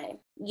draw the line?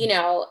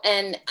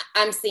 And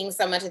I'm seeing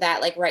so much of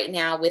that like right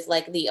now with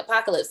like the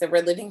apocalypse that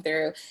we're living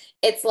through.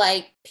 It's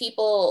like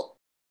people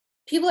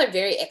are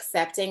very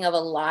accepting of a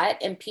lot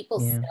and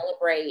people Yeah.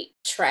 celebrate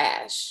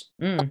trash.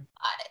 Mm.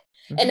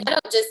 And Mhm. I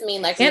don't just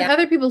mean like And reality.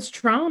 other people's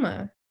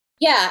trauma.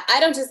 Yeah, I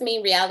don't just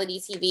mean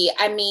reality TV.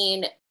 I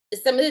mean,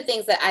 some of the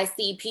things that I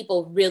see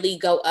people really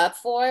go up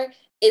for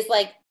is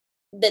like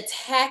the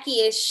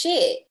tackiest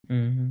shit.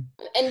 Mhm.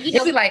 And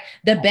It'd be like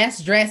the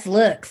best dress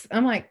looks.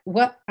 I'm like,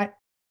 what?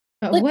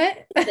 look,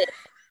 What?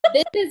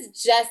 this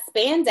is just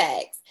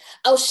spandex.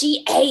 Oh,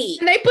 she ate.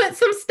 And they put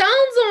some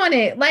stones on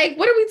it. Like,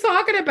 what are we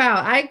talking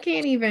about? I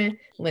can't even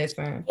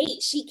listen.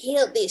 Ate. She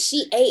killed this.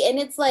 She ate. And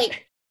it's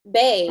like,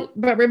 babe,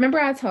 But remember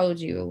I told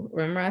you,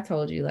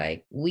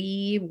 like,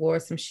 we wore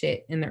some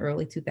shit in the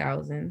early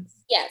 2000s,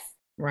 yes.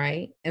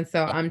 right? And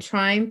so I'm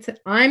trying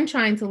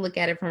to look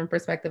at it from a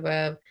perspective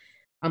of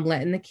I'm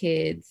letting the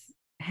kids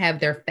have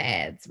their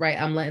fads, right?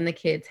 I'm letting the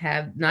kids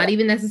have not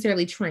even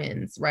necessarily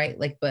trends, right?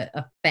 Like, but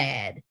a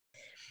fad. But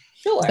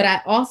Sure.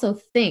 I also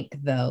think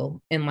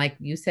though, and like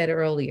you said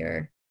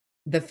earlier,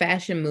 the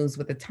fashion moves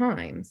with the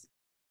times.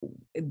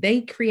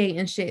 They create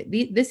and shit.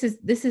 This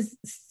is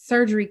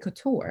surgery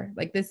couture.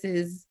 Like this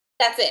is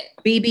That's it.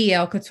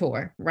 BBL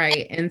couture,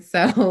 right? And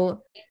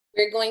so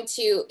We're going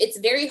to, it's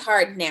very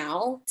hard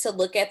now to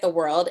look at the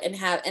world and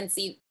have and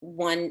see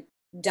one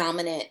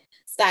dominant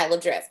style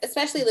of dress,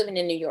 especially living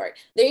in New York.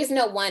 There is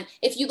no one.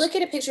 If you look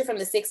at a picture from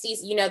the 60s,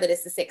 you know that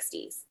it's the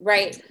 60s,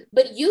 right?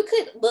 But you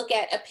could look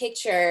at a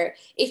picture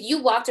if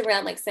you walked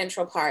around like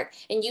Central Park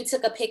and you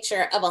took a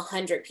picture of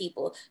 100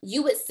 people,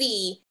 you would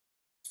see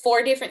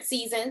 4 different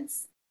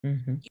seasons.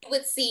 Mhm. You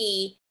would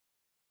see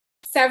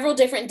several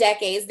different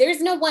decades.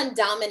 There's no one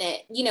dominant,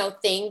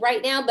 thing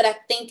right now, but I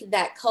think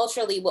that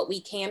culturally what we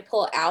can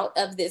pull out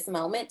of this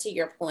moment, to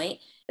your point,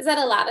 is that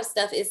a lot of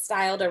stuff is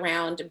styled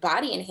around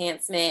body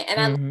enhancement. And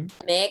I love Mhm.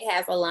 Meg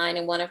has a line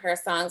in one of her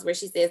songs where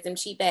she says them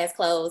cheap ass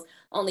clothes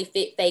only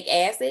fit fake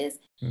asses.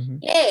 Mhm.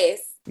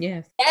 Yes,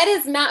 Yes. that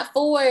is not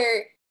for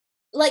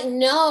like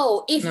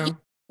no, if you No.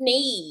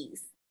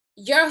 sneeze,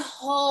 your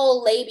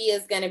whole labia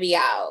is going to be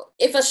out.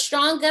 If a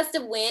strong gust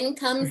of wind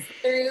comes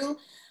through,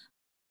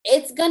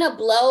 it's gonna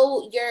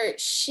blow your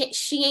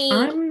sheen.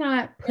 I'm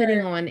not putting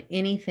on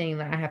anything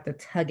that I have to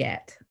tug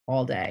at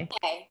all day.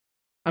 Okay.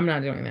 I'm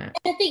not doing that.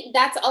 I think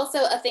that's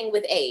also a thing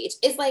with age.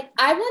 It's like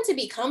I want to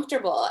be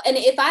comfortable, and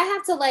if I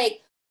have to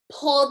like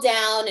pull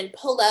down and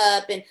pull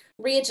up and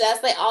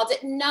readjust like all day,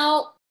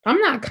 no. I'm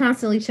not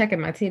constantly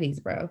checking my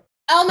titties, bro.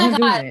 Oh I'm my not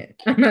doing god, it.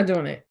 I'm not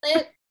doing it.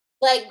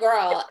 like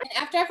girl. And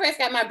after I first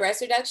got my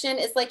breast reduction,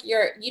 it's like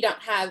you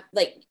don't have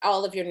like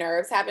all of your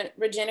nerves haven't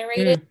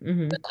regenerated.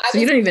 Mhm. I So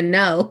you was don't even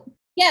know.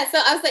 Yeah, so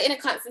I was like in a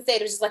constant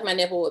state of just like my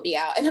nipple would be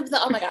out. And I was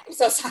like, oh my God, I'm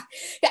so sorry.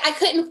 I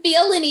couldn't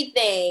feel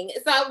anything.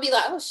 So I would be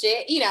like, oh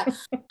shit.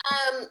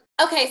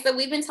 Okay, so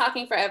we've been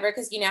talking forever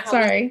because you know how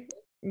we Sorry.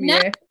 no,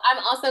 Yeah.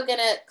 I'm also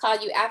gonna call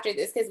you after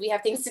this because we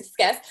have things to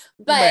discuss.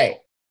 But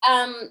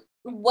Right.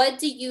 what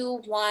do you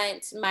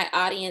want my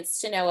audience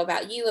to know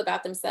about you,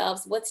 about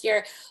themselves? What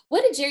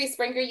did Jerry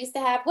Springer used to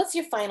have? What's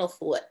your final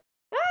thought?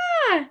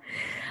 Ah,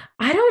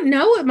 I don't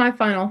know what my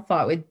final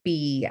thought would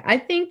be. I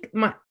think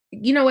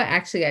you know what?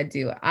 Actually, I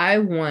do. I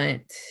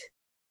want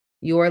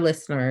your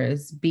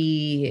listeners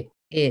be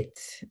it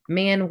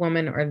man,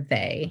 woman, or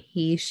they,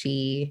 he,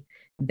 she,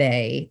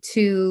 they,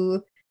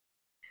 to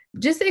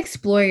just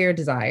explore your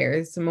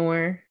desires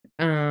more,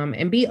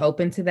 and be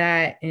open to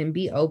that, and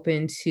be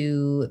open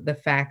to the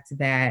fact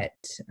that,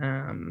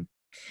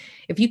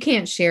 if you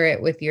can't share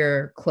it with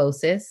your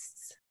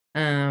closest,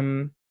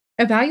 um,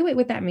 evaluate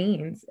what that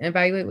means.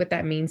 Evaluate what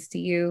that means to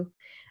you.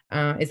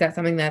 Is that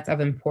something that's of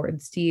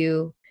importance to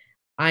you?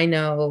 I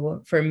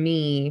know for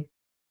me,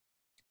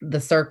 the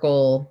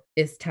circle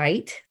is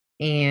tight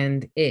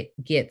and it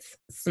gets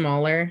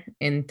smaller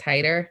and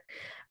tighter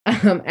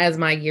as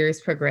my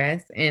years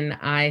progress. And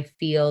I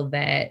feel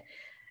that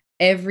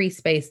every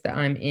space that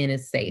I'm in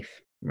is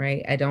safe,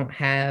 right? I don't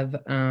have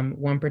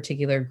one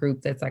particular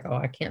group that's like, oh,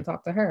 I can't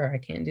talk to her, or I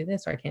can't do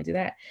this, or I can't do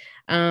that.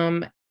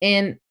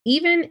 And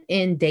even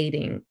in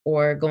dating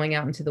or going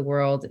out into the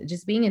world,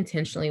 just being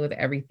intentionally with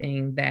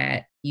everything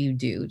that you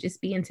do,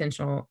 just be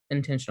intentional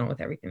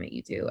with everything that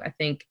you do. I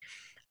think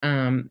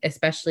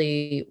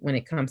especially when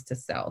it comes to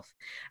self.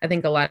 I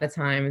think a lot of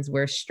times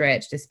we're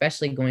stretched,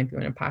 especially going through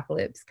an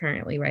apocalypse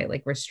currently, right?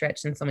 Like we're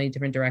stretched in so many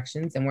different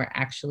directions, and we're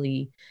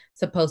actually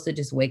supposed to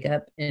just wake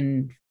up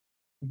and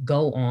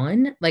go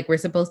on. Like we're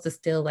supposed to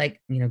still,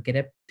 like, get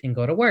up and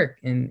go to work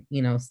and,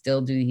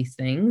 still do these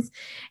things.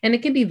 And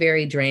it can be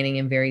very draining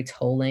and very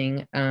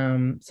tolling.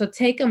 So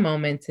take a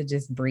moment to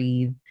just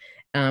breathe,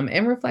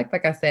 and reflect,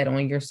 like I said,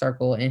 on your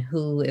circle and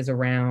who is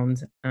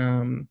around.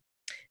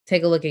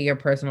 Take a look at your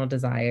personal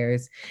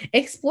desires,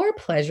 explore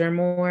pleasure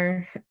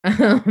more,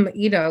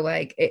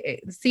 like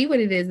see what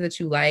it is that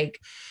you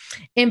like,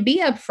 and be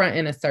upfront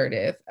and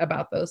assertive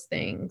about those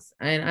things.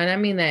 And I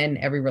mean that in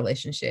every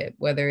relationship,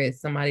 whether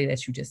it's somebody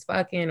that you just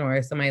fucking,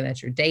 or somebody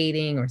that you're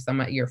dating, or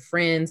somebody, your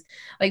friends,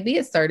 like be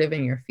assertive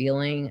in your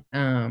feeling.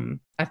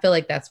 I feel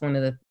like that's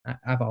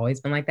I've always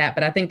been like that,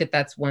 but I think that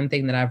that's one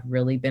thing that I've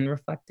really been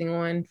reflecting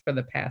on for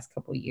the past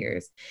couple of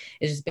years,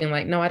 is just being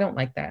like, no, I don't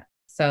like that.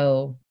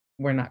 So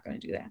we're not going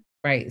to do that.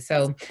 Right.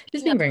 So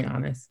just being very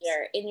honest.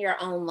 In your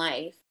own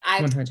life, I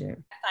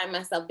 100. find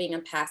myself being a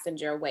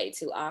passenger way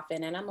too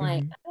often. And I'm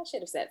like, I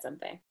should have said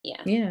something.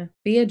 Yeah. Yeah.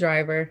 Be a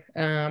driver.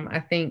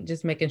 I think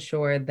just making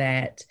sure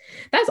that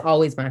that's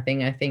always my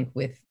thing. I think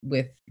with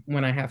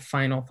when I have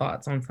final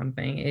thoughts on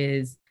something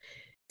is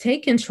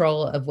take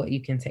control of what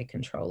you can take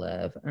control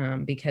of,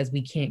 because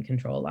we can't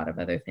control a lot of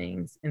other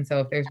things. And so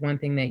if there's one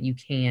thing that you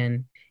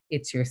can,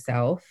 it's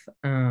yourself,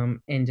 and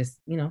just,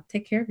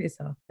 take care of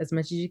yourself as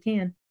much as you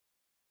can.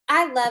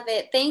 I love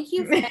it. Thank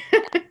you. Thank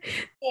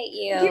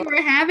you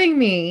for having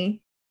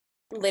me.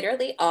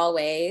 Literally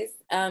always.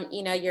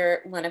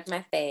 You're one of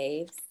my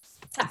faves.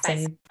 Top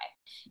five.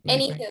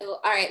 Anywho,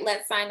 all right,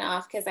 let's sign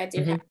off because I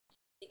do have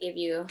to give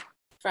you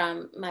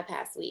from my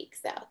past week.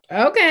 So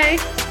okay.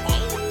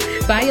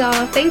 Bye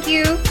y'all. Thank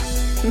you.